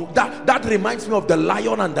 On that reminds me of the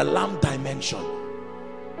lion and the lamb dimension.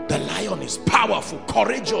 The lion is powerful,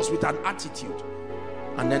 courageous with an attitude.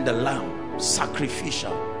 And then the lamb,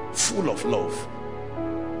 sacrificial, full of love.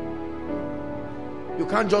 You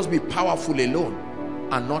can't just be powerful alone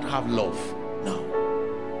and not have love.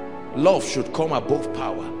 No. Love should come above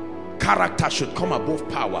power. Character should come above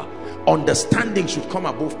power. Understanding should come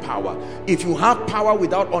above power. If you have power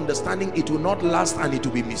without understanding, it will not last and it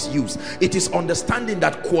will be misused. It is understanding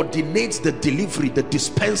that coordinates the delivery, the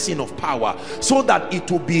dispensing of power, so that it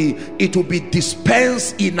will be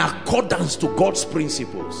dispensed in accordance to God's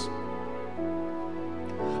principles.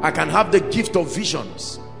 I can have the gift of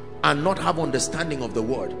visions and not have understanding of the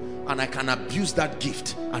word, and I can abuse that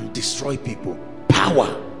gift and destroy people.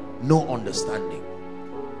 Power, no understanding.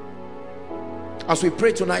 As we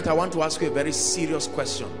pray tonight, I want to ask you a very serious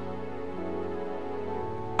question.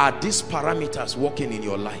 Are these parameters working in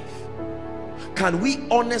your life? Can we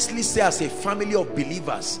honestly say as a family of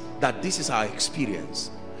believers that this is our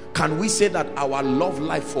experience? Can we say that our love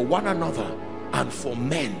life for one another and for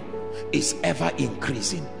men is ever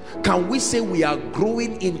increasing. Can we say we are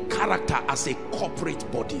growing in character as a corporate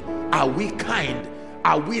body? Are we kind?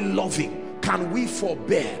 Are we loving? Can we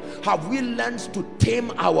forbear? Have we learned to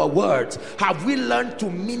tame our words? Have we learned to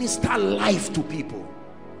minister life to people?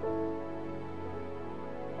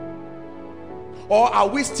 Or are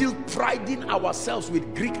we still priding ourselves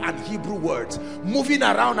with Greek and Hebrew words, moving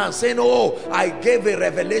around and saying, oh, I gave a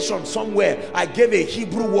revelation somewhere, I gave a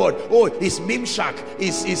Hebrew word, oh, it's mimshak,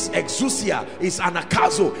 it's exousia, it's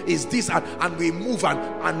anakazo, it's this, and we move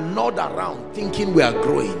and nod around thinking we are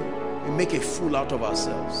growing. We make a fool out of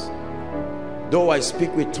ourselves. Though I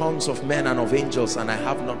speak with tongues of men and of angels and I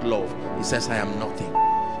have not love, he says I am nothing.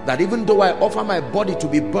 That even though I offer my body to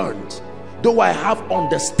be burnt, though I have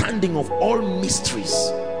understanding of all mysteries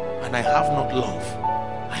and I have not love,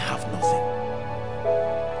 I have nothing.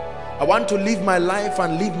 I want to live my life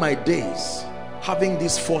and live my days having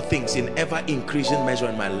these four things in ever increasing measure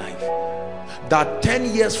in my life, that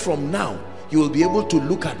 10 years from now you will be able to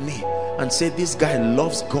look at me and say, this guy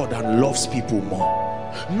loves God and loves people more.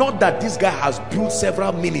 Not that this guy has built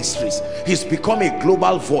several ministries, he's become a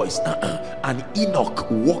global voice. And Enoch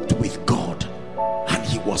walked with God and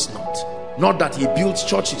he was not. Not that he built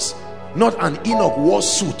churches, not an Enoch wore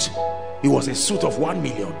suit, it was a suit of 1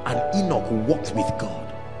 million, and Enoch walked with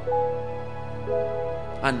God.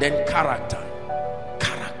 And then character,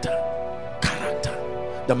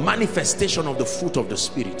 the manifestation of the fruit of the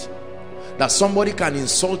Spirit. That somebody can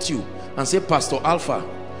insult you and say, Pastor Alpha,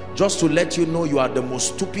 just to let you know you are the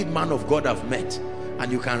most stupid man of God I've met,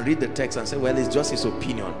 and you can read the text and say, well, it's just his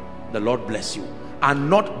opinion, the Lord bless you, and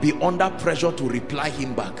not be under pressure to reply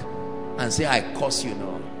him back and say, I curse you.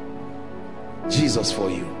 No, Jesus for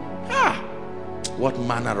you. What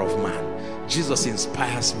manner of man. Jesus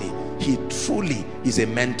inspires me. He truly is a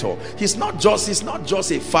mentor. He's not just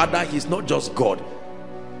a father, he's not just God.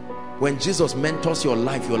 When Jesus mentors your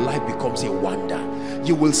life becomes a wonder.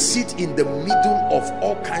 You will sit in the middle of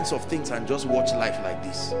all kinds of things and just watch life like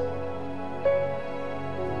this.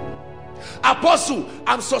 Apostle,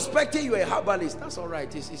 I'm suspecting you're a herbalist. That's all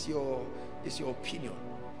right. It's your opinion.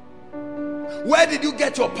 Where did you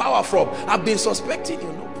get your power from? I've been suspecting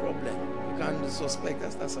you. No problem. You can suspect.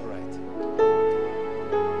 That's all right.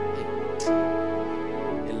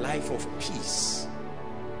 A life of peace.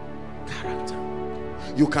 Character.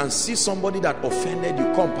 You can see somebody that offended you,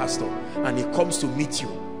 come pastor, and he comes to meet you,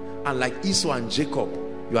 and like Esau and Jacob,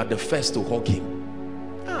 you are the first to hug him.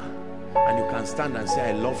 And you can stand and say,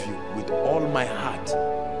 I love you with all my heart.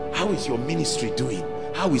 How is your ministry doing?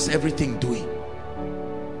 How is everything doing?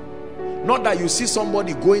 Not that you see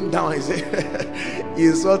somebody going down and say, he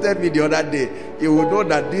insulted me the other day. You will know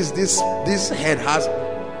that this head has.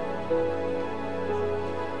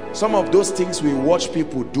 Some of those things we watch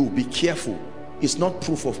people do, be careful. It's not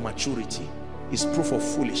proof of maturity. It's proof of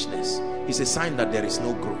foolishness. It's a sign that there is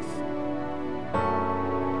no growth.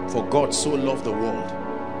 For God so loved the world,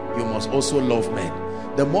 you must also love men.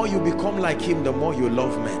 The more you become like him, the more you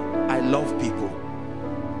love men. I love people.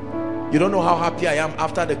 You don't know how happy I am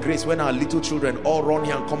after the grace when our little children all run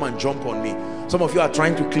here and come and jump on me. Some of you are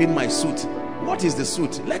trying to clean my suit. What is the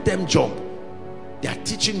suit? Let them jump. They are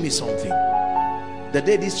teaching me something. The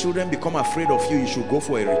day these children become afraid of you, you should go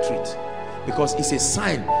for a retreat. Because it's a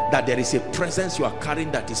sign that there is a presence you are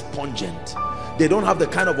carrying that is pungent. They don't have the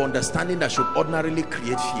kind of understanding that should ordinarily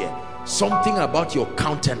create fear. Something about your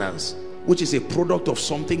countenance, which is a product of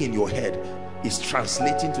something in your head, is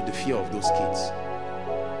translating to the fear of those kids.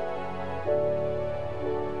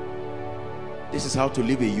 This is how to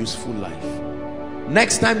live a useful life.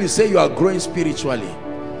 Next time you say you are growing spiritually,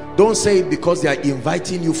 don't say it because they are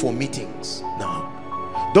inviting you for meetings. No.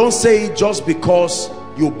 Don't say it just because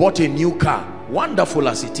you bought a new car, wonderful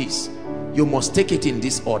as it is. You must take it in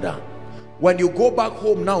this order. When you go back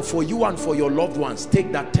home now, for you and for your loved ones,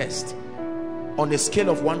 take that test. On a scale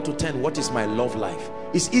of 1 to 10, what is my love life?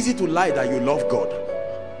 It's easy to lie that you love God,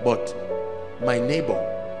 but my neighbor,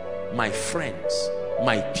 my friends,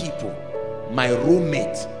 my people, my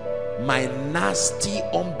roommate, my nasty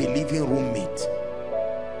unbelieving roommate,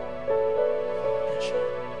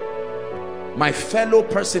 my fellow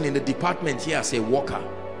person in the department here as a worker,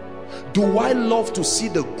 do I love to see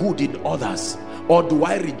the good in others, or do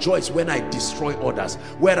I rejoice when I destroy others?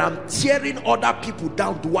 Where I'm tearing other people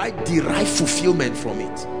down, do I derive fulfillment from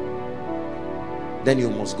it? Then you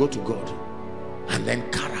must go to God. And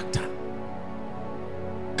then character.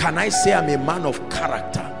 Can I say I'm a man of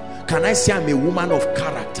character? Can I say I'm a woman of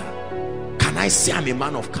character? Can I say I'm a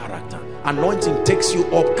man of character? Anointing takes you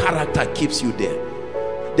up, character keeps you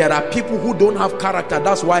there. There are people who don't have character.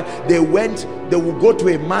 That's why they will go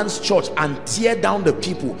to a man's church and tear down the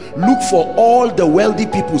people, look for all the wealthy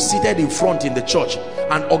people seated in front in the church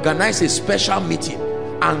and organize a special meeting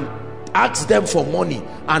and ask them for money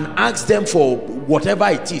and ask them for whatever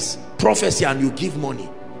it is, prophecy, and you give money.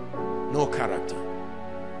 No character.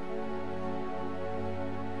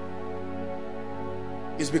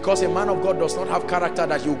 It's because a man of God does not have character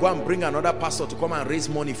that you go and bring another pastor to come and raise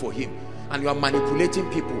money for him, and you are manipulating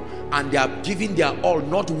people and they are giving their all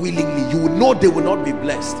not willingly. You will know they will not be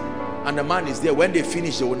blessed, and the man is there. When they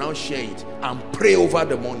finish, they will now share it and pray over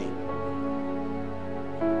the money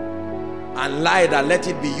and lie that let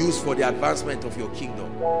it be used for the advancement of your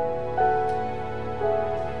kingdom.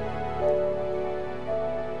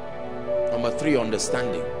 Number 3,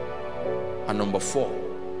 understanding. And number 4,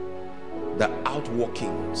 the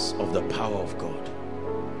outworkings of the power of God.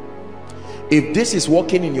 If this is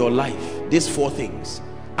working in your life, these 4 things,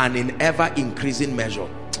 and in ever increasing measure,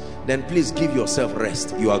 then please give yourself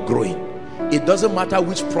rest. You are growing. It doesn't matter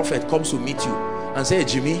which prophet comes to meet you and say,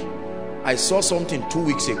 Jimmy, I saw something 2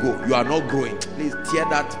 weeks ago, you are not growing. Please tear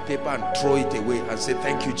that paper and throw it away and say,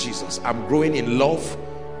 thank you, Jesus. I'm growing in love.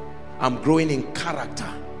 I'm growing in character.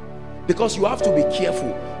 Because you have to be careful.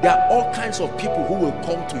 There are all kinds of people who will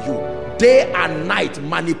come to you day and night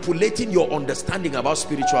manipulating your understanding about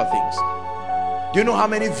spiritual things. Do you know how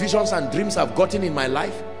many visions and dreams I've gotten in my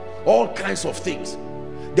life? All kinds of things.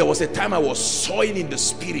 There was a time I was sowing in the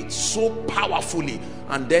spirit so powerfully,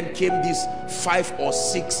 and then came this 5 or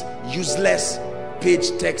 6 useless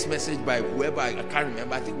page text message by whoever, I can't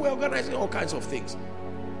remember. I think we're organizing all kinds of things.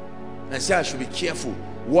 And say I should be careful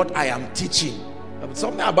what I am teaching.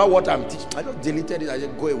 Something about what I'm teaching, I just deleted it. I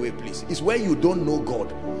just go away, please. It's when you don't know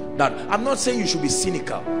God. That I'm not saying you should be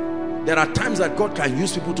cynical. There are times that God can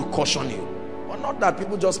use people to caution you, but not that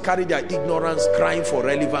people just carry their ignorance, crying for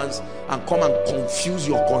relevance, and come and confuse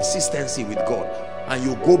your consistency with God, and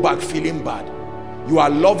you go back feeling bad. You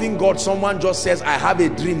are loving God. Someone just says, I have a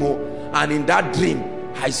dream, and in that dream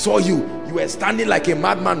I saw you were standing like a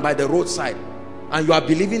madman by the roadside, and you are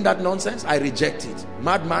believing that nonsense. I reject it.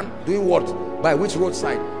 Madman doing what? By which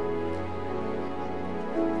roadside?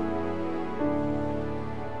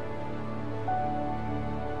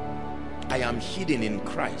 I am hidden in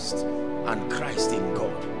Christ and Christ in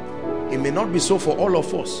God. It may not be so for all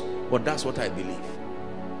of us, but that's what I believe.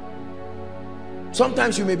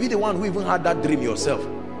 Sometimes you may be the one who even had that dream yourself,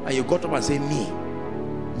 and you got up and say, me,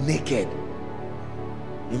 naked,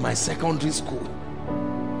 in my secondary school,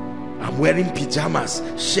 I'm wearing pajamas,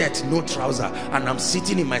 shirt, no trouser, and I'm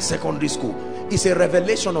sitting in my secondary school. It's a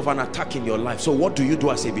revelation of an attack in your life. So what do you do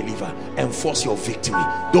as a believer? Enforce your victory.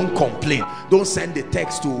 Don't complain. Don't send the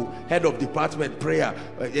text to head of department prayer,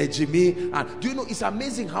 Jimmy. And do you know, it's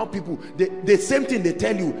amazing how people, the same thing they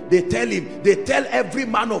tell you, they tell him, they tell every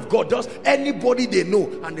man of God, just anybody they know,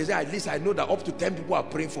 and they say, at least I know that up to 10 people are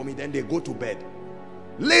praying for me. Then they go to bed.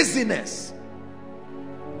 Laziness.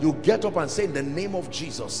 You get up and say, in the name of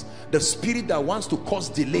Jesus, the spirit that wants to cause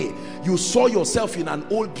delay. You saw yourself in an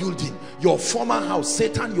old building, your former house.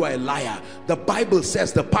 Satan, you are a liar. The Bible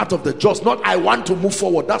says the path of the just, not I want to move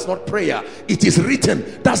forward. That's not prayer. It is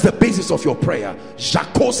written. That's the basis of your prayer.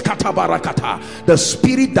 The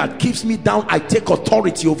spirit that keeps me down, I take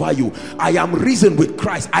authority over you. I am risen with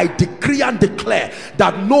Christ. I decree and declare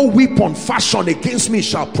that no weapon fashioned against me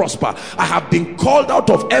shall prosper. I have been called out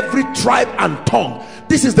of every tribe and tongue.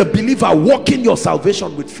 This is the believer walking your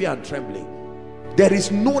salvation with fear and trembling. There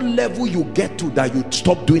is no level you get to that you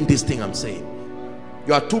stop doing this thing I'm saying.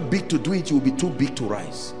 You are too big to do it, you will be too big to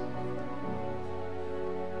rise.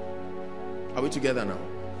 Are we together now?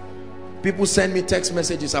 People send me text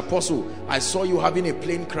messages, Apostle, I saw you having a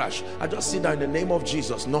plane crash. I just sit down, in the name of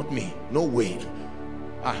Jesus, not me. No way.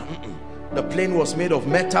 The plane was made of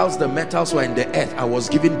metals. The metals were in the earth. I was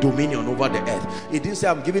given dominion over the earth. It didn't say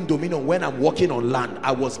I'm giving dominion when I'm walking on land.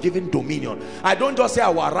 I was given dominion. I don't just say I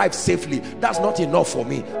will arrive safely. That's not enough for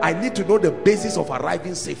me. I need to know the basis of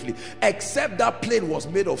arriving safely. Except that plane was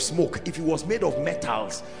made of smoke. If it was made of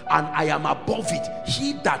metals and I am above it,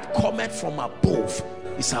 he that cometh from above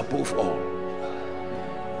is above all.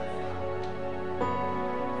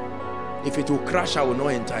 If it will crash, I will not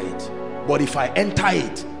enter it. But if I enter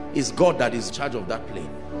it, it's God that is in charge of that plane.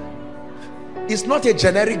 It's not a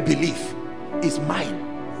generic belief. It's mine.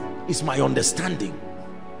 It's my understanding.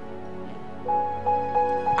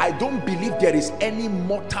 I don't believe there is any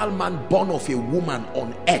mortal man born of a woman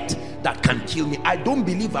on earth that can kill me. I don't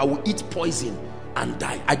believe I will eat poison and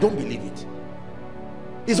die. I don't believe it.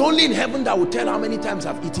 It's only in heaven that will tell how many times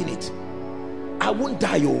I've eaten it. I won't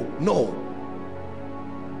die. Oh no.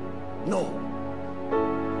 No.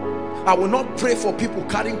 I will not pray for people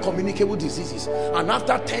carrying communicable diseases, and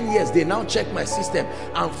after 10 years they now check my system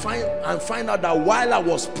and find out that while I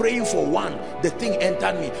was praying for one, the thing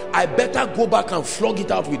entered me. I better go back and flog it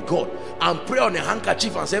out with God and pray on a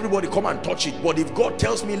handkerchief and say, everybody come and touch it. But if God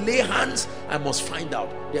tells me lay hands, I must find out.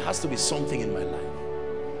 There has to be something in my life.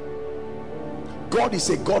 God is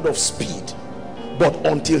a God of speed, but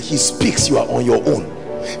until he speaks, you are on your own.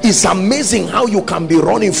 It's amazing how you can be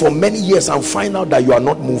running for many years and find out that you are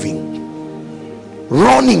not moving.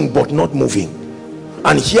 Running but not moving.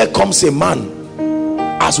 And here comes a man,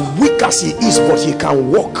 as weak as he is, but he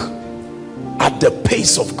can walk at the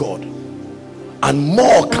pace of God, and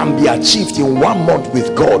more can be achieved in 1 month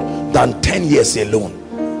with God than 10 years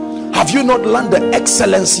alone. Have you not learned the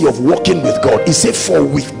excellency of walking with God? He said, for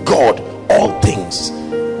with God all things.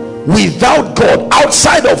 Without God,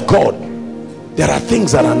 outside of God, there are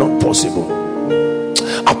things that are not possible.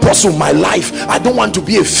 Apostle, my life, I don't want to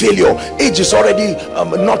be a failure. Age is already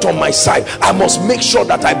not on my side. I must make sure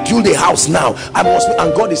that I build a house now.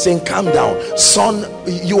 And God is saying, calm down, son.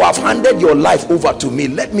 You have handed your life over to me.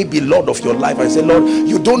 Let me be Lord of your life. I say, Lord,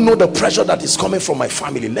 you don't know the pressure that is coming from my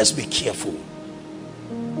family. Let's be careful.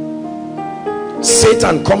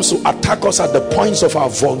 Satan comes to attack us at the points of our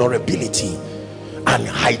vulnerability and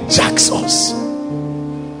hijacks us.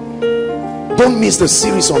 Don't miss the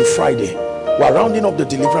series on Friday. We're rounding up the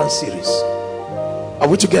deliverance series. Are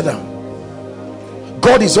we together?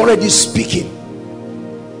 God is already speaking.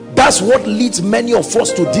 That's what leads many of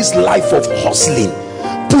us to this life of hustling,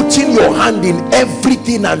 putting your hand in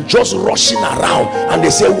everything and just rushing around. And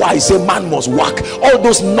they say, why? Say, man must work. All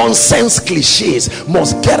those nonsense cliches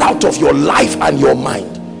must get out of your life and your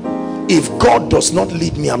mind. If God does not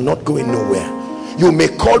lead me, I'm not going nowhere. You may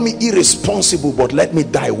call me irresponsible, but let me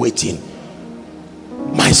die waiting.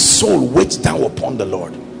 My soul waits down upon the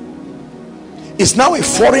Lord. It's now a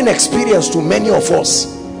foreign experience to many of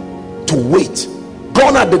us to wait.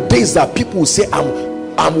 Gone are the days that people will say,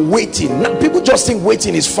 I'm waiting. Now people just think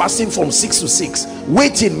waiting is fasting from 6 to 6.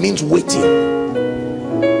 Waiting means waiting.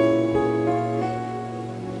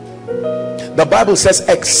 The Bible says,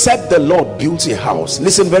 except the Lord builds a house,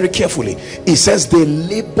 listen very carefully, it says they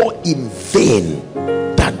labor in vain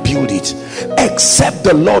that build it. Except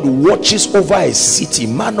the Lord watches over a city,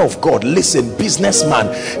 man of God, listen, businessman,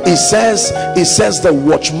 it says the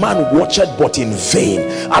watchman watcheth but in vain.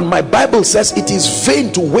 And my Bible says it is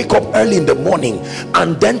vain to wake up early in the morning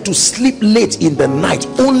and then to sleep late in the night,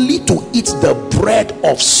 only to eat the bread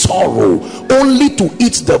of sorrow. Only to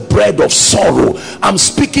eat the bread of sorrow. I'm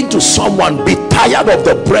speaking to someone. Be tired of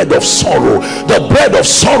the bread of sorrow. The bread of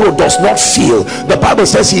sorrow does not fill. The Bible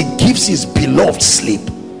says he gives his beloved sleep.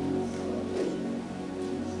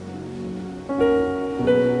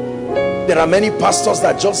 There are many pastors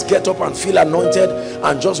that just get up and feel anointed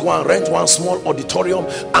and just want to rent one small auditorium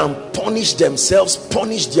and punish themselves,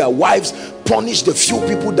 punish their wives, punish the few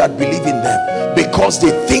people that believe in them, because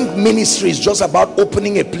they think ministry is just about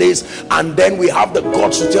opening a place and then we have the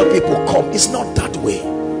guts to tell people come. It's not that way.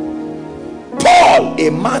 Paul, a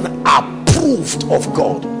man approved of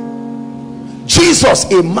God. Jesus,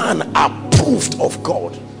 a man approved of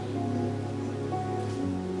God.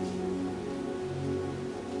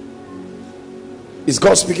 Is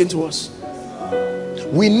God speaking to us?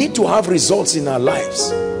 We need to have results in our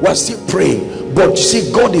lives. We're still praying, but you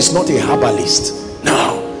see, God is not a herbalist.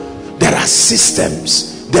 Now, there are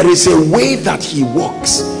systems. There is a way that he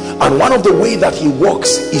works, and one of the way that he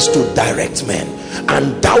works is to direct men.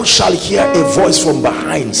 And thou shalt hear a voice from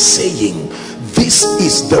behind saying, this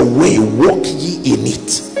is the way, walk ye in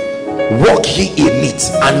it. Walk ye in it,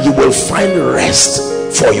 and you will find rest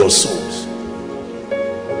for your souls.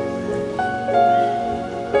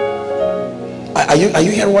 Are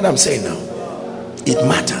you hearing what I'm saying now? It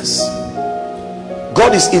matters.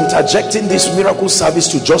 God is interjecting this miracle service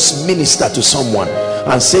to just minister to someone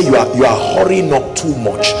and say, you are hurrying up too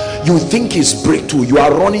much. You think it's breakthrough, you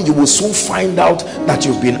are running, you will soon find out that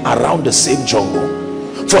you've been around the same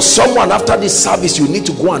jungle. For someone, after this service, you need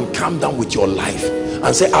to go and calm down with your life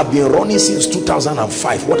and say, I've been running since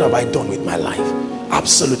 2005. What have I done with my life?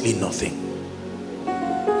 Absolutely nothing.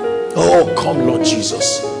 Oh, come Lord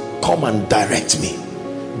Jesus, come and direct me.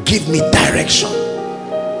 Give me direction.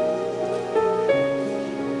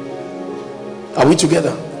 Are we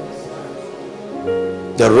together?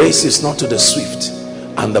 The race is not to the swift,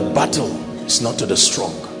 and the battle is not to the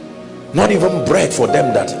strong, not even bread for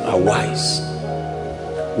them that are wise.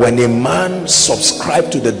 When a man subscribes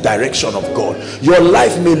to the direction of God, your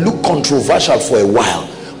life may look controversial for a while,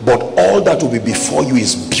 but all that will be before you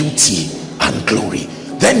is beauty and glory.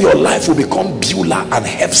 Then your life will become Beulah and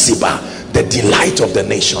Hephzibah. the delight of the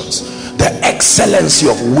nations, the excellency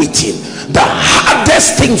of waiting. The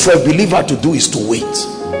hardest thing for a believer to do is to wait.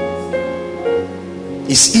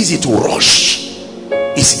 It's easy to rush.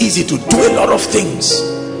 It's easy to do a lot of things.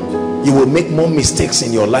 You will make more mistakes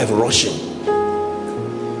in your life rushing.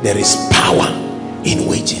 There is power in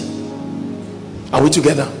waiting. Are we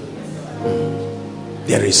together?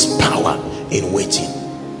 There is power in waiting.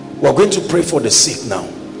 We're going to pray for the sick now.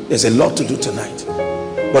 There's a lot to do tonight.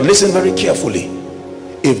 But listen very carefully.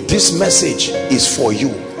 If this message is for you,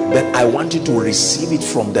 then I want you to receive it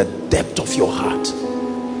from the depth of your heart.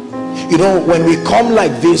 You know, when we come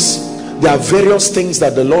like this, there are various things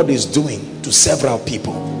that the Lord is doing to several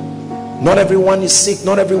people. Not everyone is sick,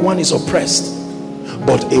 not everyone is oppressed,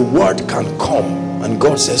 but a word can come and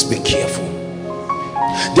God says, be careful.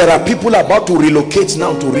 There are people about to relocate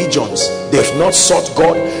now to regions. They've not sought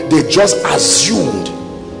God, they just assumed.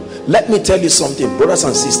 Let me tell you something, brothers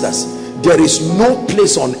and sisters. There is no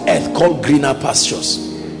place on earth called greener pastures.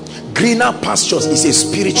 Greener pastures is a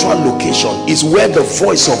spiritual location. Is where the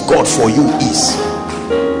voice of God for you is.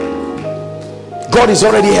 God is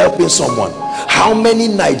already helping someone. How many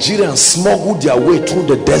Nigerians smuggled their way through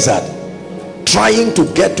the desert trying to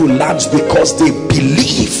get to lands because they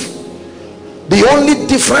believe? The only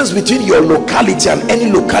difference between your locality and any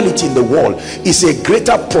locality in the world is a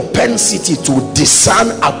greater propensity to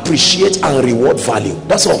discern, appreciate, and reward value.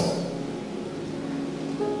 That's all.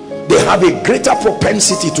 They have a greater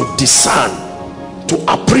propensity to discern, to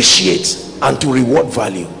appreciate, and to reward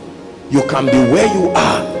value. You can be where you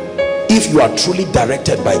are if you are truly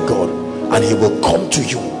directed by God, and He will come to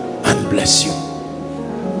you and bless you.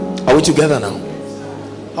 Are we together now?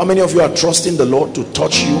 How many of you are trusting the Lord to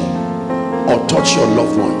touch you or touch your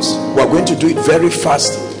loved ones? We're going to do it very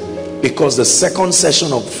fast, because the second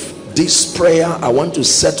session of this prayer, I want to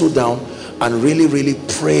settle down and really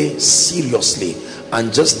pray seriously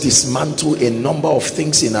and just dismantle a number of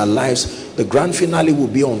things in our lives. The grand finale will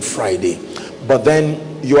be on Friday, but then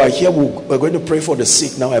you are here. We're going to pray for the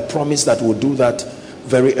sick now. I promise that we'll do that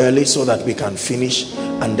very early so that we can finish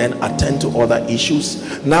and then attend to other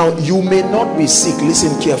issues. Now, you may not be sick,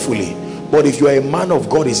 listen carefully, but if you are a man of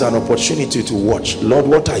God, it's an opportunity to watch. Lord,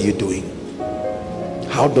 what are you doing?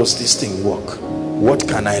 How does this thing work? What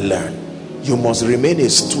can I learn? You must remain a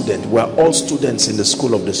student. We're all students in the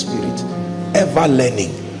school of the Spirit, ever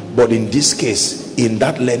learning, but in this case, in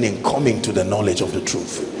that learning, coming to the knowledge of the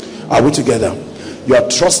truth. Are we together? You are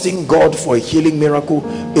trusting God for a healing miracle.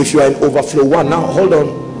 If you are in overflow one, now hold on,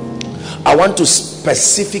 I want to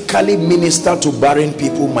specifically minister to barren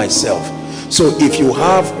people myself. So if you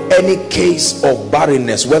have any case of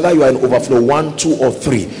barrenness, whether you are in overflow 1, 2, or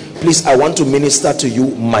 3, please, I want to minister to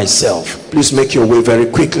you myself. Please make your way very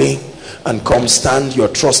quickly and come stand. You're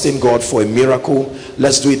trusting God for a miracle.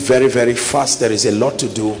 Let's do it very fast. There is a lot to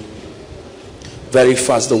do. Very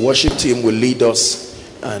fast. The worship team will lead us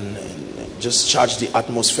and just charge the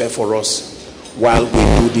atmosphere for us while we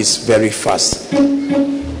do this very fast.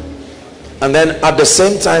 And then at the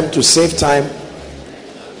same time, to save time,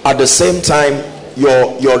 at the same time,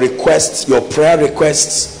 your requests, your prayer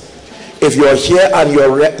requests, if you're here and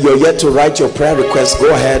you're yet to write your prayer request,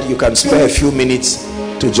 go ahead. You can spare a few minutes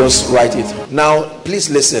to just write it. Now, please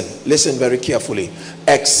listen very carefully.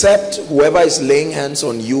 Except whoever is laying hands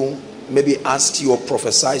on you, maybe asks you or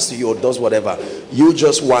prophesies to you or does whatever, you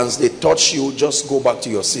just, once they touch you, just go back to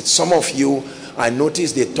your seat. Some of you, I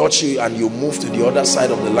noticed they touch you and you move to the other side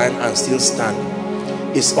of the line and still stand.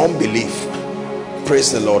 It's unbelief.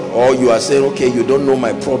 Praise the Lord. Or you are saying, okay, you don't know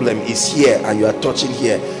my problem is here and you are touching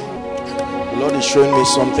here. The Lord is showing me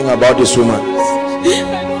something about this woman.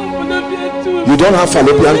 You don't have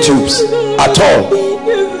fallopian tubes at all.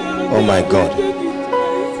 Oh my God.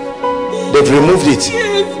 They've removed it.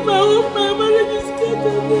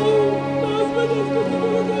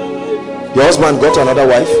 Your husband got another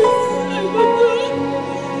wife?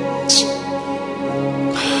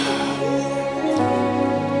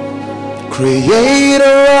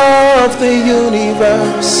 Creator of the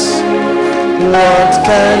universe, what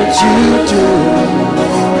can't you do?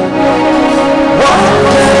 What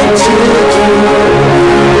can't you do?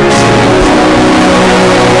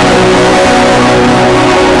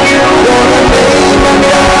 You're the name of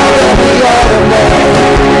God and the other name.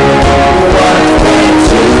 What can't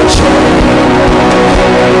you change?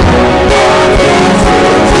 What can't you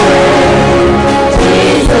do?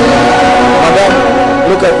 Madam,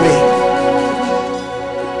 look at me.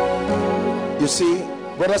 You see,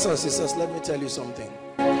 brothers and sisters, let me tell you something.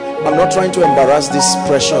 I'm not trying to embarrass this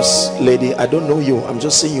precious lady. I don't know you. I'm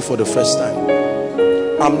just seeing you for the first time.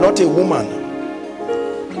 I'm not a woman.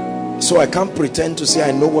 So I can't pretend to say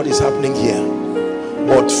I know what is happening here.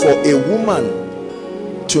 But for a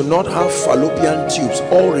woman to not have fallopian tubes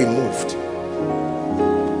all removed,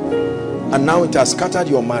 and now it has scattered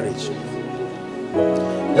your marriage.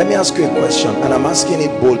 Let me ask you a question, and I'm asking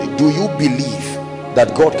it boldly. Do you believe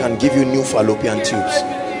that God can give you new fallopian tubes?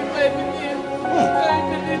 I believe.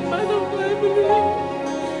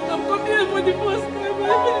 I'm coming here for the first time. I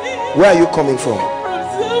believe. Where are you coming from? From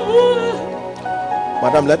Selman.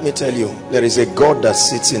 Madam, let me tell you, there is a God that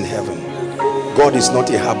sits in heaven. God is not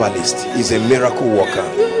a herbalist. He's a miracle worker.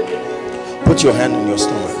 Put your hand on your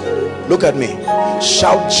stomach. Look at me.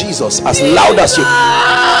 Shout Jesus as loud as you.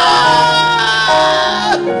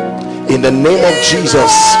 In the name of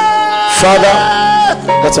Jesus. Father,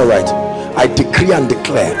 that's all right. I decree and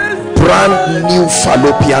declare brand new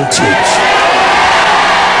fallopian tubes.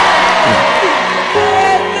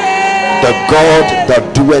 The God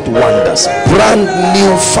that doeth wonders. Brand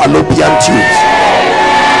new fallopian tubes.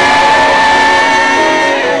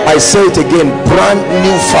 I say it again, brand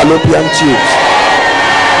new fallopian tubes.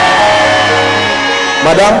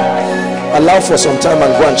 Madam, allow for some time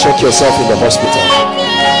and go and check yourself in the hospital.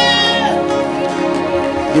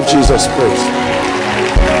 Give Jesus praise.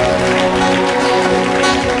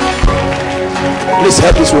 Please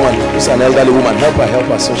help this woman. This is an elderly woman. Help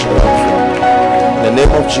her social life. In the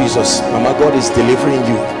name of Jesus, Mama, God is delivering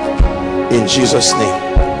you in Jesus'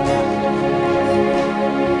 name.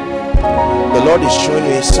 The Lord is showing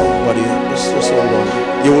me somebody.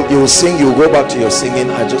 You will sing, you will go back to your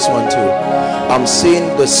singing. I just want to, I'm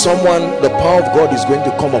seeing that someone, the power of God is going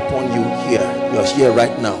to come upon you here. You're here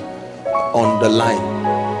right now on the line.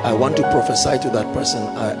 I want to prophesy to that person.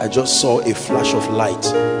 I just saw a flash of light,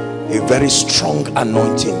 a very strong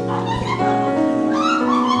anointing.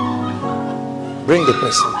 Bring the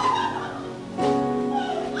person.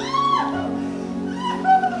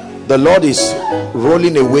 The Lord is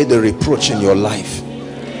rolling away the reproach in your life,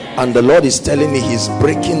 and the Lord is telling me he's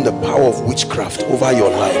breaking the power of witchcraft over your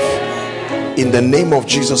life in the name of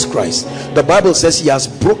Jesus Christ. The Bible says he has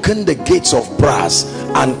broken the gates of brass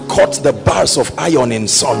and cut the bars of iron in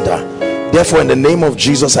sunder. Therefore, in the name of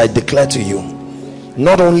Jesus, I declare to you,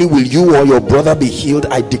 not only will you or your brother be healed,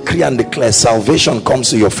 I decree and declare salvation comes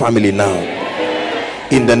to your family now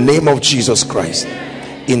in the name of Jesus Christ.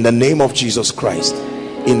 In the name of Jesus Christ.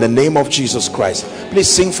 In the name of Jesus Christ. Please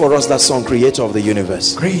sing for us that song, Creator of the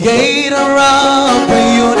Universe. Creator of the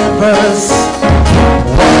universe,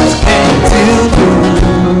 what can you do?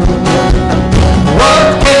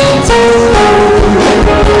 What can you do?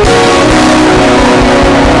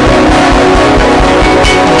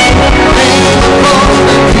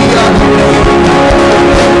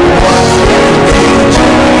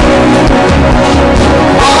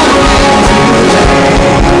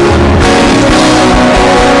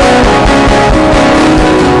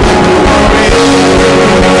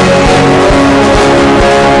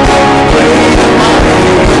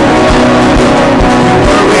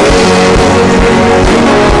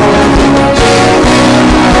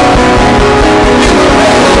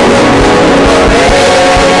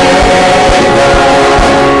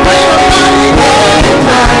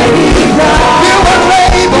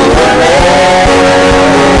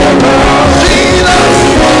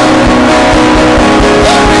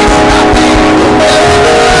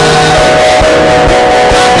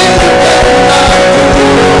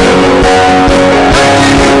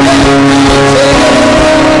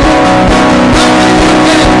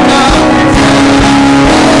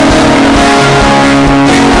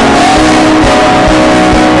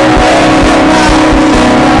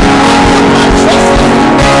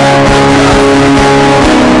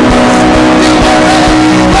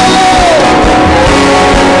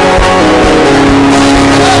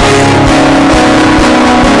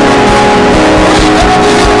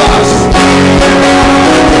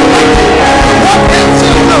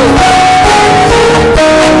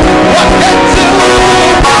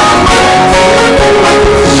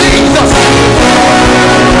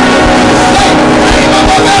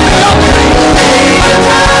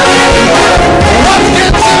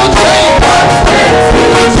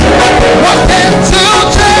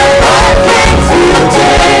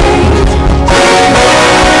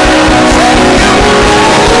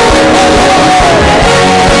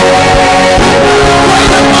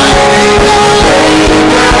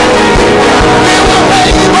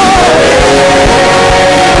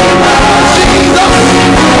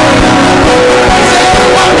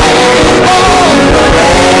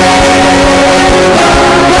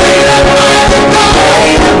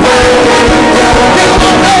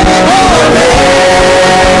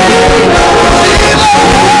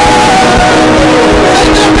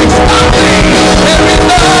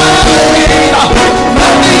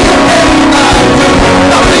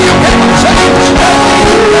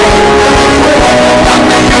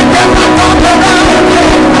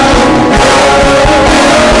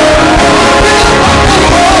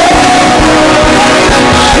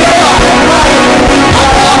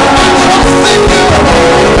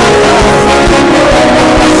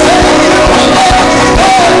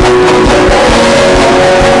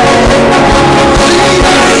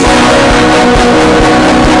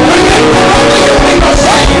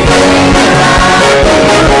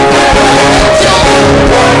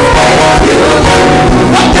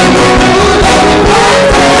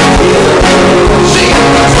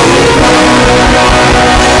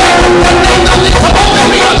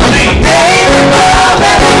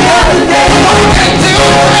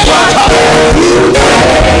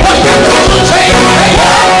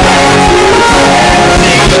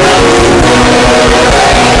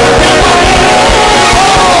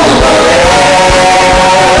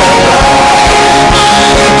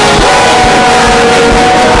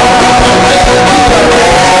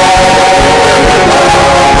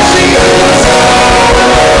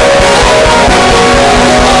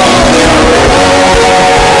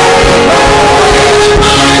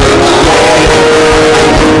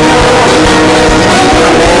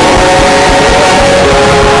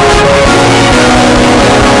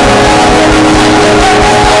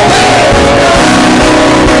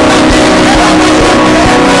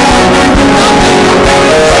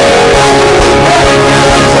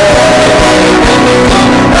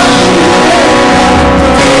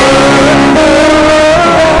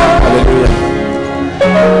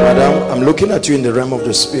 looking at you in the realm of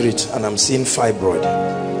the spirit and I'm seeing fibroid.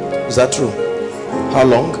 Is that true? How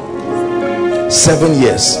long? 7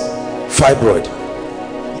 years. Fibroid.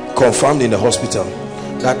 Confirmed in the hospital.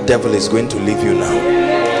 That devil is going to leave you now.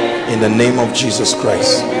 In the name of Jesus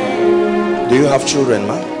Christ. Do you have children,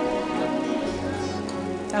 ma?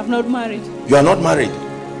 I'm not married. You are not married?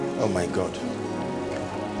 Oh my God.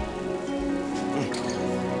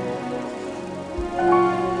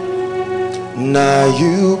 Now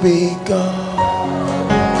you be God,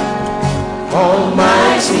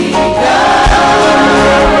 Almighty God.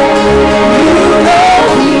 You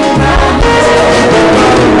know me,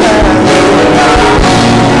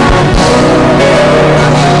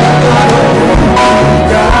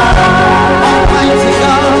 Almighty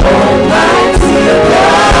God, Almighty God.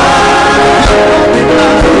 You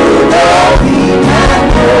know me,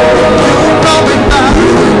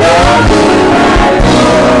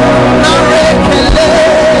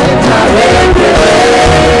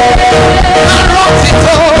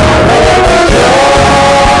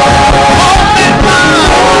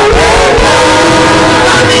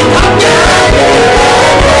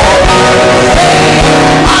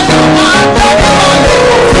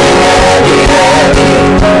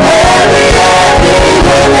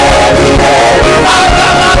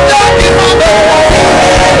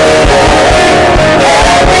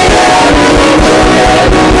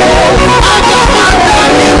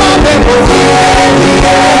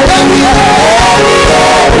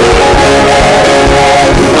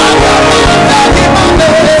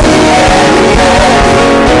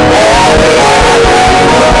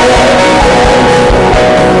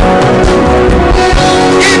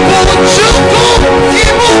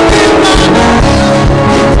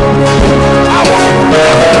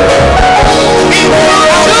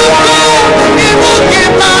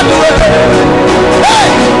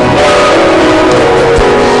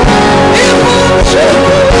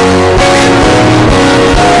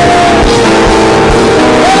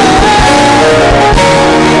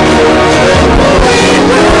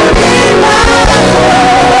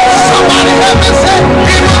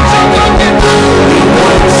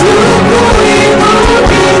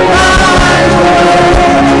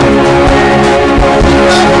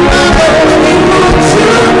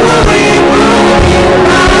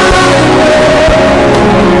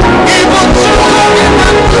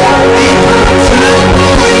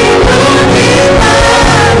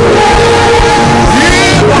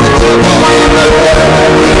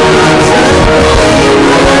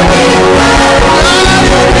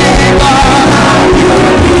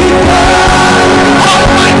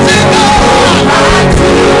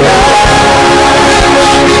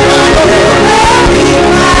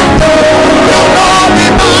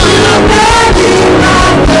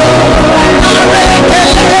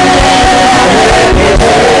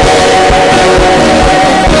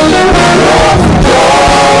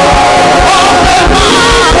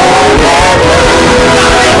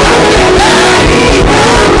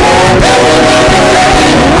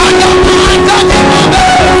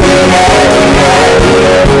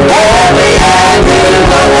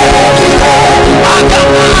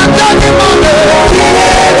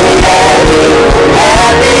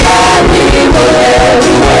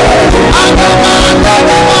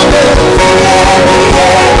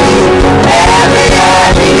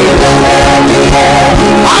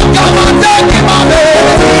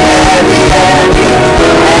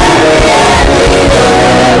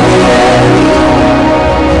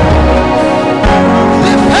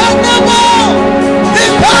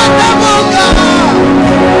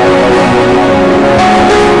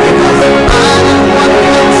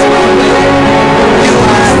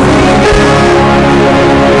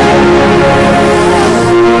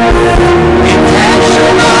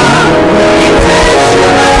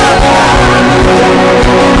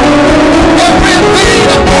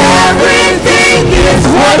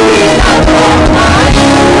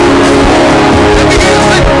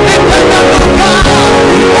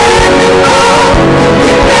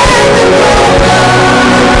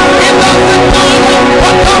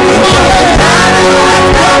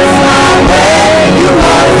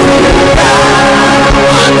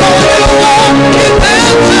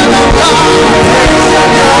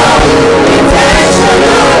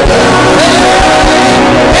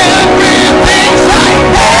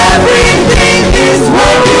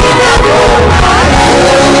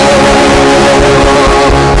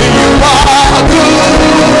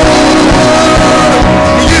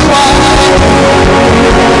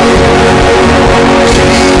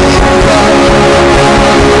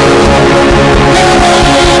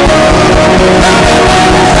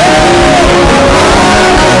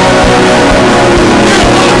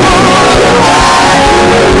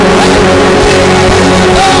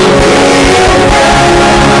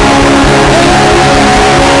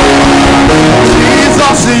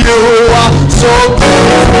 so good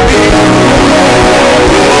to me.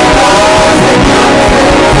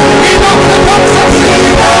 He knows the concepts.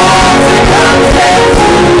 He knows the concepts.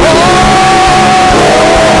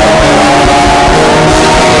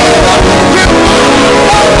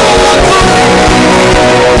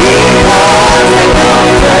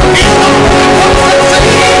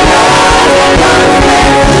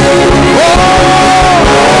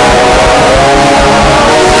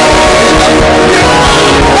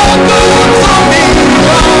 Me.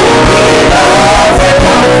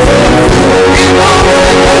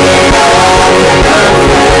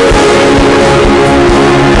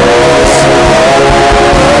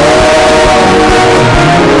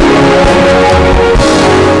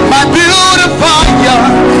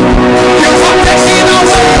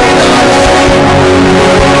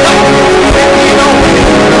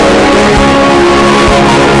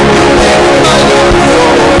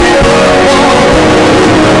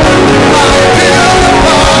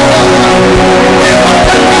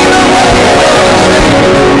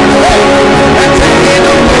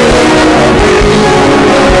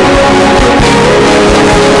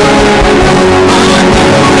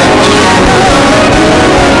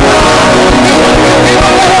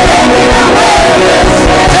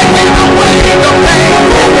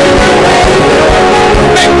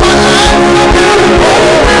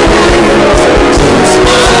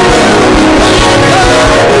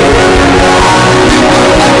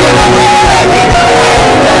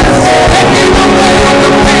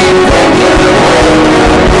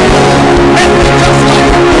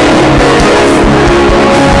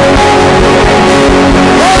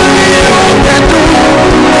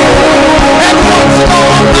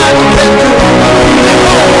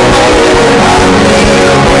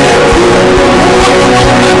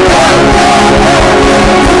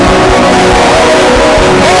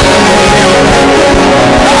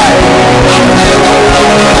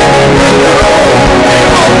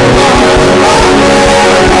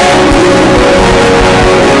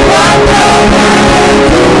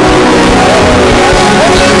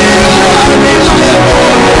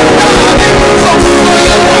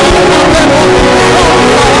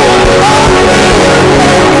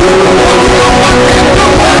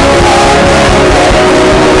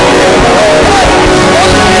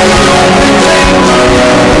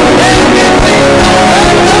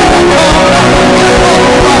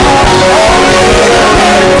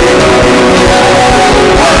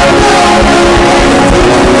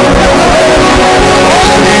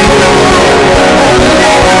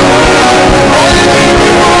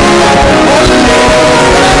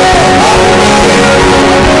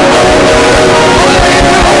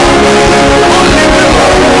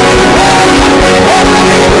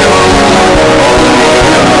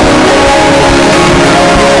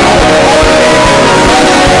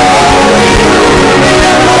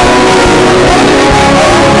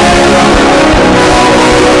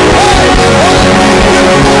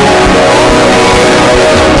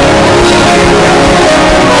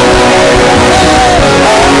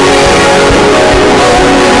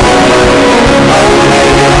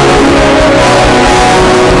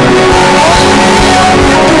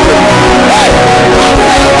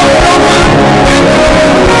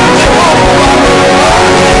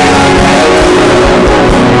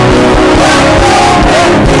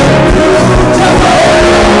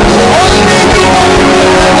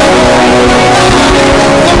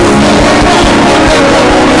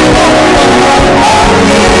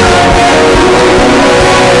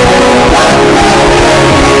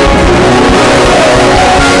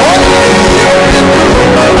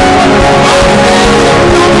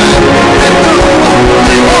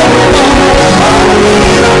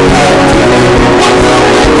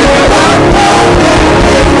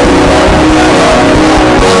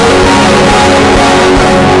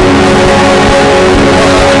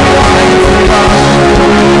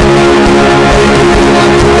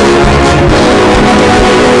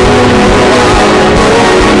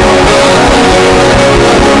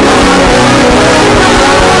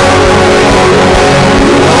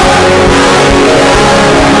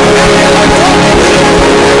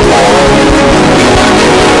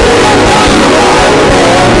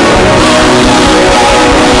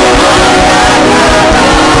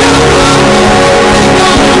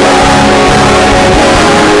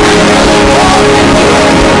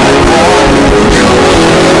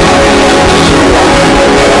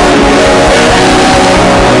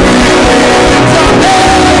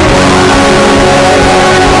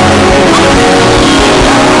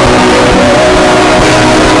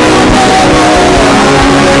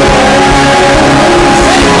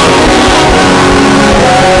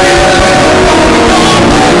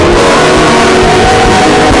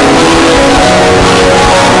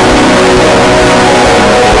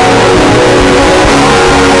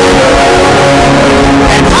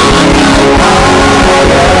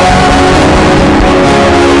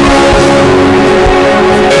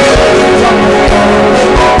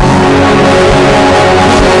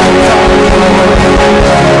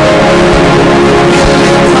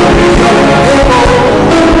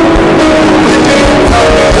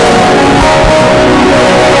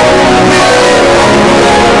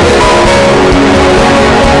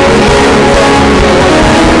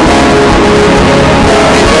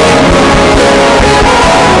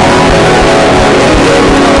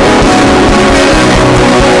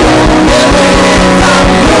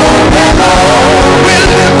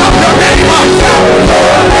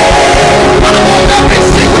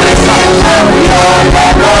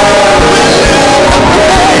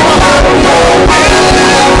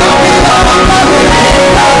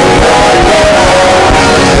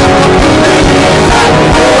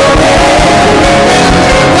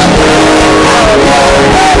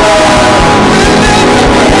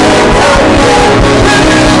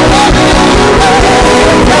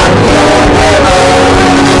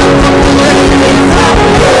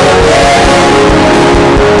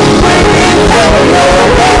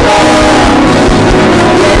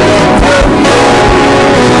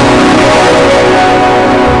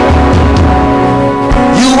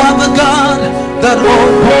 that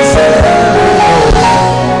opens heaven.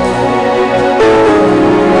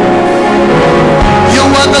 You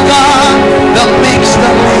are the God that makes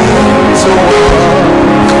the lame to walk.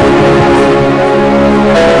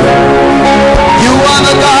 You are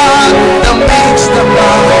the God that makes the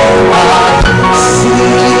blind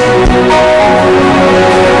see.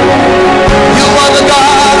 You are the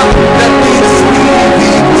God that gives me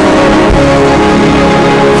victory.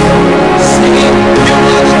 Sing, you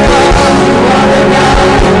are the God, you are the God.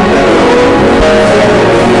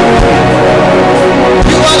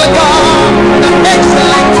 You are the God, the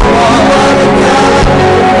excellent one.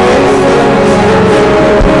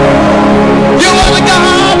 You are the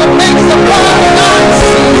God that makes the blind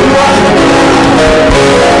see.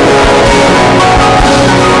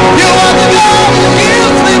 You are the God who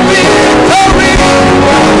gives me victory.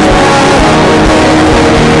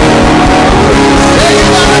 Say you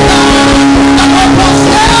are the God that opens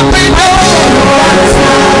every door.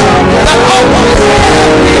 That opens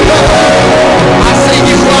every door. I say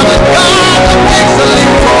you are the God that makes the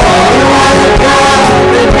lame fall. You are the God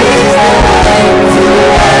that makes the lame to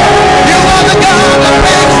walk. You are the God that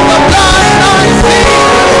makes the blind eyes see.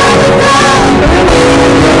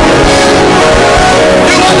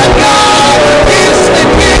 You are the God that gives me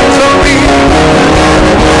victory.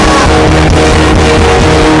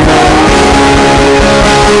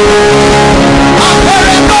 I'm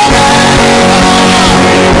very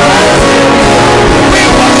we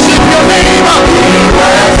worship your name.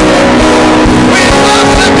 We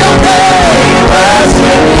worship your name.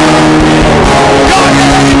 Your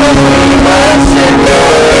name. We worship your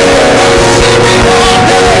name. We worship your name.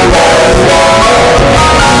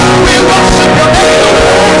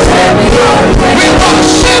 We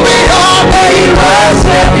worship your name. We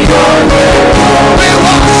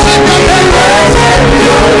worship your name.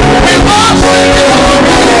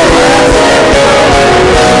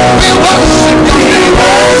 We worship your name.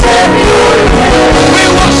 We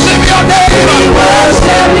worship your name. We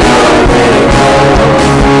worship your name.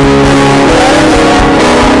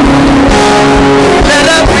 Let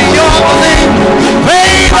every other thing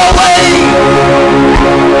fade away.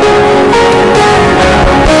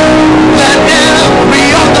 Let every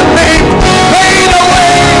other thing fade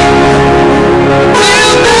away.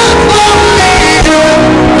 Till there's only you.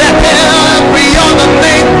 Let every other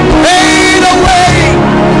thing fade away.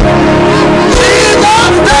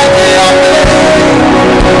 Jesus, take your place.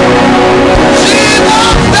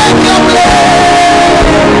 Jesus, take your place.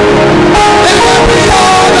 Let every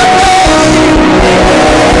other thing,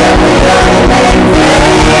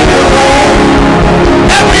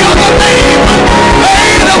 every other thing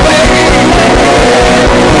fade away.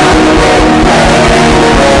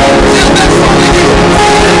 Till there's only you.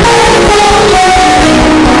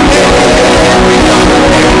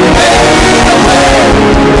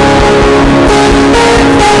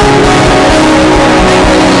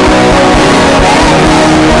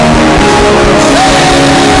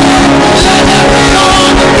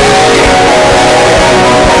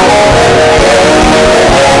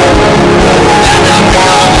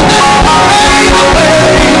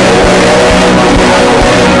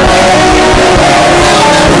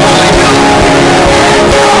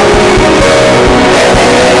 Every other thing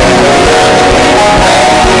fade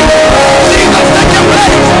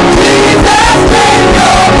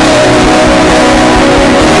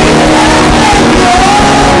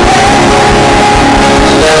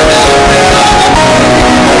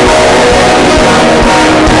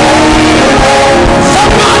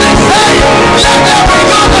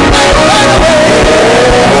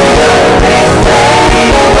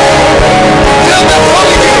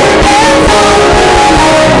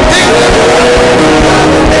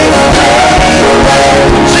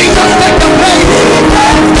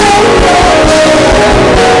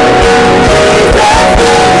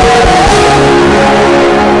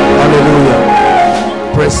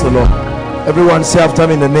Everyone say after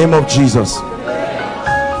me, in the name of Jesus.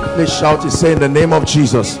 Please shout it. Say, in the name of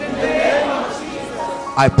Jesus,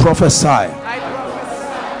 I prophesy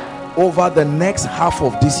over the next half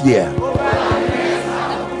of this year.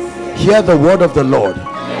 Hear the word of the Lord.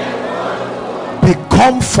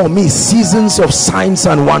 Become for me seasons of signs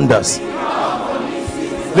and wonders.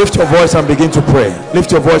 Lift your voice and begin to pray.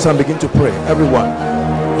 Lift your voice and begin to pray. Everyone.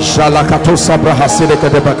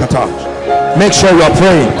 Make sure you are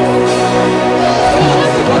praying.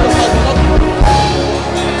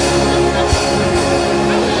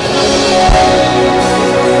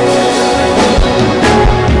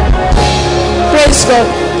 Praise God.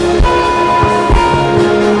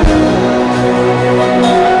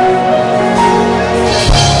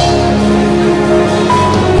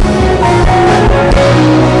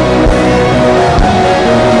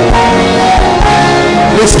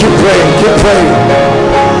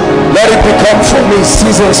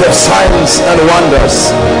 seasons of signs and wonders.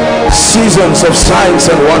 Seasons of signs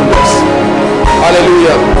and wonders.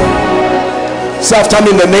 Hallelujah. Say after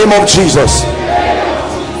me, in the name of Jesus.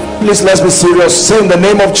 Please, let's be serious. Say, in the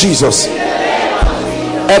name of Jesus.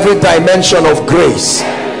 Every dimension of grace,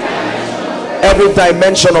 every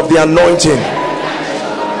dimension of the anointing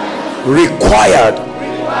required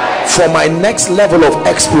for my next level of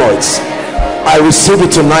exploits, I receive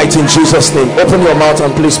it tonight in Jesus' name. Open your mouth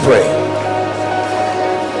and please pray.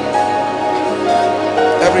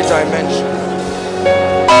 Every dimension.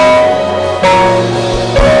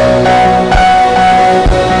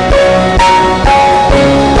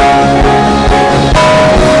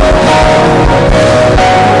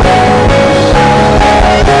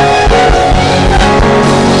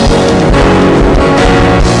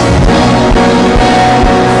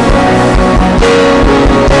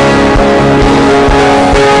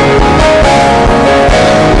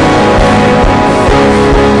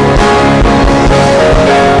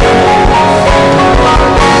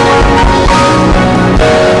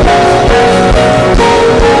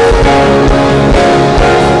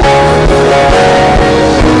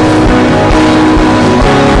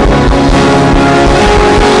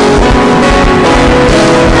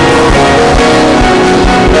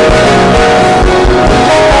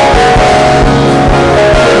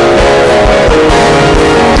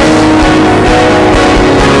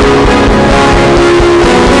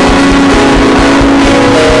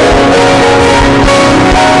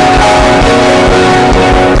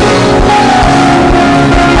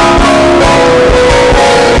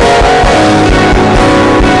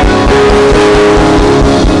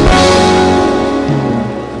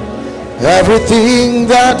 Everything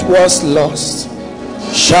that was lost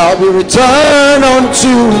shall be returned unto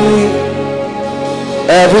me.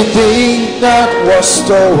 Everything that was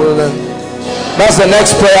stolen. That's the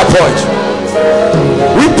next prayer point.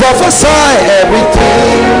 We prophesy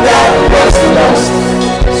everything that was lost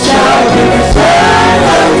shall be returned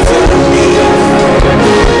unto me.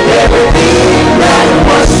 Everything that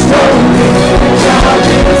was stolen shall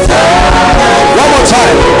be returned. One more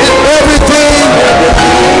time. Everything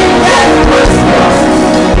that was lost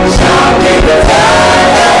shall be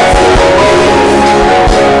returned unto me.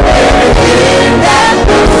 Everything that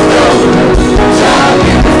was stolen shall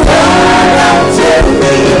be returned unto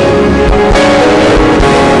me.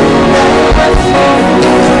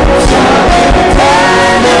 Shall be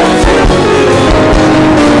returned unto me.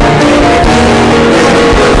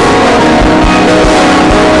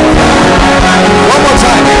 One more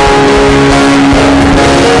time. Shall be returned unto me.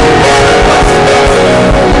 Everything that was stolen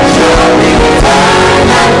shall be returned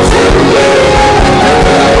unto me.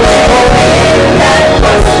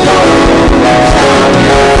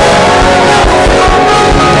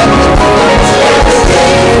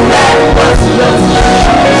 Everything that was lost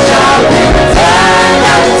shall be returned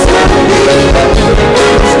unto me.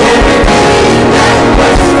 Everything that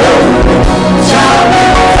was stolen shall be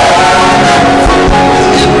returned unto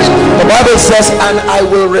me. The Bible says, and I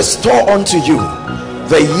will restore unto you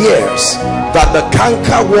the years that the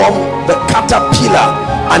cankerworm, the caterpillar,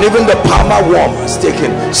 and even the palmer worm has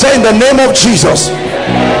taken. Say, in the name of Jesus.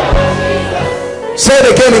 Say it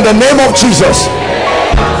again, in the name of Jesus.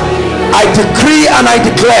 I decree and I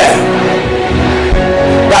declare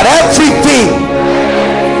that everything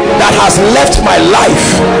that has left my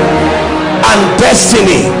life and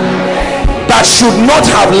destiny that should not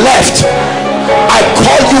have left, I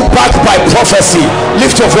call you back by prophecy.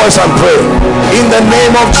 Lift your voice and pray. In the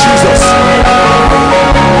name of Jesus.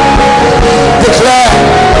 Declare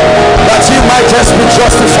that you might just be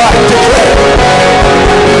justified. Declare.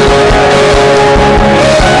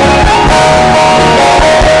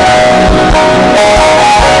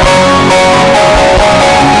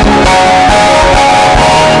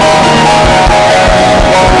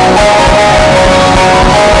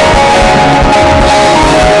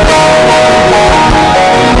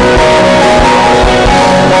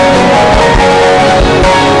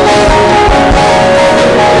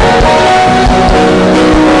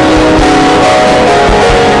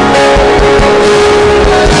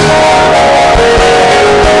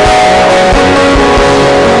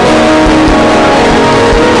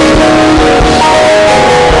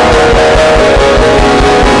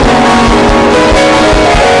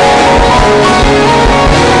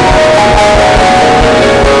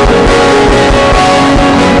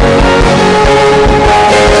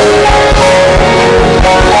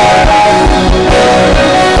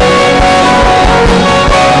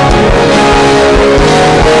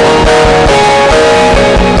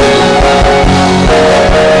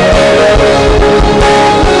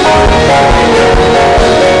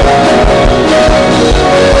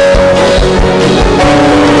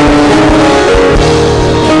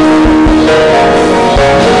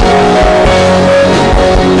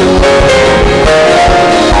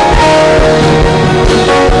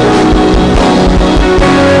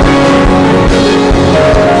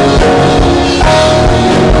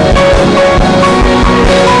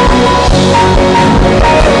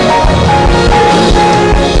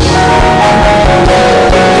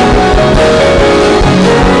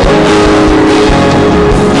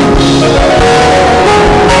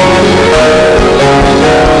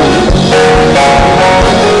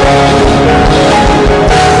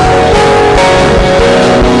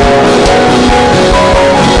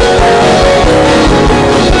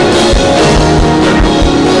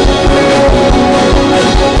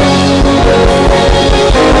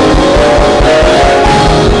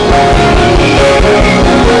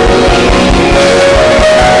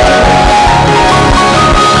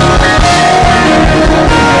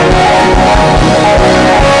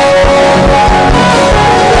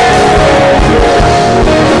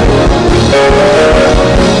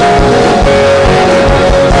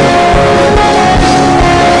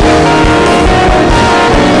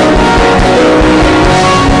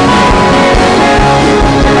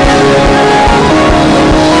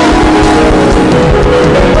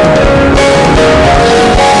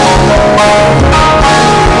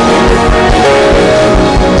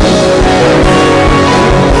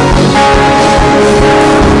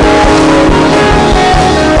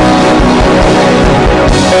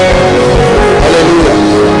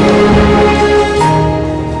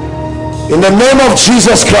 In the name of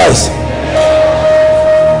Jesus Christ.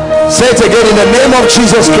 Say it again. In the name of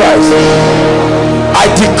Jesus Christ, I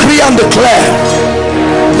decree and declare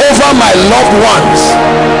over my loved ones,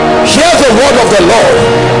 hear the word of the Lord.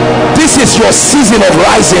 This is your season of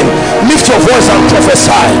rising. Lift your voice and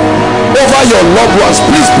prophesy over your loved ones.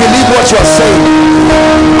 Please believe what you are saying.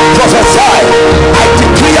 Prophesy. I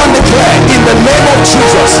decree and declare in the name of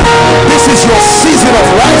Jesus, this is your season of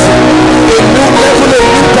rising. A new level, a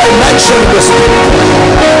new dimension in the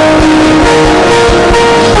spirit.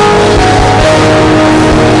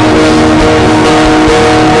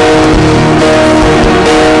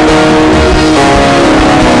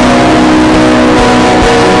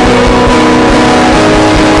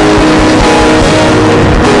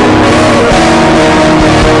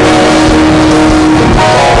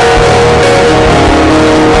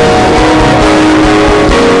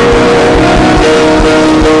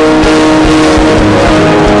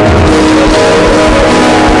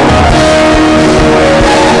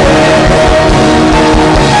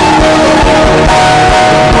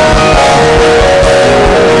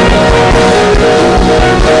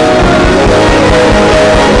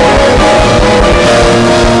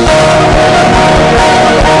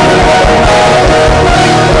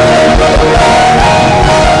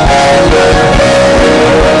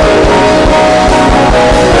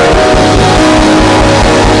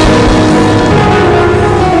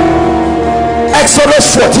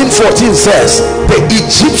 Exodus 14:14 says, the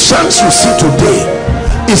Egyptians you see today,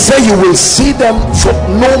 he said you will see them for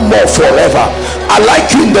no more forever. I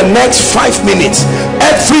like you in the next 5 minutes.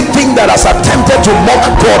 Everything that has attempted to mock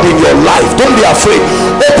God in your life, don't be afraid.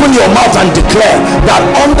 Open your mouth and declare that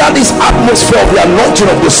under this atmosphere of the anointing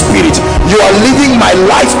of the Spirit, you are living my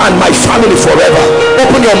life and my family forever.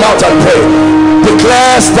 Open your mouth and pray.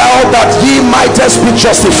 Declares thou that ye mightest be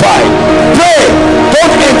justified. Pray.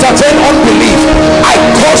 Don't entertain unbelief. I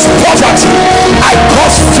cause poverty. I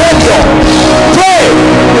cause failure. Pray.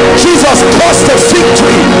 Jesus caused the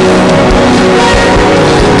victory.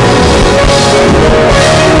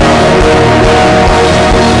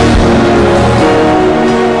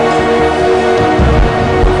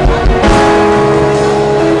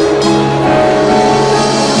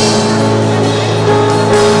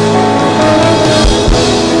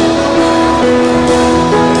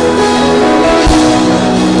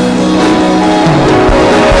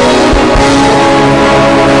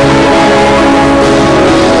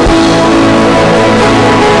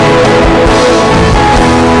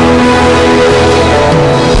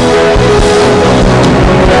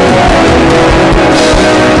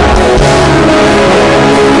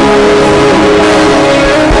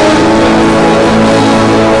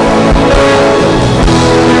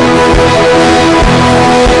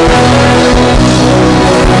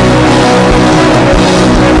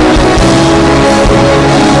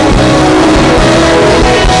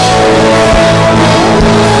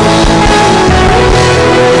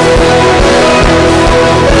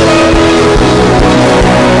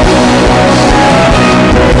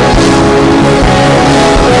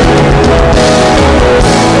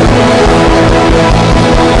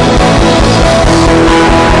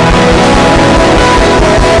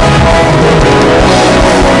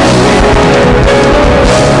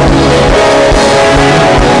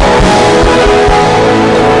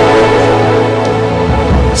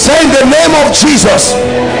 Jesus.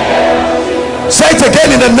 Say it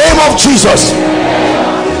again. In the name of Jesus,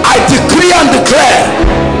 I decree and declare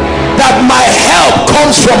that my help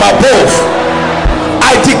comes from above.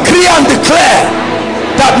 I decree and declare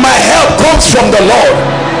that my help comes from the Lord.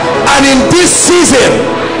 And in this season,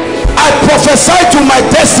 I prophesy to my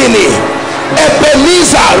destiny.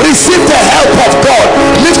 Ebenezer, receive the help of God.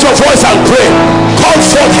 Lift your voice and pray. Call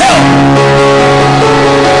forth help.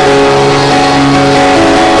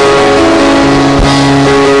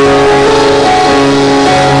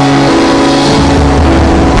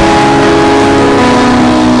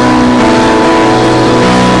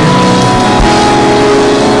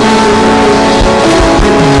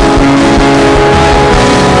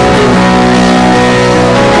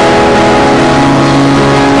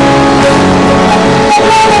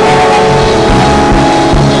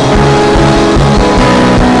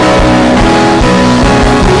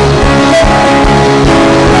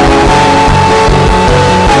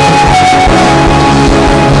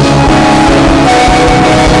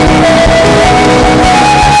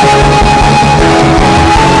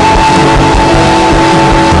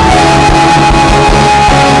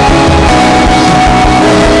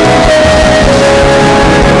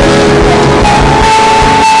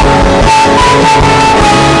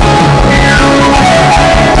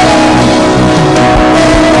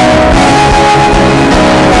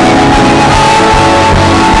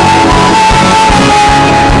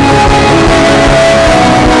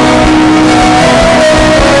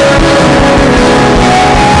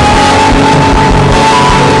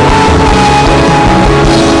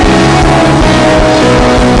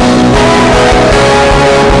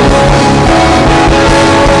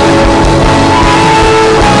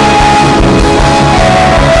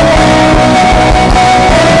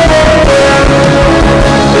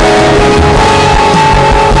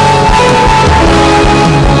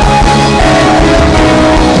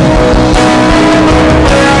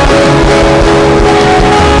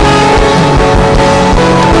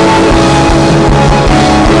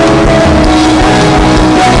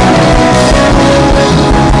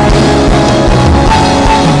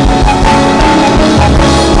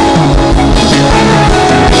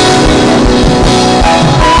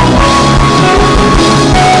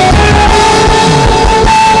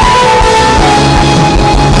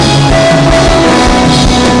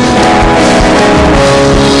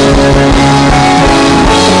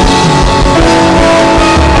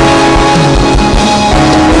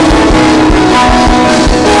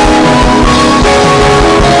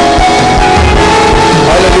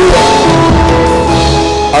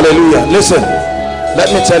 Hallelujah. Listen,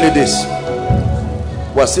 let me tell you this.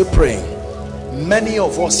 We're still praying. Many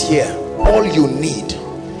of us here, all you need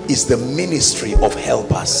is the ministry of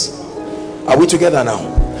helpers. Are we together now?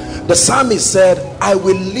 The psalmist said, I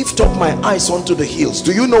will lift up my eyes unto the hills.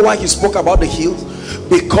 Do you know why he spoke about the hills?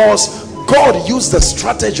 Because God used the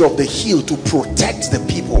strategy of the hill to protect the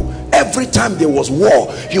people. Every time there was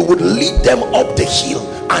war, he would lead them up the hill,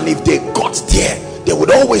 and if they got there, there would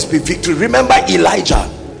always be victory. Remember Elijah,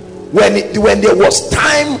 when there was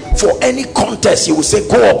time for any contest, he would say,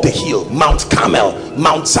 go up the hill, Mount Carmel,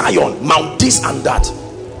 Mount Zion, Mount this and that.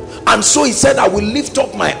 And so he said, I will lift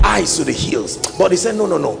up my eyes to the hills. But he said,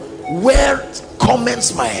 no, where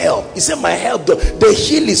commends my help? He said, my help, the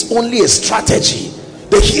hill is only a strategy.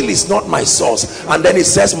 The hill is not my source. And then it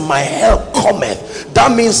says, my help cometh.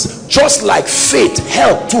 That means just like faith,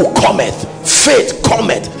 help too cometh. Faith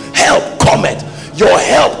cometh, help cometh. Your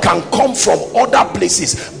help can come from other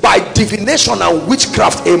places. By divination and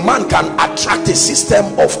witchcraft, a man can attract a system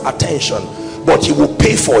of attention, but he will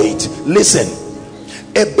pay for it. Listen,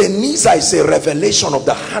 Ebenezer is a revelation of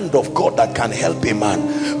the hand of God that can help a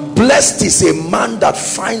man. Blessed is a man that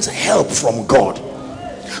finds help from God.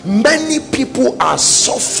 Many people are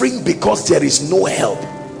suffering because there is no help.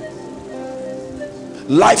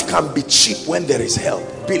 Life can be cheap when there is help.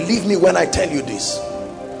 Believe me when I tell you this.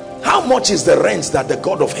 How much is the rent that the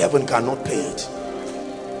God of heaven cannot pay it?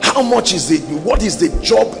 How much is what is the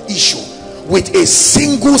job issue? With a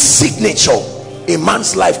single signature, a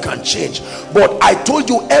man's life can change. But I told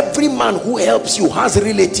you, every man who helps you has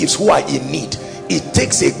relatives who are in need. It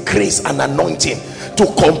takes a grace and anointing to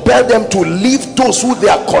compel them to leave those who they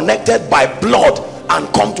are connected by blood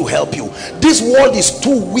and come to help you. This world is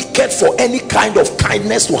too wicked for any kind of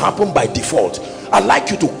kindness to happen by default. I'd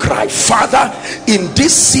like you to cry, Father, in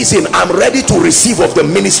this season I'm ready to receive of the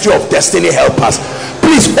ministry of destiny helpers.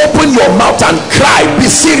 Please open your mouth and cry. Be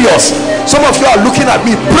serious. Some of you are looking at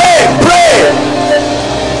me. Pray.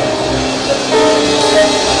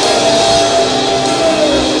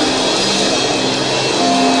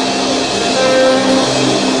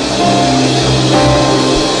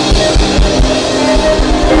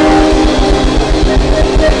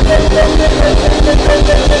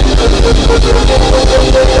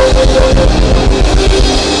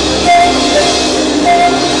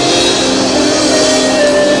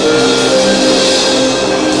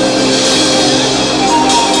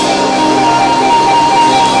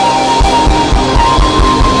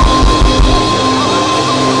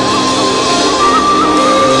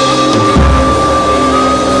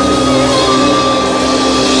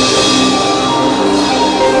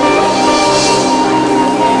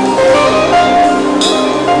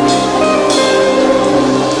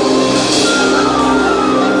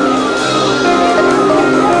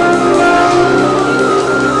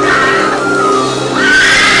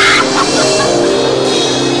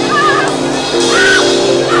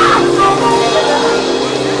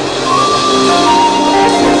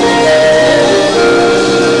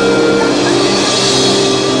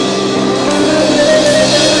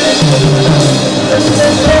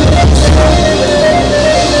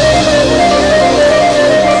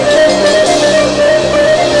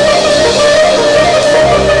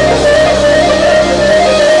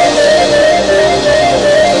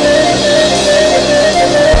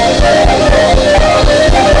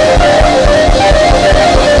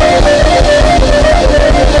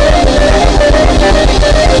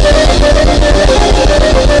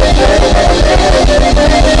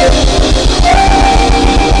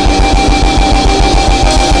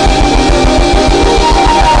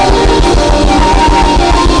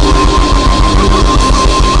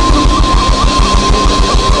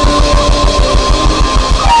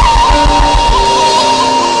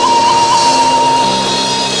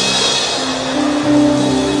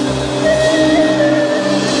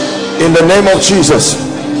 In the name of Jesus,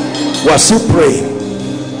 we're still praying.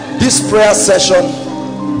 This prayer session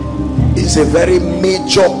is a very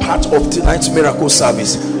major part of tonight's miracle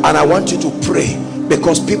service, and I want you to pray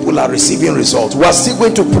because people are receiving results. We're still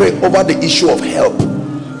going to pray over the issue of help.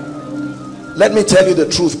 Let me tell you the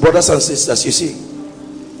truth, brothers and sisters. You see,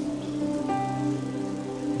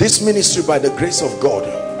 this ministry, by the grace of God,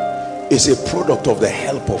 is a product of the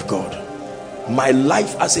help of God. My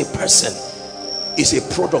life as a person is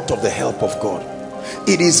a product of the help of God.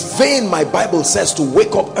 It is vain, my Bible says, to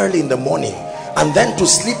wake up early in the morning and then to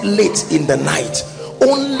sleep late in the night,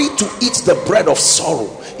 only to eat the bread of sorrow.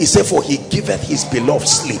 He said, for he giveth his beloved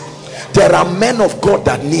sleep. There are men of God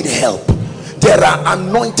that need help. There are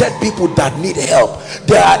anointed people that need help.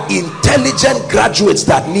 There are intelligent graduates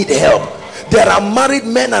that need help. There are married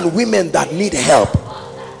men and women that need help.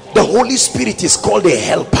 The Holy Spirit is called a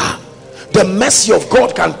helper. The mercy of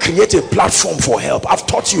God can create a platform for help. I've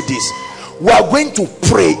taught you this. We are going to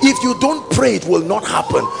pray. If you don't pray, it will not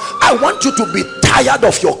happen. I want you to be tired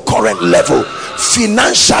of your current level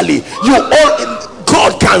financially.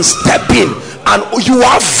 God can step in, and you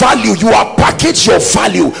have value. You are packaged your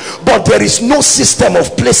value, but there is no system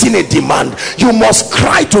of placing a demand. You must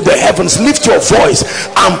cry to the heavens. Lift your voice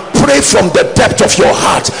and pray from the depth of your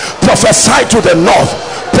heart. Prophesy to the north,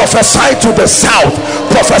 prophesy to the south,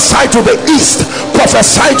 prophesy to the east,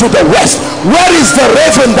 prophesy to the west. Where is the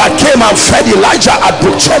raven that came and fed Elijah at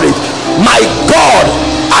Brook Cherith? My God,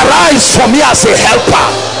 arise for me as a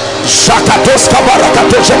helper. Shakatos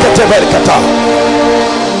kabarakatos sheketeberkata.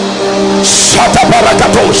 Shata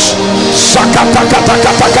barakatos. Shakata kata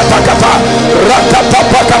kata kata kata. Rakata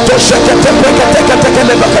bakatos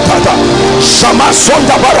sheketeberketeketekelebakata.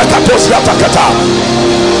 Shamasonda barakatos yatakata.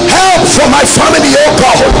 Help for my family, oh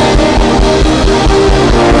God.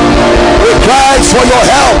 We cry for your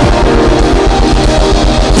help.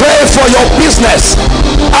 Pray for your business.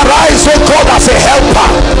 Arise, oh God, as a helper.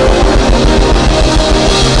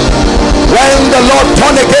 When the Lord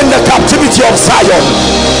turned again the captivity of Zion,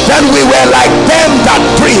 then we were like them that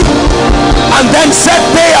breathe. And then said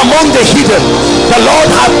they among the heathen, the Lord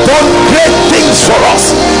hath done great things for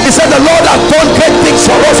us. He said, the Lord hath done great things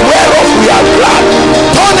for us, whereof we are glad.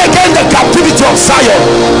 Turn again the captivity of Zion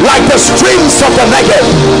like the streams of the Negev.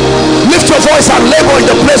 Lift your voice and labor in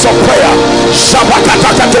the place of prayer.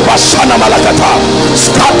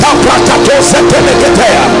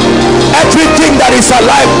 Everything that is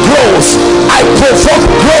alive grows. I provoke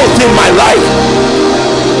growth in my life.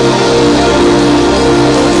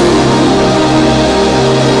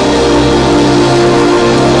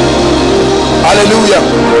 Hallelujah.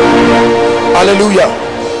 Hallelujah.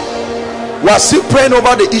 We are still praying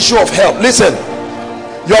over the issue of help. Listen,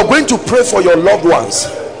 you are going to pray for your loved ones.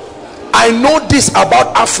 I know this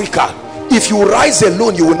about Africa. If you rise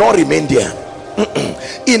alone, you will not remain there.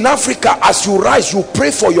 In Africa, as you rise, you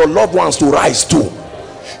pray for your loved ones to rise too.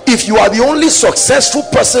 If you are the only successful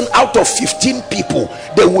person out of 15 people,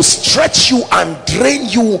 they will stretch you and drain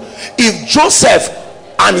you. If Joseph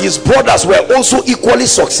and his brothers were also equally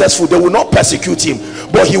successful, they will not persecute him,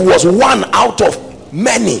 but he was one out of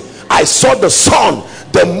many. I saw the sun,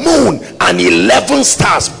 the moon, and 11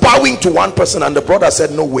 stars bowing to one person, and the brother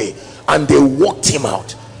said no way, and they walked him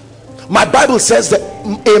out. My Bible says that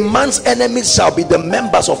a man's enemies shall be the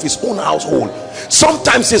members of his own household.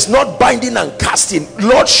 Sometimes it's not binding and casting.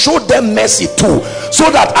 Lord, show them mercy too, so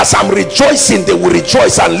that as I'm rejoicing, they will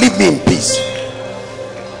rejoice and leave me in peace.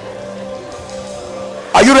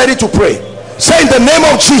 Are you ready to pray? Say, in the name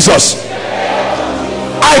of Jesus,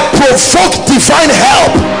 I provoke divine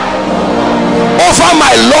help over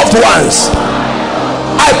my loved ones.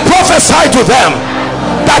 I prophesy to them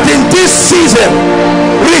that in this season,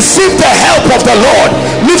 receive the help of the Lord.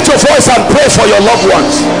 Lift your voice and pray for your loved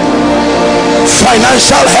ones.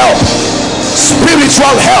 Financial help,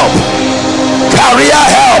 spiritual help, career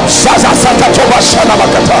help.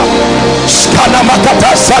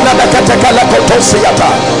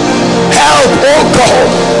 Help, oh God.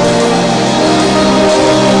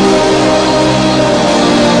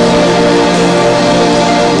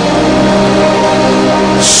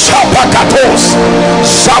 Shapakatos,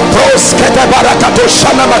 Shapros Ketebarakato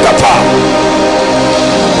Shanamakata.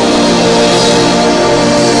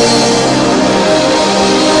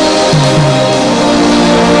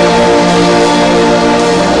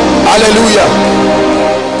 Hallelujah.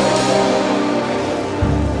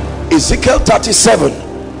 Ezekiel 37.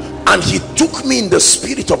 And he took me in the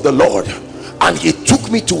spirit of the Lord, and he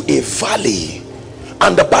took me to a valley,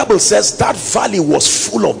 and the Bible says that valley was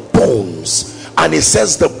full of bones. And it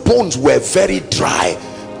says the bones were very dry.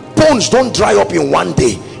 Bones don't dry up in one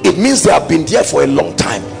day. It means they have been there for a long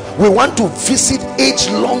time. We want to visit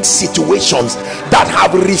age-long situations that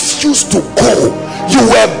have refused to go. You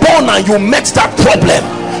were born and you met that problem.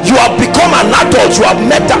 You have become an adult, you have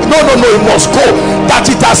met that. No, it must go. That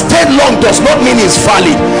it has stayed long does not mean it's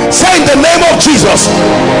valid. Say, in the name of Jesus,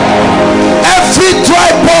 every dry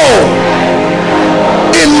bone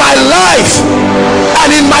in my life and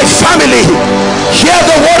in my family, hear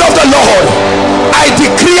the word of the Lord. I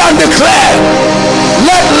decree and declare,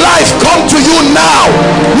 let life come to you now.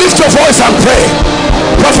 Lift your voice and pray.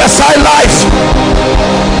 Prophesy life.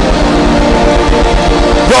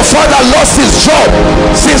 Your father lost his job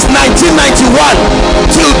since 1991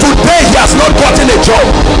 till today. He has not gotten a job.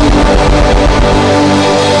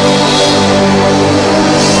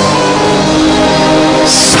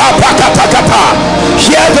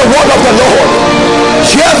 Hear the word of the Lord.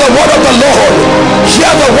 Hear the word of the Lord.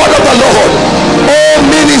 Hear the word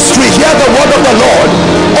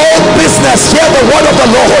the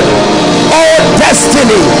Lord. Oh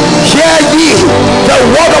destiny, hear ye the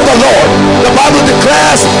word of the Lord. The Bible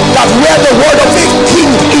declares that where the word of a king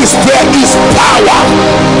is, there is power.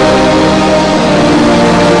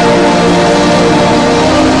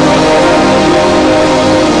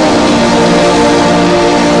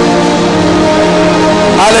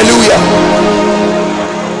 Hallelujah.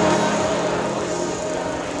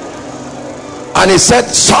 And he said,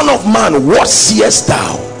 Son of man, what seest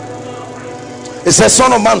thou? He said,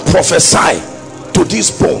 Son of man, prophesy to these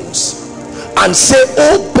bones and say,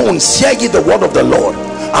 O bones, hear ye the word of the Lord.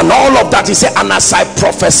 And all of that, he said, and as I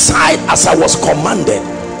prophesied, as I was commanded,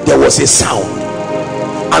 there was a sound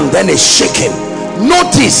and then a shaking.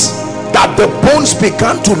 Notice that the bones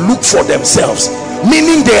began to look for themselves,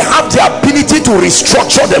 meaning they have the ability to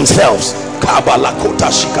restructure themselves.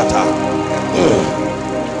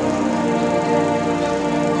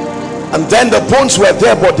 And then the bones were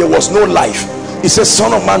there, but there was no life. He says,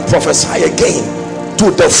 Son of man, prophesy again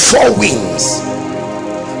to the four winds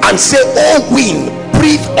and say, O wind,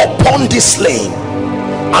 breathe upon this slain.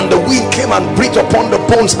 And the wind came and breathed upon the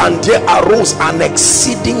bones, and there arose an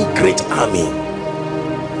exceeding great army.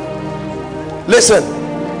 Listen,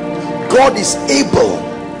 God is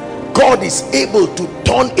able to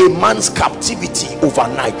turn a man's captivity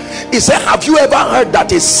overnight. He said, have you ever heard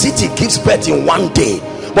that a city gives birth in one day?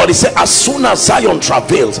 But he said, as soon as Zion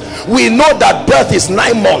travails. We know that birth is 9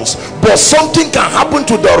 months, but something can happen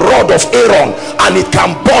to the rod of Aaron and it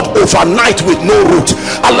can bud overnight with no root.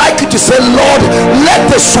 I like you to say, Lord, let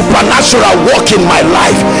the supernatural work in my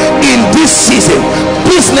life in this season.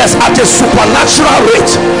 Business at a supernatural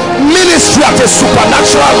rate, ministry at a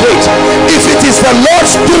supernatural rate. If it is the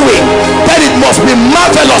Lord's doing, then it must be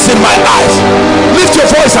marvelous in my eyes. Lift your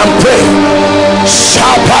voice and pray.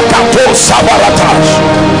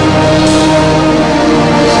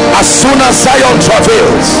 As soon as Zion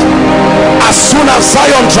travails, as soon as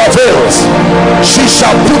Zion travails, she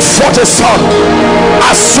shall put forth a son.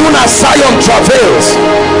 As soon as Zion travails,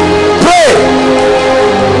 pray.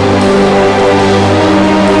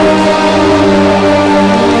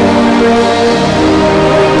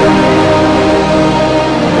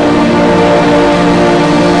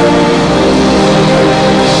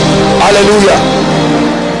 Hallelujah.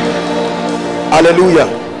 Hallelujah.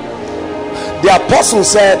 The apostle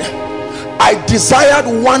said, I desired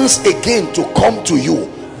once again to come to you,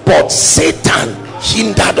 but Satan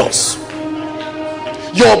hindered us.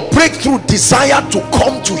 Your breakthrough desired to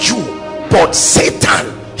come to you, but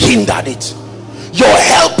Satan hindered it. Your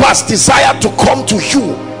helpers desired to come to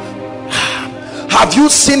you. Have you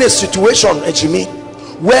seen a situation, Ejimi,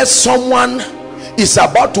 where someone is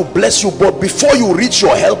about to bless you, but before you reach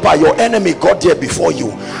your helper, your enemy got there before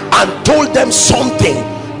you and told them something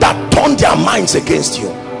that turned their minds against you?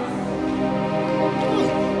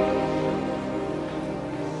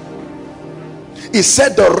 He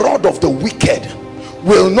said, the rod of the wicked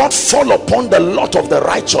will not fall upon the lot of the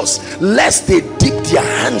righteous, lest they dip their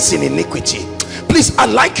hands in iniquity. Please, I'd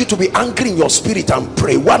like you to be angry in your spirit and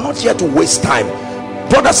pray. We're not here to waste time.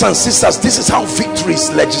 Brothers and sisters, this is how victory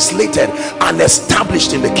is legislated and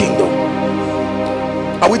established in the kingdom.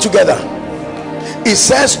 Are we together? It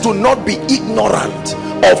says, do not be ignorant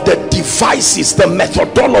of the devices, the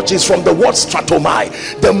methodologies, from the word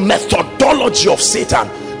stratomai, the methodology of Satan.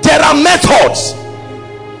 There are methods.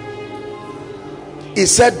 He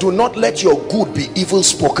said, do not let your good be evil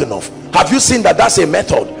spoken of. Have you seen that? That's a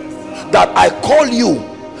method. That I call you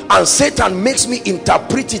and Satan makes me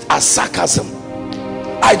interpret it as sarcasm.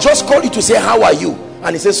 I just call you to say, how are you?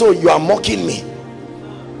 And he says, so you are mocking me.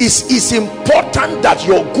 It's important that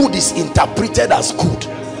your good is interpreted as good.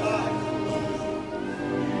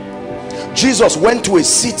 Jesus went to a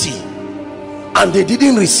city and they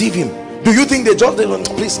didn't receive him. Do you think they just didn't?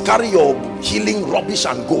 Please carry your healing rubbish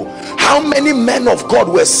and go. How many men of God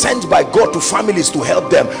were sent by God to families to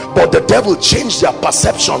help them, but the devil changed their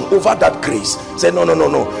perception over that grace? Say, no,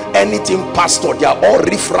 anything pastor, they are all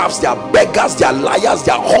riffraffs, they are beggars, they are liars,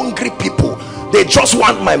 they are hungry people, they just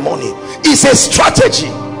want my money. It's a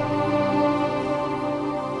strategy.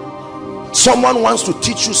 Someone wants to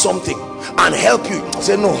teach you something and help you.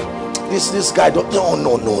 Say, no, this guy don't.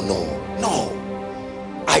 No.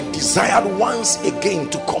 I desired once again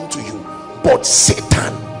to come to you, but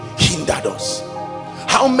Satan hindered us.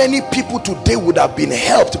 How many people today would have been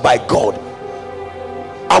helped by God?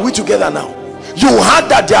 Are we together now? You heard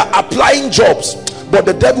that they are applying jobs, but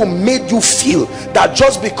the devil made you feel that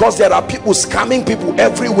just because there are people scamming people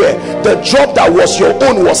everywhere, the job that was your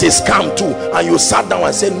own was a scam too, and you sat down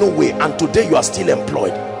and said, no way, and today you are still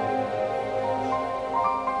employed.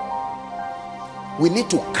 We need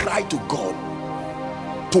to cry to God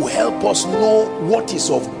to help us know what is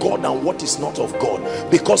of God and what is not of God,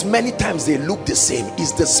 because many times they look the same.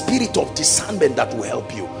 It's the spirit of discernment that will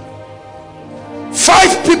help you.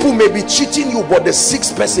 5 people may be cheating you, but the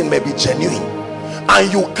 6th person may be genuine,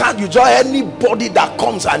 and you can't just anybody that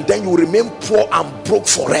comes, and then you remain poor and broke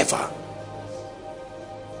forever.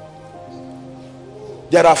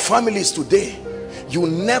 There are families today, you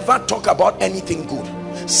never talk about anything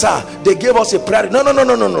good. Sir, they gave us a prayer. No.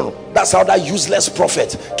 That's how that useless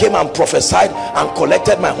prophet came and prophesied and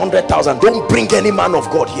collected my 100,000. Don't bring any man of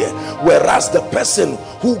God here. Whereas the person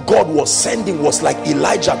who God was sending was like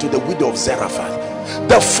Elijah to the widow of Zarephath.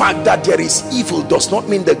 The fact that there is evil does not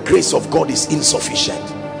mean the grace of God is insufficient.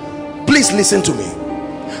 Please listen to me.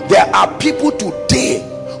 There are people today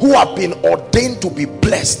who have been ordained to be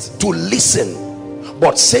blessed, to listen,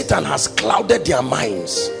 but Satan has clouded their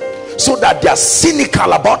minds so that they are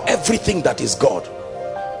cynical about everything that is God.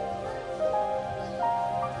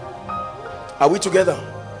 Are we together?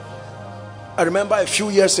 I remember a few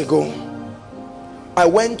years ago, I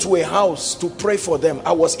went to a house to pray for them.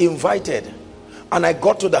 I was invited, and I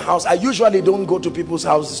got to the house. I usually don't go to people's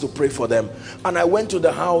houses to pray for them. And I went to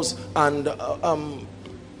the house, and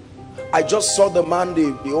I just saw the man,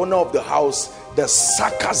 the owner of the house, the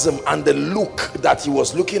sarcasm and the look that he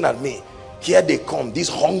was looking at me. Here they come, these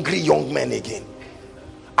hungry young men again.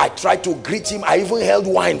 I tried to greet him. I even held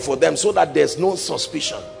wine for them so that there's no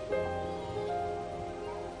suspicion.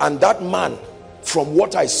 And that man, from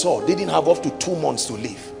what I saw, didn't have up to 2 months to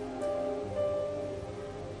live.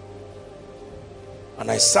 And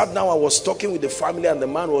I sat down, I was talking with the family, and the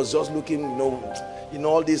man was just looking, you know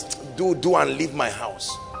all this, do and leave my house.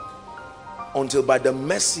 Until by the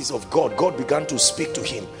mercies of God, God began to speak to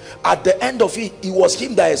him. At the end of it, it was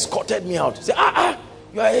him that escorted me out. He said,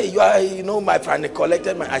 you are, my friend,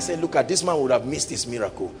 collected my. I said, look, at this man would have missed his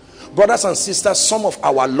miracle. Brothers and sisters, some of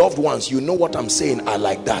our loved ones, you know what I'm saying, are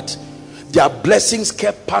like that. Their blessings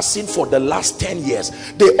kept passing for the last 10 years.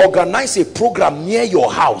 They organize a program near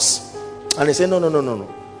your house, and they say,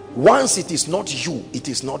 no. Once it is not you, it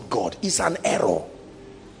is not God. It's an error.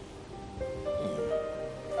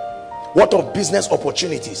 What of business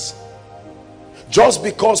opportunities? Just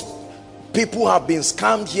because people have been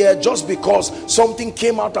scammed here, just because something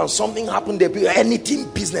came out and something happened, anything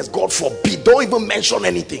business, God forbid, don't even mention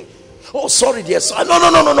anything. Oh, sorry, dear son.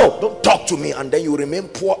 No, don't talk to me. And then you remain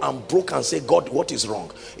poor and broke and say, God, what is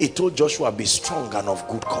wrong? He told Joshua, be strong and of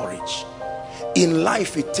good courage. In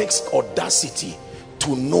life, it takes audacity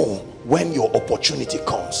to know when your opportunity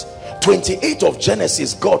comes. 28 of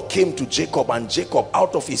Genesis, God came to Jacob, and Jacob,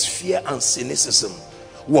 out of his fear and cynicism,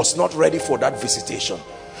 was not ready for that visitation.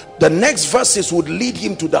 The next verses would lead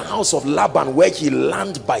him to the house of Laban, where he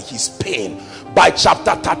learned by his pain. By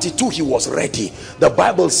chapter 32, he was ready. The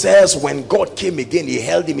Bible says when God came again, he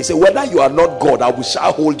held him. He said, whether you are not God, I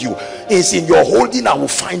shall hold you. It's in your holding I will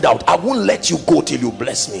find out. I won't let you go till you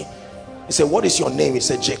bless me. He said, what is your name? He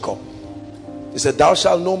said, Jacob. He said, thou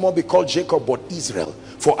shalt no more be called Jacob, but Israel.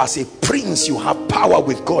 For as a prince you have power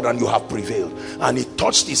with God, and you have prevailed. And he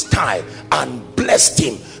touched his thigh and blessed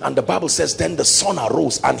him. And the Bible says, then the sun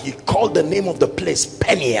arose, and he called the name of the place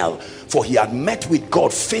Peniel, for he had met with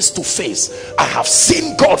God face to face. I have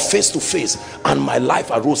seen God face to face, and my life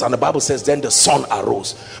arose. And the Bible says, then the sun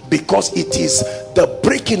arose, because it is the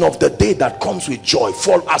breaking of the day that comes with joy.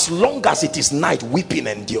 For as long as it is night, weeping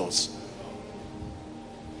endures.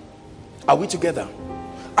 Are we together?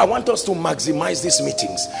 I want us to maximize these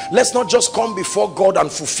meetings. Let's not just come before God and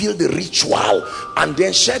fulfill the ritual and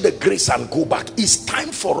then share the grace and go back. It's time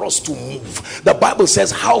for us to move. The Bible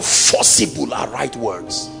says, how forcible are right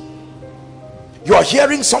words. You are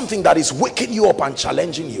hearing something that is waking you up and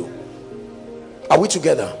challenging you. Are we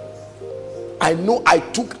together? I know I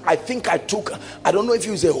think I took, I don't know if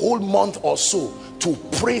it was a whole month or so, to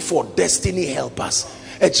pray for destiny helpers.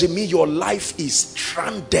 Jimmy, your life is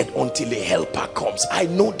stranded until a helper comes. I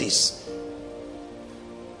know this.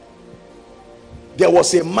 There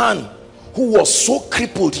was a man who was so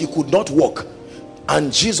crippled he could not walk,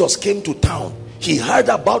 and Jesus came to town. He heard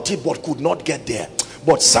about it but could not get there.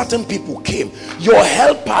 But certain people came. Your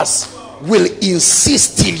helpers will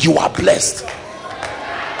insist till you are blessed.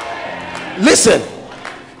 Listen,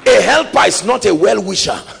 a helper is not a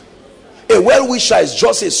well-wisher. A well-wisher is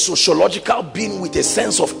just a sociological being with a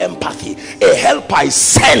sense of empathy. A helper is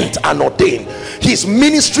sent and ordained. His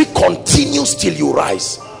ministry continues till you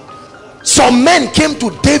rise. Some men came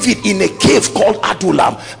to David in a cave called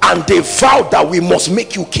Adullam, and they vowed that we must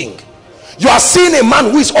make you king. You are seeing a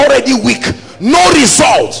man who is already weak, no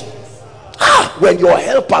result, When your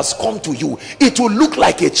helpers come to you, it will look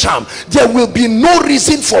like a charm. There will be no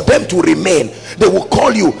reason for them to remain. They will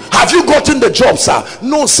call you, have you gotten the job, sir?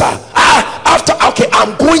 No, sir. After, okay,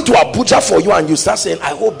 I'm going to Abuja for you, and you start saying,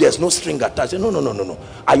 I hope there's no string attached. No.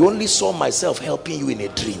 I only saw myself helping you in a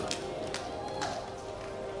dream.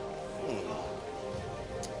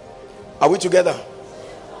 Are we together?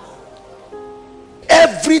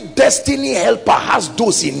 Every destiny helper has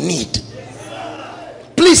those in need.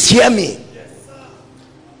 Please hear me.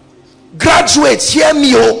 Graduates, hear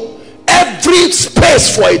me. Every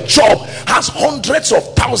space for a job has hundreds of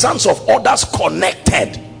thousands of others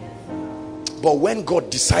connected. But when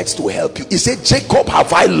God decides to help you, he said, Jacob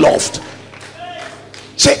have I loved.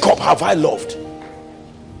 Jacob have I loved.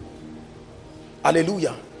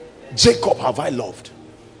 Hallelujah. Jacob have I loved.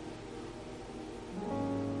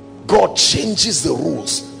 God changes the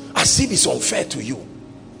rules as if it's unfair to you.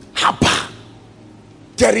 Haba.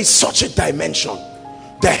 There is such a dimension.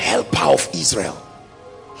 The helper of Israel.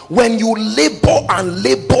 When you labor and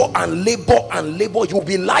labor and labor and labor, you'll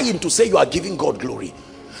be lying to say you are giving God glory.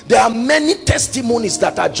 There are many testimonies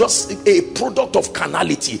that are just a product of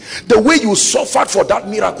carnality. The way you suffered for that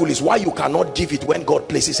miracle is why you cannot give it when God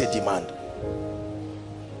places a demand.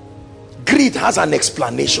 Greed has an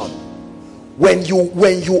explanation. When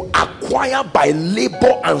you acquire by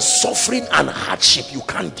labor and suffering and hardship, you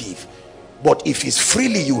can't give. But if it's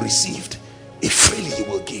freely you received, if freely you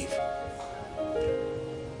will give.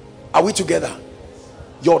 Are we together?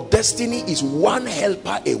 Your destiny is one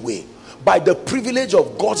helper away. By the privilege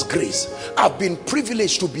of God's grace, I've been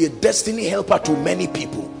privileged to be a destiny helper to many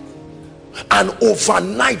people. And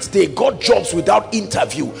overnight they got jobs without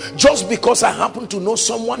interview, just because I happen to know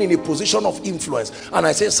someone in a position of influence. And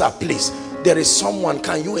I say, sir, please, there is someone,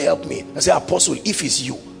 can you help me? I say, Apostle, if it's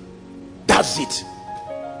you, that's it.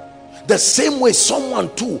 The same way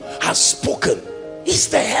someone too has spoken is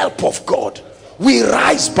the help of God. We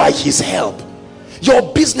rise by his help. Your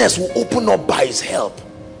business will open up by his help.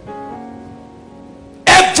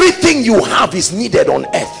 Everything you have is needed on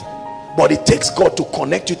earth, but it takes God to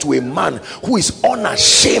connect you to a man who is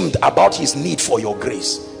unashamed about his need for your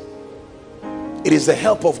grace. It is the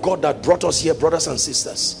help of God that brought us here, brothers and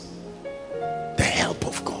sisters. The help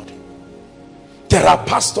of God. There are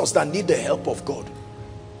pastors that need the help of God.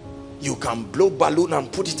 You can blow balloon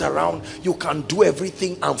and put it around. You can do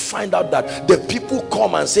everything and find out that the people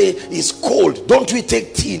come and say, it's cold, don't we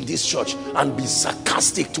take tea in this church, and be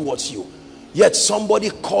sarcastic towards you. Yet somebody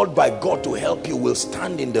called by God to help you will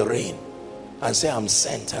stand in the rain and say, I'm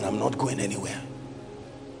sent and I'm not going anywhere.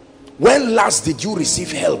 When last did you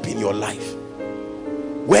receive help in your life?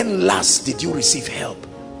 When last did you receive help?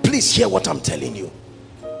 Please hear what I'm telling you.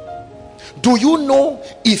 Do you know,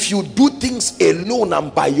 if you do things alone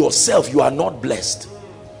and by yourself, you are not blessed,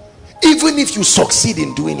 even if you succeed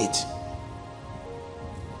in doing it?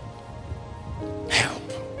 Help.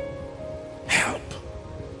 Help.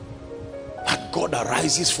 That God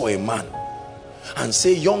arises for a man and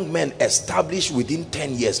say, young men, established within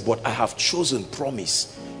 10 years, but I have chosen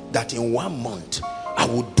promise that in 1 month I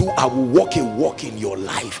will walk a walk in your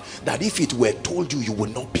life that if it were told you, you will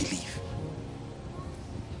not believe.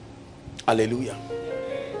 Hallelujah.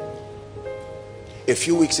 A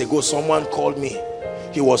few weeks ago, someone called me.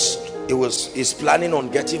 He's planning on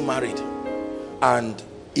getting married, and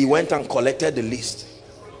he went and collected the list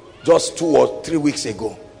just 2 or 3 weeks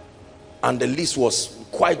ago, and the list was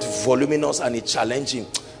quite voluminous and it challenged him,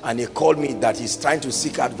 and he called me that he's trying to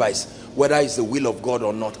seek advice whether it's the will of God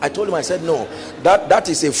or not. I told him, I said, no, that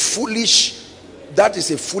is a foolish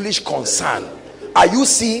concern. Are you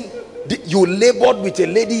seeing? You labored with a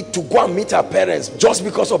lady to go and meet her parents just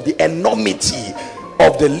because of the enormity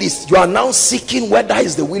of the list. You are now seeking whether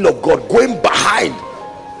it's the will of God, going behind.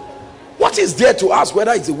 What is there to ask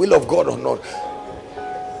whether it's the will of God or not?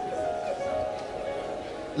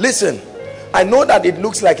 Listen, I know that it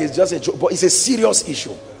looks like it's just a joke, but it's a serious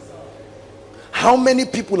issue. How many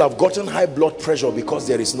people have gotten high blood pressure because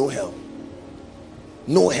there is no help?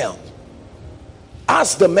 No help.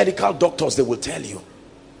 Ask the medical doctors, they will tell you.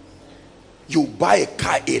 You buy a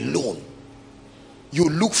car alone. You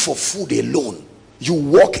look for food alone. You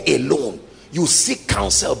walk alone. You seek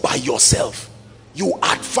counsel by yourself. You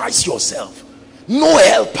advise yourself. No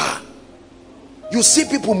helper. You see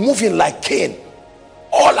people moving like Cain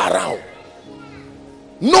all around.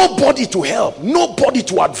 Nobody to help. Nobody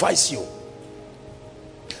to advise you.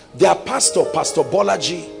 Their pastor, Pastor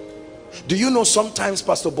Bolaji. Do you know sometimes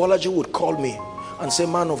Pastor Bolaji would call me and say,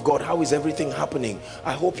 man of God, how is everything happening?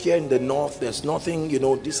 I hope here in the north there's nothing, you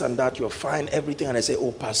know, this and that, you're fine, everything. And I say,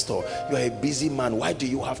 oh pastor, you're a busy man, why do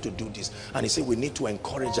you have to do this? And he said, we need to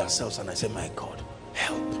encourage ourselves. And I say, my God,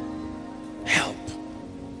 help, help,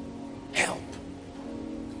 help.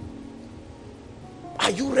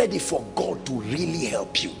 Are you ready for God to really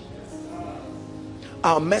help you?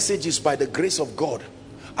 Our message is by the grace of God.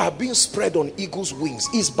 Are being spread on eagle's wings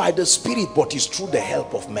is by the Spirit, but is through the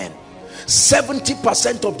help of men.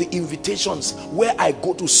 70% of the invitations where I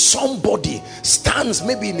go to, somebody stands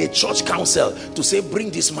maybe in a church council to say,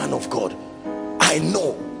 bring this man of God. I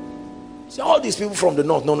know. See, all these people from the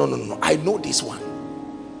north, no, I know this one.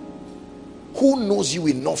 Who knows you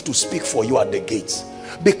enough to speak for you at the gates?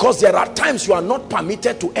 Because there are times you are not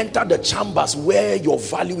permitted to enter the chambers where your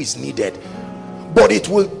value is needed. But it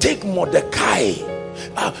will take Mordecai.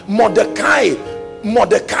 Mordecai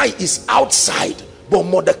is outside, but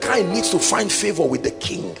Mordecai needs to find favor with the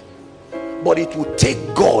king. But it would take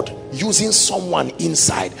God using someone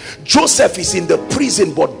inside. Joseph is in the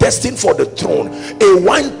prison but destined for the throne. A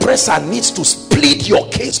wine presser needs to split your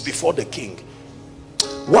case before the king.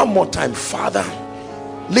 One more time, Father,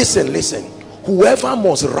 listen, whoever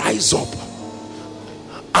must rise up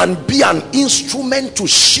and be an instrument to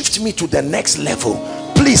shift me to the next level,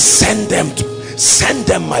 please send them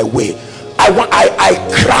my way. I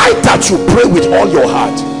cry that you pray with all your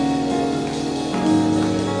heart.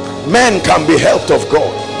 Men can be helped of God.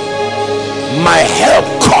 My help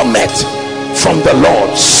cometh from the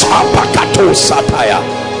Lord.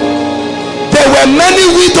 There were many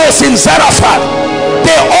widows in Zarephath.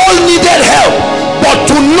 They all needed help, but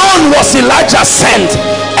to none was Elijah sent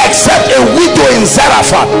except a widow in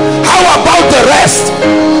Zarephath. How about the rest?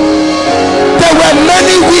 There were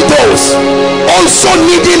many widows also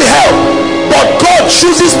needing help, but God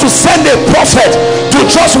chooses to send a prophet to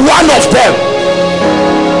just one of them.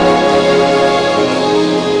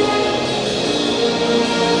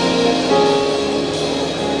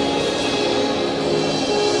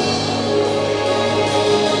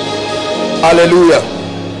 Hallelujah.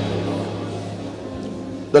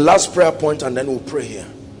 The last prayer point, and then we'll pray here.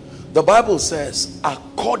 The Bible says,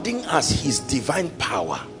 according as his divine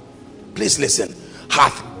power, please listen,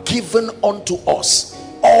 hath given unto us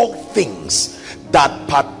all things that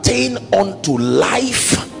pertain unto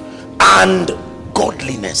life and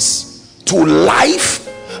godliness. To life,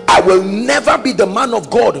 I will never be the man of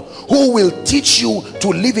God who will teach you to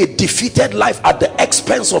live a defeated life at the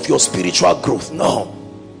expense of your spiritual growth. No.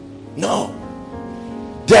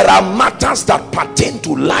 There are matters that pertain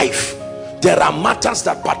to life. There are matters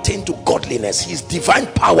that pertain to godliness. His divine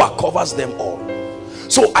power covers them all.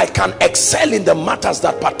 So I can excel in the matters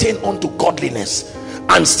that pertain unto godliness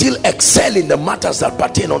and still excel in the matters that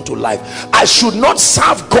pertain unto life. I should not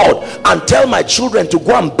serve God and tell my children to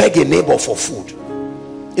go and beg a neighbor for food.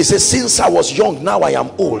 He says, since I was young, now I am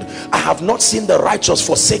old, I have not seen the righteous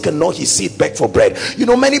forsaken, nor his seed beg for bread. You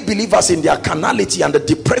know, many believers in their carnality and the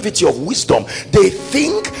depravity of wisdom, they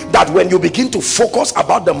think that when you begin to focus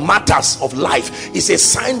about the matters of life, it's a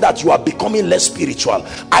sign that you are becoming less spiritual.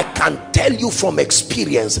 I can tell you from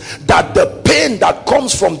experience that the pain that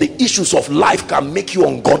comes from the issues of life can make you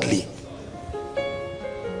ungodly.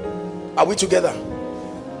 Are we together?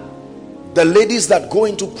 The ladies that go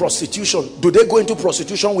into prostitution, do they go into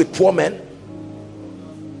prostitution with poor men?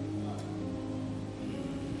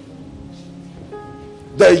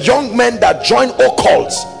 The young men that join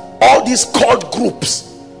occults, all these cult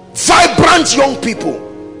groups, vibrant young people,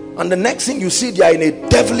 and the next thing you see, they are in a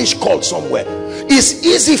devilish cult somewhere. It's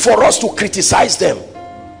easy for us to criticize them,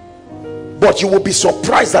 but you will be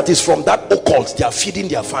surprised that it's from that occult they are feeding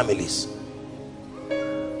their families.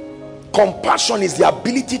 Compassion is the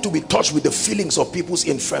ability to be touched with the feelings of people's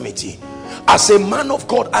infirmity. As a man of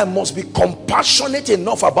God, I must be compassionate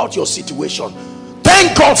enough about your situation.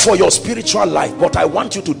 Thank God for your spiritual life, but I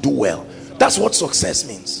want you to do well. That's what success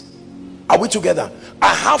means. Are we together?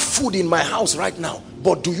 I have food in my house right now,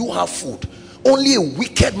 but do you have food? Only a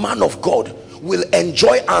wicked man of God will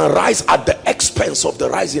enjoy and rise at the expense of the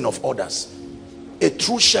rising of others. A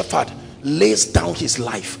true shepherd lays down his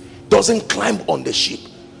life, doesn't climb on the sheep.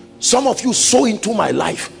 Some of you sow into my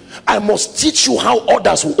life. I must teach you how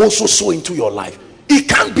others will also sow into your life. It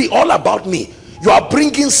can't be all about me. You are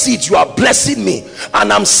bringing seeds, you are blessing me,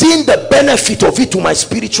 and I'm seeing the benefit of it to my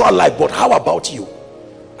spiritual life. But how about you?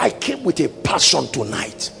 I came with a passion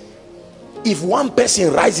tonight. If one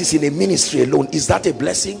person rises in a ministry alone, is that a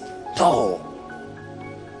blessing? No.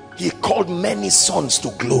 He called many sons to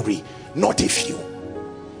glory, not a few.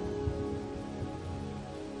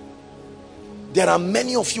 There are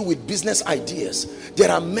many of you with business ideas. There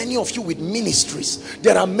are many of you with ministries.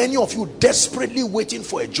 There are many of you desperately waiting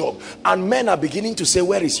for a job. And men are beginning to say,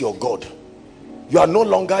 where is your God? You are no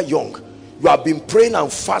longer young. You have been praying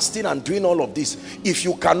and fasting and doing all of this. If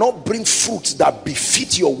you cannot bring fruits that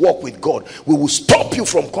befit your walk with God, we will stop you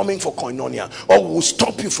from coming for koinonia, or we will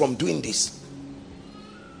stop you from doing this.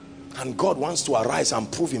 And God wants to arise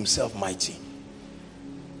and prove himself mighty.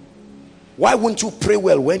 Why won't you pray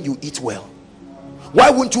well when you eat well? Why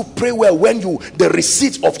won't you pray well when the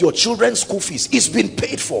receipt of your children's school fees is being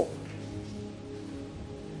paid for?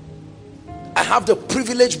 I have the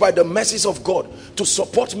privilege by the mercies of God to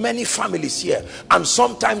support many families here, and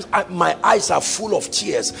sometimes my eyes are full of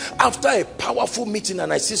tears after a powerful meeting,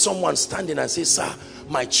 and I see someone standing and say, sir,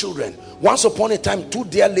 my children, once upon a time, 2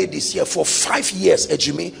 dear ladies here for 5 years,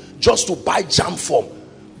 Ejimi, just to buy jam form.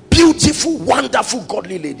 Beautiful, wonderful,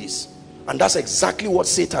 godly ladies. And that's exactly what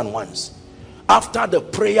Satan wants. After the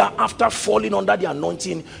prayer, after falling under the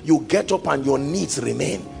anointing, you get up and your needs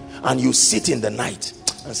remain, and you sit in the night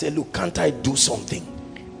and say, look, can't I do something?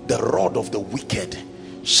 The rod of the wicked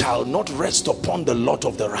shall not rest upon the lot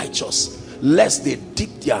of the righteous, lest they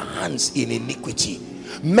dip their hands in iniquity.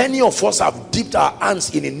 Many of us have dipped our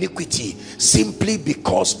hands in iniquity simply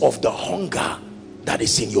because of the hunger that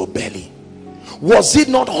is in your belly. Was it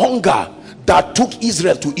not hunger that took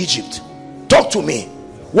Israel to Egypt? Talk to me.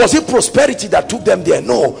 Was it prosperity that took them there?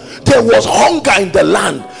 No. There was hunger in the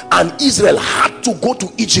land, and Israel had to go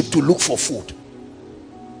to Egypt to look for food.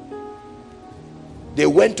 They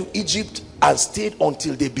went to Egypt and stayed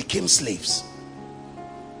until they became slaves.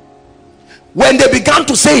 When they began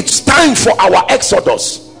to say it's time for our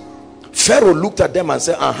exodus, Pharaoh looked at them and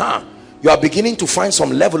said, you are beginning to find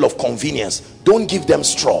some level of convenience. Don't give them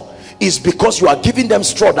straw. It's because you are giving them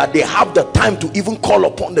straw that they have the time to even call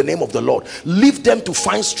upon the name of the Lord. Leave them to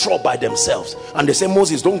find straw by themselves. And they say,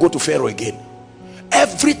 Moses, don't go to Pharaoh again.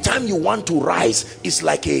 Every time you want to rise, it's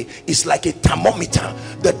like a thermometer.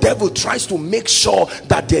 The devil tries to make sure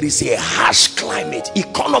that there is a harsh climate,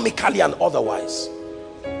 economically and otherwise.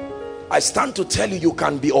 I stand to tell you, you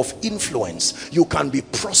can be of influence, you can be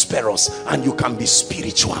prosperous, and you can be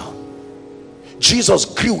spiritual. Jesus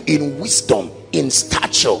grew in wisdom, in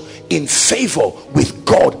stature, in favor with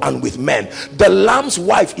God and with men. The Lamb's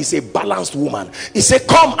wife is a balanced woman. He said,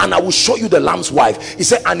 come and I will show you the Lamb's wife. He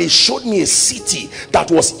said, and he showed me a city that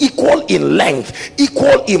was equal in length,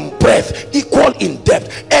 equal in breadth, equal in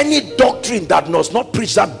depth. Any doctrine that does not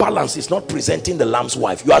preach that balance is not presenting the Lamb's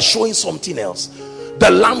wife. You are showing something else. The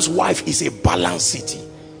Lamb's wife is a balanced city.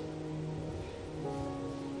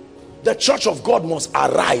 The church of God must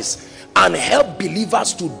arise and help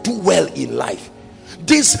believers to do well in life.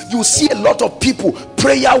 This, you see a lot of people,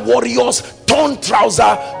 prayer warriors, turn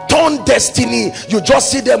trouser, turn destiny. You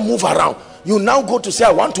just see them move around. You now go to say,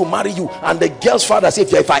 I want to marry you, and the girl's father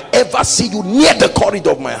says, if I ever see you near the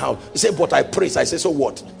corridor of my house, he said, but I praise. I say, so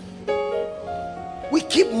what? We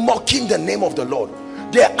keep mocking the name of the Lord.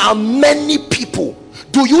 There are many people.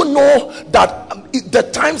 Do you know that the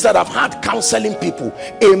times that I've had counseling people,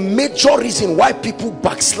 a major reason why people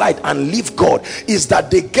backslide and leave God is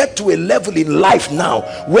that they get to a level in life now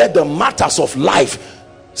where the matters of life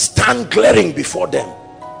stand glaring before them,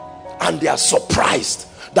 and they are surprised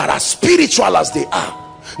that as spiritual as they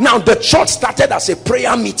are. Now the church started as a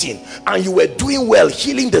prayer meeting and you were doing well,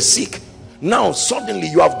 healing the sick. Now suddenly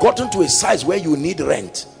you have gotten to a size where you need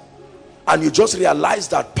rent, and you just realize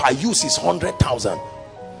that per use is 100,000.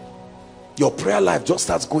 Your prayer life just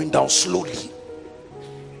starts going down slowly.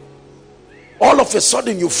 All of a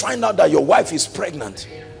sudden you find out that your wife is pregnant,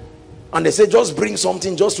 and they say, just bring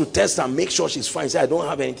something just to test and make sure she's fine. Say, I don't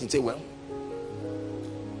have anything. Say, well,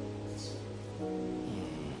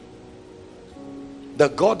 the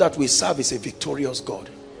God that we serve is a victorious God.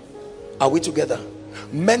 Are we together?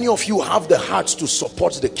 Many of you have the hearts to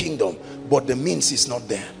support the kingdom, but the means is not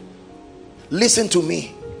there. Listen to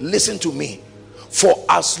me, listen to me. For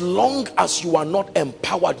as long as you are not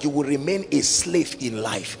empowered, you will remain a slave in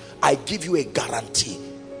life. I give you a guarantee.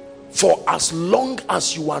 For as long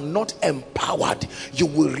as you are not empowered, you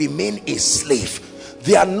will remain a slave.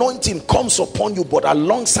 The anointing comes upon you, but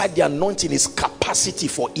alongside the anointing is capacity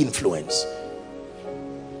for influence.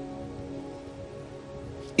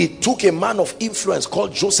 It took a man of influence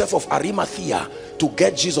called Joseph of Arimathea to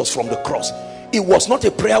get Jesus from the cross. It was not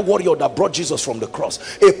a prayer warrior that brought Jesus from the cross.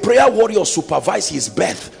 A prayer warrior supervised his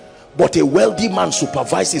birth, but a wealthy man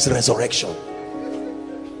supervised his resurrection.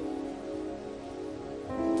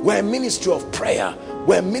 We're a ministry of prayer.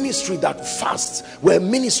 We're a ministry that fasts. We're a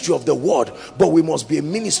ministry of the word, but we must be a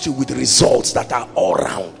ministry with results that are all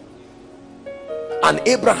round. And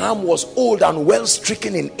Abraham was old and well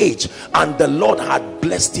stricken in age, and the Lord had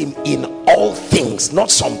blessed him in all things,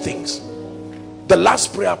 not some things. The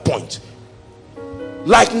last prayer point: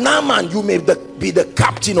 like Naaman, you may be the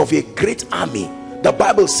captain of a great army. The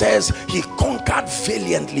Bible says he conquered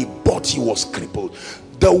valiantly, but he was crippled.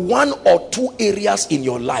 The one or two areas in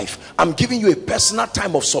your life, I'm giving you a personal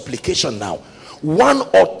time of supplication now. One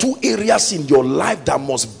or two areas in your life that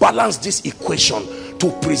must balance this equation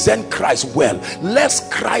to present Christ well. Let's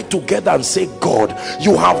cry together and say, God,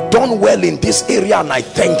 you have done well in this area and I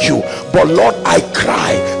thank you, but Lord, I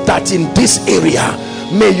cry that in this area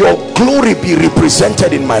may your glory be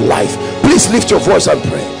represented in my life. Please lift your voice and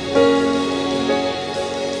pray.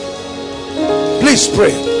 Please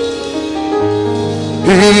pray.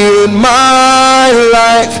 In my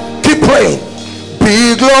life, keep praying.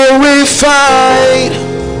 Be glorified,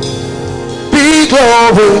 be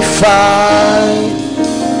glorified.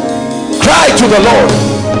 Cry to the Lord.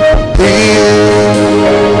 In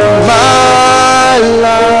my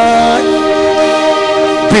life,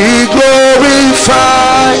 be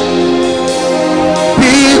glorified,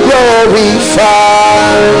 be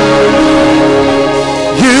glorified.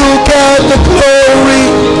 You get the glory,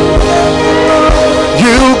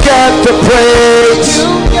 you get the praise,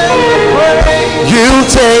 you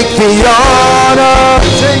take the honor.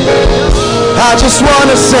 I just want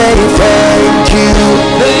to say thank you,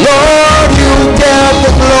 Lord. You get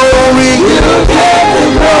the glory,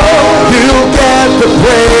 you get the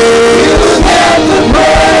praise,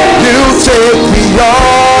 you take the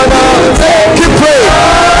honor. Keep praying. I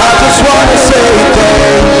just want to say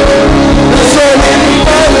thank you. So in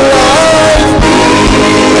my life,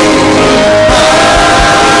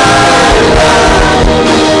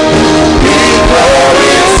 be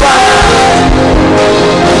glorified,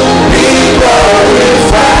 be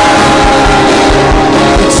glorified.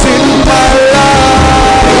 It's in my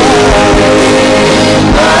life,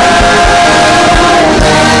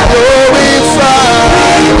 glorified,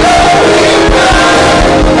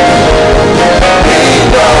 be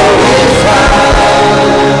glorified.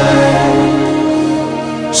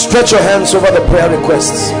 Stretch your hands over the prayer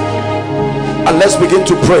requests and let's begin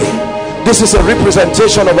to pray. This is a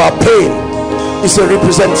representation of our pain. It's a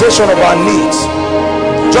representation of our needs.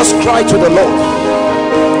 Just cry to the Lord.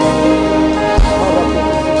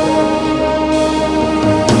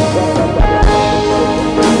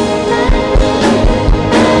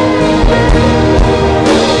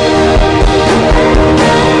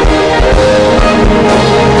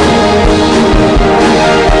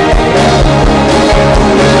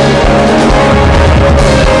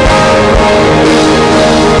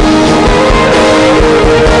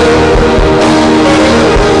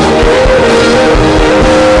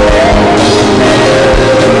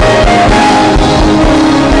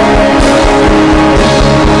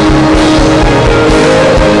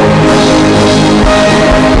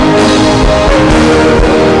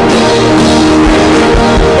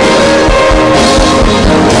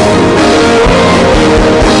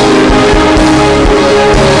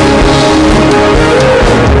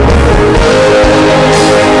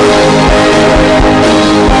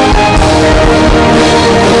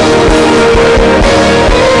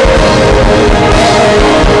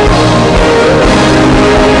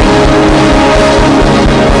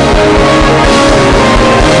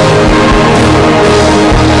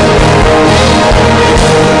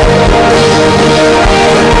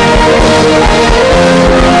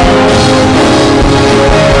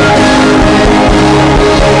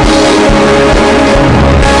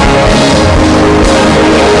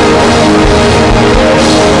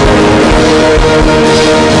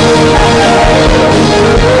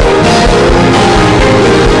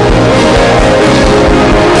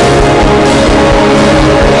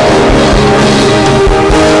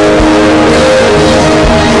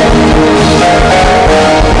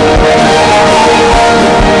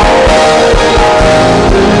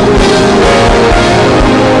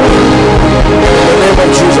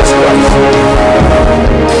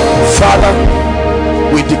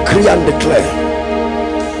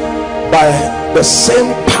 The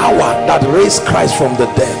same power that raised Christ from the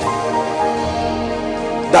dead,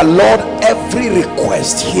 that Lord, every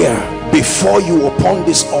request here before you upon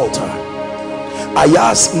this altar, I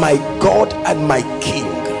ask my God and my King,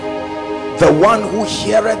 the one who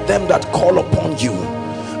heareth them that call upon you,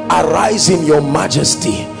 arise in your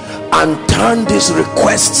majesty and turn these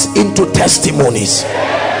requests into testimonies.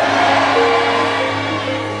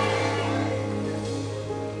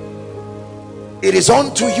 It is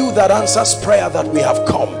unto you that answers prayer that we have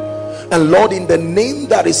come. And Lord, in the name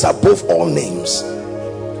that is above all names,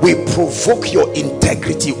 we provoke your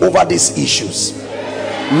integrity over these issues.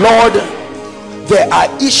 Lord, there are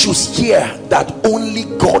issues here that only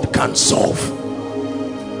God can solve.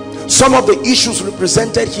 Some of the issues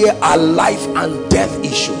represented here are life and death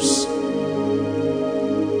issues.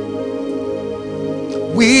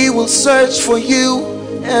 We will search for you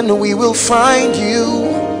and we will find you.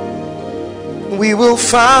 We will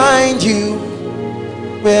find you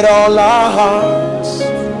with all our hearts.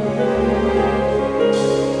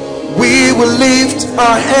 We will lift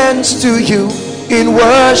our hands to you in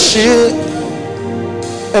worship,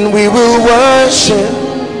 and we will worship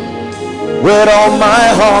with all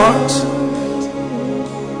my heart.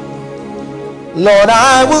 Lord,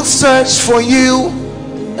 I will search for you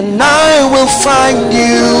and I will find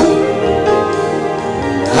you.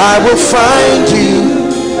 I will find you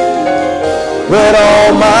with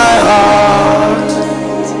all my heart,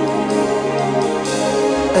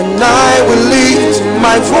 and I will lift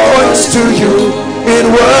my voice to you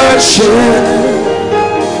in worship.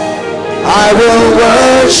 I will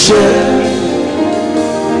worship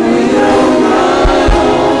with all my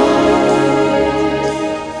heart.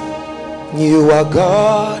 You are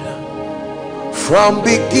God from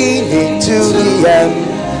beginning to the end.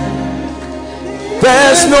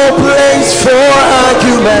 There's no place for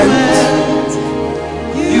argument.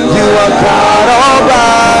 You are God all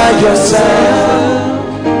by yourself.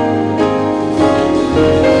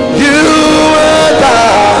 You are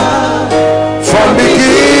God from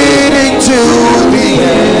beginning to the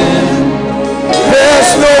end.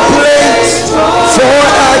 There's no place for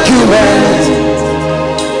argument.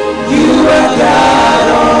 You are God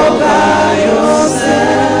all by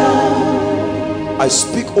yourself. I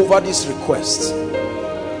speak over this request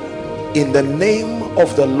in the name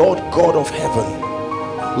of the Lord God of heaven,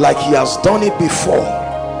 like he has done it before.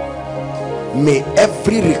 May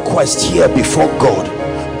every request here before God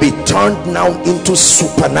be turned now into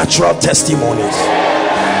supernatural testimonies.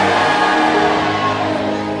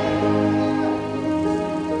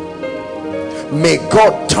 May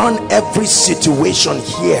God turn every situation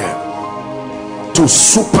here to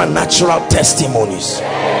supernatural testimonies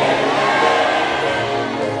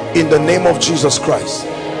in the name of Jesus Christ.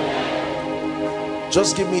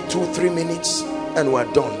 Just give me 2-3 minutes and we're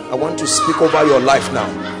done. I want to speak over your life now.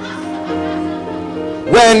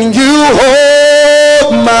 When you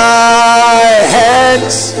hold my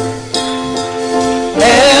hands,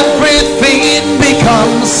 everything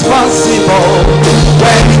becomes possible.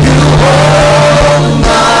 When you hold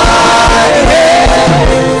my hand,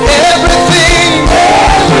 everything becomes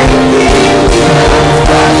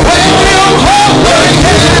possible. When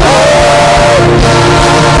you hold my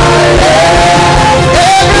hand,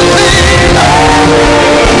 everything.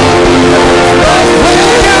 When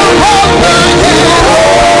you hold my hand,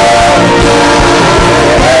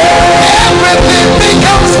 everything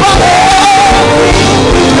becomes possible.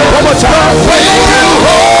 One more time. When you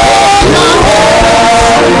hold my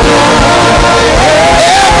hand,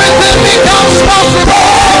 everything becomes possible.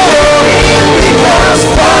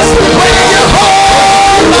 When you hold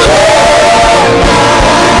my hand,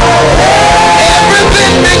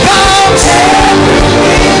 everything becomes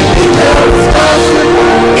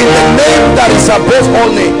in the name that is above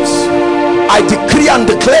all names. I decree and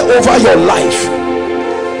declare over your life,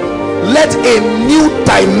 let a new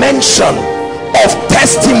dimension of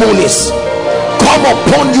testimonies come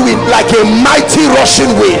upon you in like a mighty rushing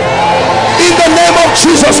wind in the name of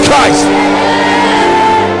Jesus Christ.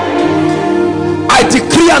 I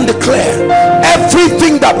decree and declare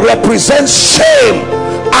everything that represents shame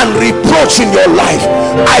and reproach in your life,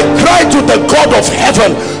 I cry to the God of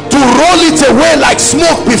heaven to roll it away like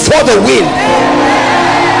smoke before the wind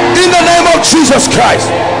in the name of Jesus Christ.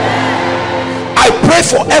 I pray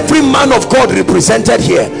for every man of God represented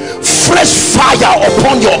here, fresh fire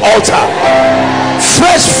upon your altar,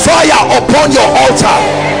 fresh fire upon your altar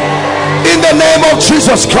in the name of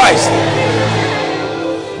Jesus Christ.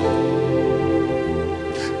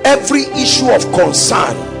 Every issue of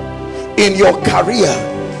concern in your career,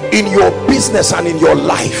 in your business and in your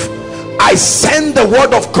life, I send the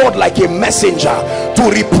word of God like a messenger to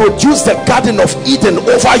reproduce the Garden of Eden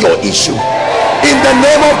over your issue in the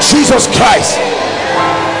name of Jesus Christ.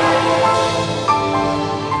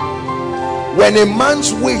 When a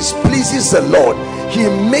man's ways pleases the Lord, he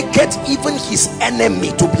maketh even his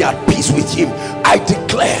enemy to be at peace with him. I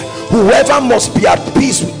declare, whoever must be at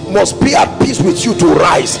peace with you to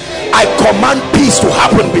rise. I command peace to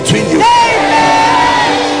happen between you.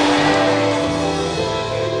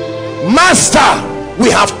 Master, we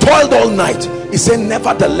have toiled all night. He said,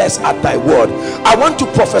 nevertheless at thy word. I want to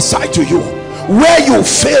prophesy to you, where you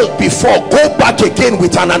failed before, go back again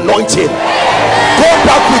with an anointing. Go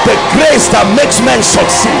back with the grace that makes men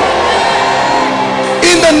succeed.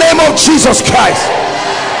 In the name of Jesus Christ.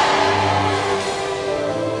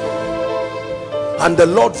 And the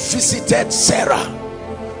Lord visited Sarah,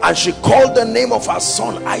 and she called the name of her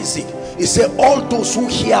son Isaac. He said, all those who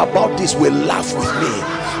hear about this will laugh with me.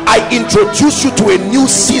 I introduce you to a new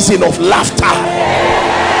season of laughter.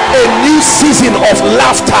 A new season of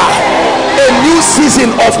laughter. A new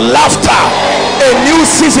season of laughter. A new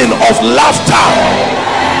season of laughter.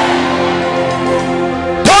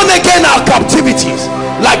 Turn again our captivities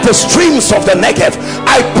like the streams of the Negev.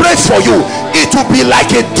 I pray for you, it will be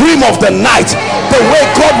like a dream of the night, the way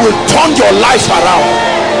God will turn your life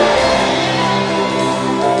around.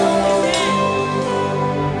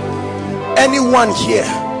 Anyone here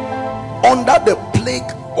under the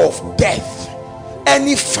plague of death,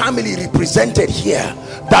 any family represented here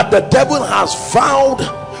that the devil has vowed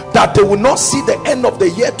that they will not see the end of the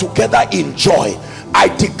year together in joy,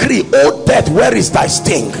 I decree, oh death, where is thy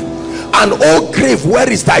sting? And oh grave, where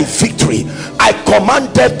is thy victory? I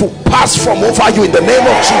command death to pass from over you in the name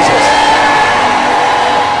of Jesus.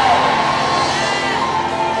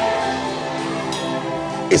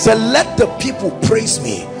 It said, let the people praise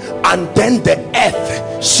me, and then the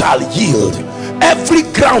earth shall yield. Every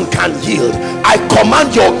ground can yield. I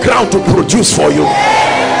command your ground to produce for you.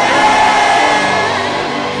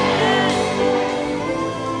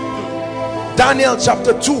 Daniel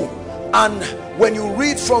chapter 2, and when you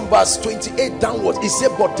read from verse 28 downwards, it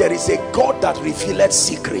said, but there is a God that revealeth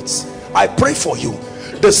secrets. I pray for you,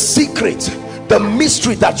 the secret, the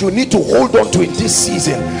mystery that you need to hold on to in this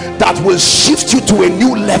season, that will shift you to a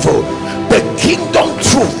new level, the kingdom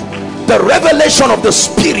truth, the revelation of the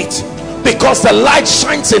Spirit, because the light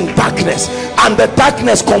shines in darkness and the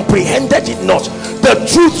darkness comprehended it not. The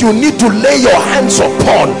truth you need to lay your hands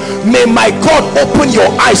upon, may my God open your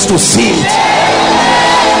eyes to see it.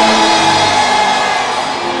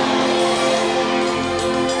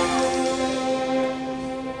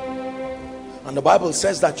 And the Bible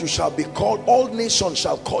says that you shall be called, all nations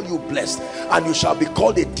shall call you blessed, and you shall be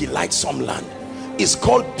called a delightsome land. It's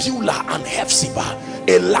called Beulah and Hephzibah,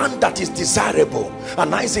 a land that is desirable.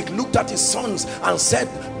 And Isaac looked at his sons and said,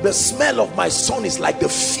 the smell of my son is like the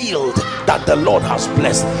field that the Lord has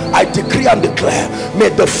blessed. I decree and declare, may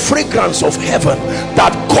the fragrance of heaven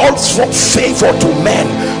that calls for favor to men,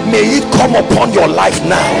 may it come upon your life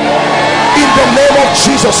now, in the name of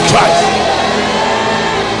Jesus Christ.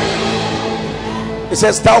 It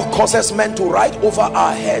says, thou causest men to ride over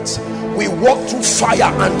our heads. We walk through fire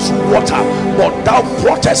and through water, but thou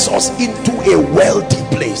broughtest us into a wealthy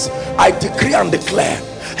place. I decree and declare,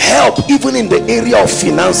 help even in the area of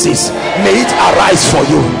finances, may it arise for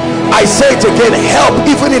you. I say it again, help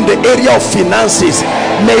even in the area of finances,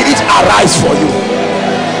 may it arise for you.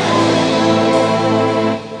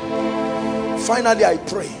 Finally, I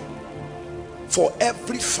pray for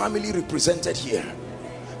every family represented here,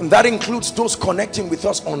 and that includes those connecting with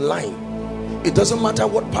us online. It doesn't matter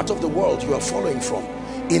what part of the world you are following from.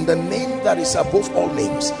 In the name that is above all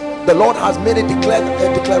names, the Lord has made a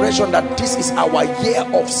declaration that this is our year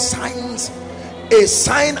of signs. A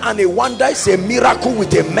sign and a wonder is a miracle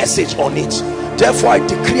with a message on it. Therefore, I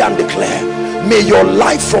decree and declare, may your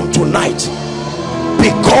life from tonight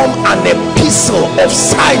become an epistle of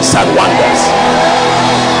signs and wonders.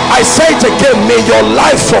 I say it again, may your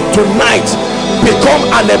life from tonight become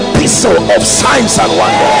an epistle of signs and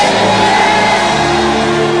wonders.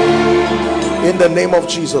 In the name of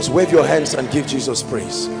Jesus, wave your hands and give Jesus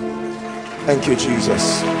praise. Thank you,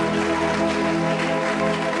 Jesus.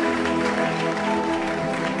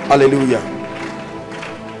 Hallelujah.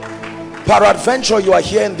 Peradventure, you are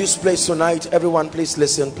here in this place tonight. Everyone, please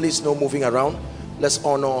listen. Please, no moving around. Let's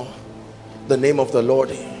honor the name of the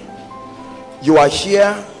Lord. You are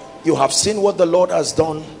here. You have seen what the Lord has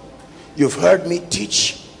done. You've heard me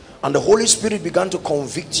teach, and the Holy Spirit began to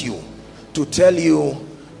convict you, to tell you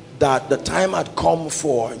that the time had come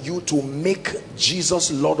for you to make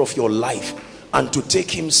Jesus Lord of your life and to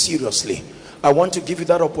take him seriously. I want to give you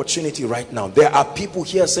that opportunity right now. There are people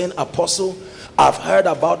here saying, Apostle, I've heard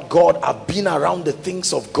about God, I've been around the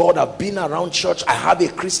things of God, I've been around church, I have a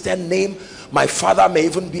Christian name, my father may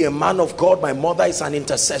even be a man of God, my mother is an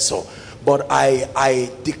intercessor, but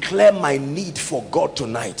I declare my need for God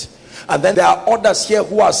tonight. And then there are others here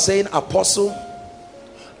who are saying, Apostle,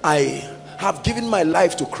 I have given my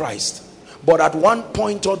life to Christ, but at one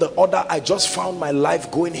point or the other I just found my life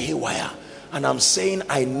going haywire, and I'm saying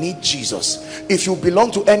I need Jesus. If you belong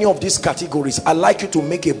to any of these categories, I'd like you to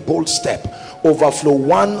make a bold step. Overflow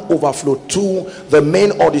 1, overflow 2, the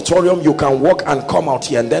main auditorium, you can walk and come out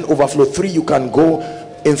here, and then overflow 3, you can go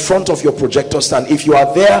in front of your projector stand. If you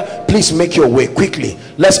are there, please make your way quickly.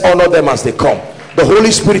 Let's honor them as they come. The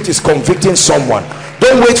Holy Spirit is convicting someone.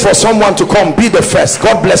 Don't wait for someone to come. Be the first.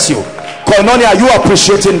 God bless you. Koinonia, you are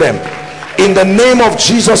appreciating them. In the name of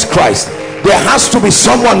Jesus Christ, there has to be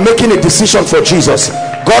someone making a decision for Jesus.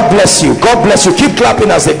 God bless you. God bless you. Keep clapping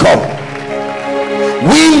as they come.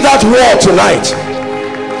 Win that war tonight.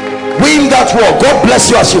 Win that war. God bless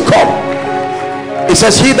you as you come. It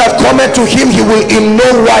says, he that cometh to him, he will in no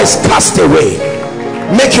wise cast away.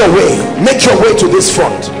 Make your way. Make your way to this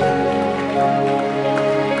front.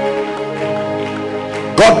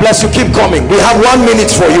 God bless you. Keep coming. We have 1 minute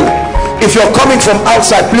for you. If you're coming from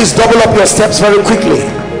outside, please double up your steps very quickly.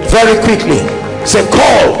 Very quickly. Say,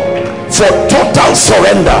 call for total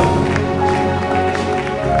surrender.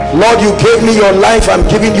 Lord, you gave me your life. I'm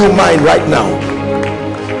giving you mine right now.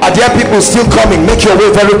 Are there people still coming? Make your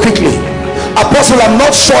way very quickly. Apostle, I'm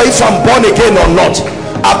not sure if I'm born again or not.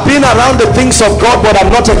 I've been around the things of God, but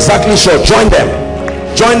I'm not exactly sure. Join them.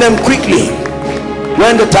 Join them quickly.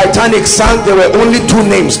 When the Titanic sank, there were only two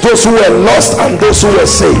names: those who were lost and those who were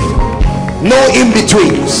saved. No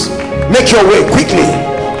in-betweens. Make your way quickly.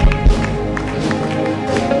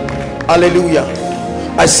 Hallelujah.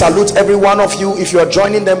 I salute every one of you. If you are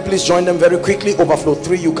joining them, please join them very quickly. Overflow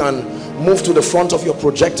 3, you can move to the front of your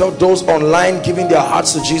projector. Those online giving their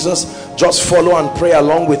hearts to Jesus, just follow and pray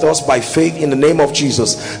along with us by faith in the name of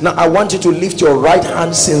Jesus. Now I want you to lift your right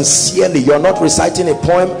hand sincerely. You're not reciting a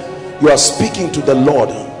poem, you are speaking to the Lord,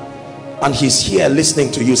 and he's here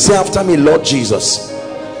listening to you. Say after me, Lord Jesus.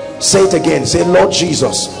 Say it again. Say, Lord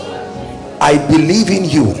Jesus, I believe in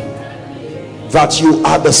you, that you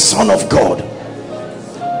are the Son of God.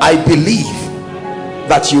 I believe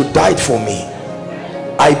that you died for me.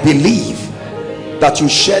 I believe that you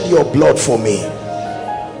shed your blood for me.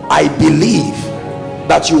 I believe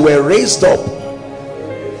that you were raised up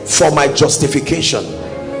for my justification.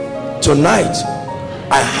 Tonight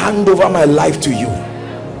I hand over my life to you,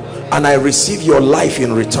 and I receive your life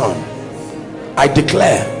in return. I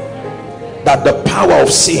declare that the power of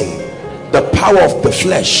sin, the power of the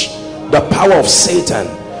flesh, the power of Satan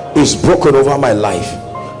is broken over my life.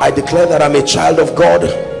 I declare that I'm a child of God.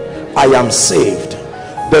 I am saved.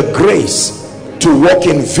 The grace to walk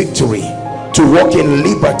in victory, to walk in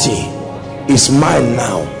liberty is mine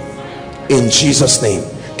now, in Jesus' name.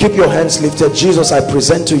 Keep your hands lifted. Jesus, I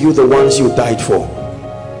present to you the ones you died for.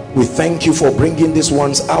 We thank you for bringing these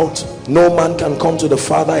ones out. No man can come to the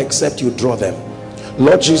Father except you draw them.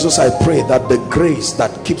 Lord Jesus, I pray that the grace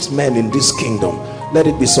that keeps men in this kingdom, let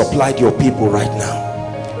it be supplied your people right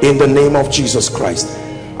now, in the name of Jesus Christ.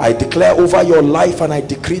 I declare over your life and I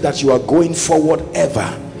decree that you are going forward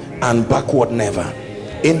ever and backward never,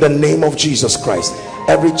 in the name of Jesus Christ.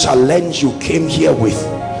 Every challenge you came here with,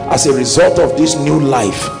 as a result of this new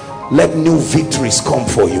life, let new victories come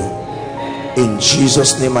for you, in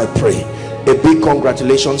Jesus' name I pray. A big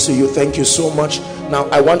congratulations to you. Thank you so much. Now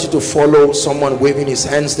I want you to follow someone waving his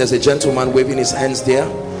hands. There's a gentleman waving his hands there.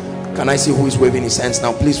 Can I see who is waving his hands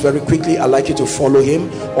now? Please, very quickly, I'd like you to follow him.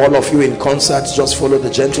 All of you in concert, just follow the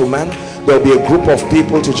gentleman. There'll be a group of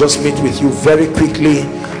people to just meet with you very quickly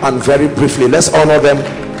and very briefly. Let's honor them.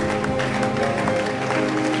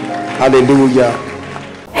 Hallelujah.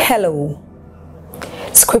 Hello.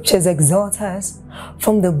 Scriptures exhort us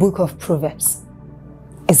from the book of Proverbs.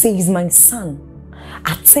 It says, my son,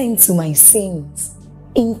 attend to my sayings,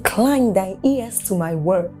 incline thy ears to my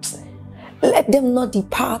words. Let them not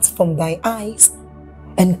depart from thy eyes,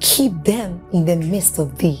 and keep them in the midst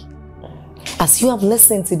of thee. As you have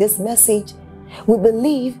listened to this message, we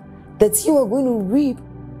believe that you are going to reap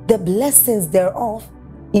the blessings thereof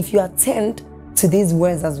if you attend to these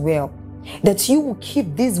words as well. That you will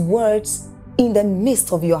keep these words in the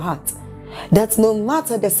midst of your heart. That no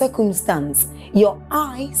matter the circumstance, your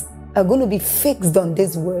eyes are going to be fixed on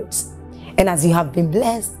these words. And as you have been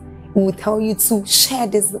blessed, we will tell you to share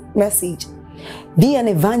this message. Be an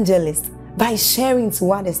evangelist by sharing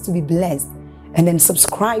to others to be blessed. And then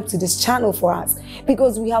subscribe to this channel for us,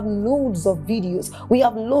 because we have loads of videos, we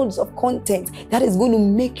have loads of content that is going to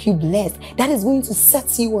make you blessed, that is going to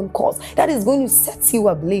set you on course, that is going to set you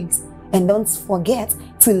ablaze. And don't forget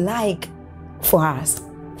to like for us.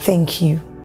 Thank you.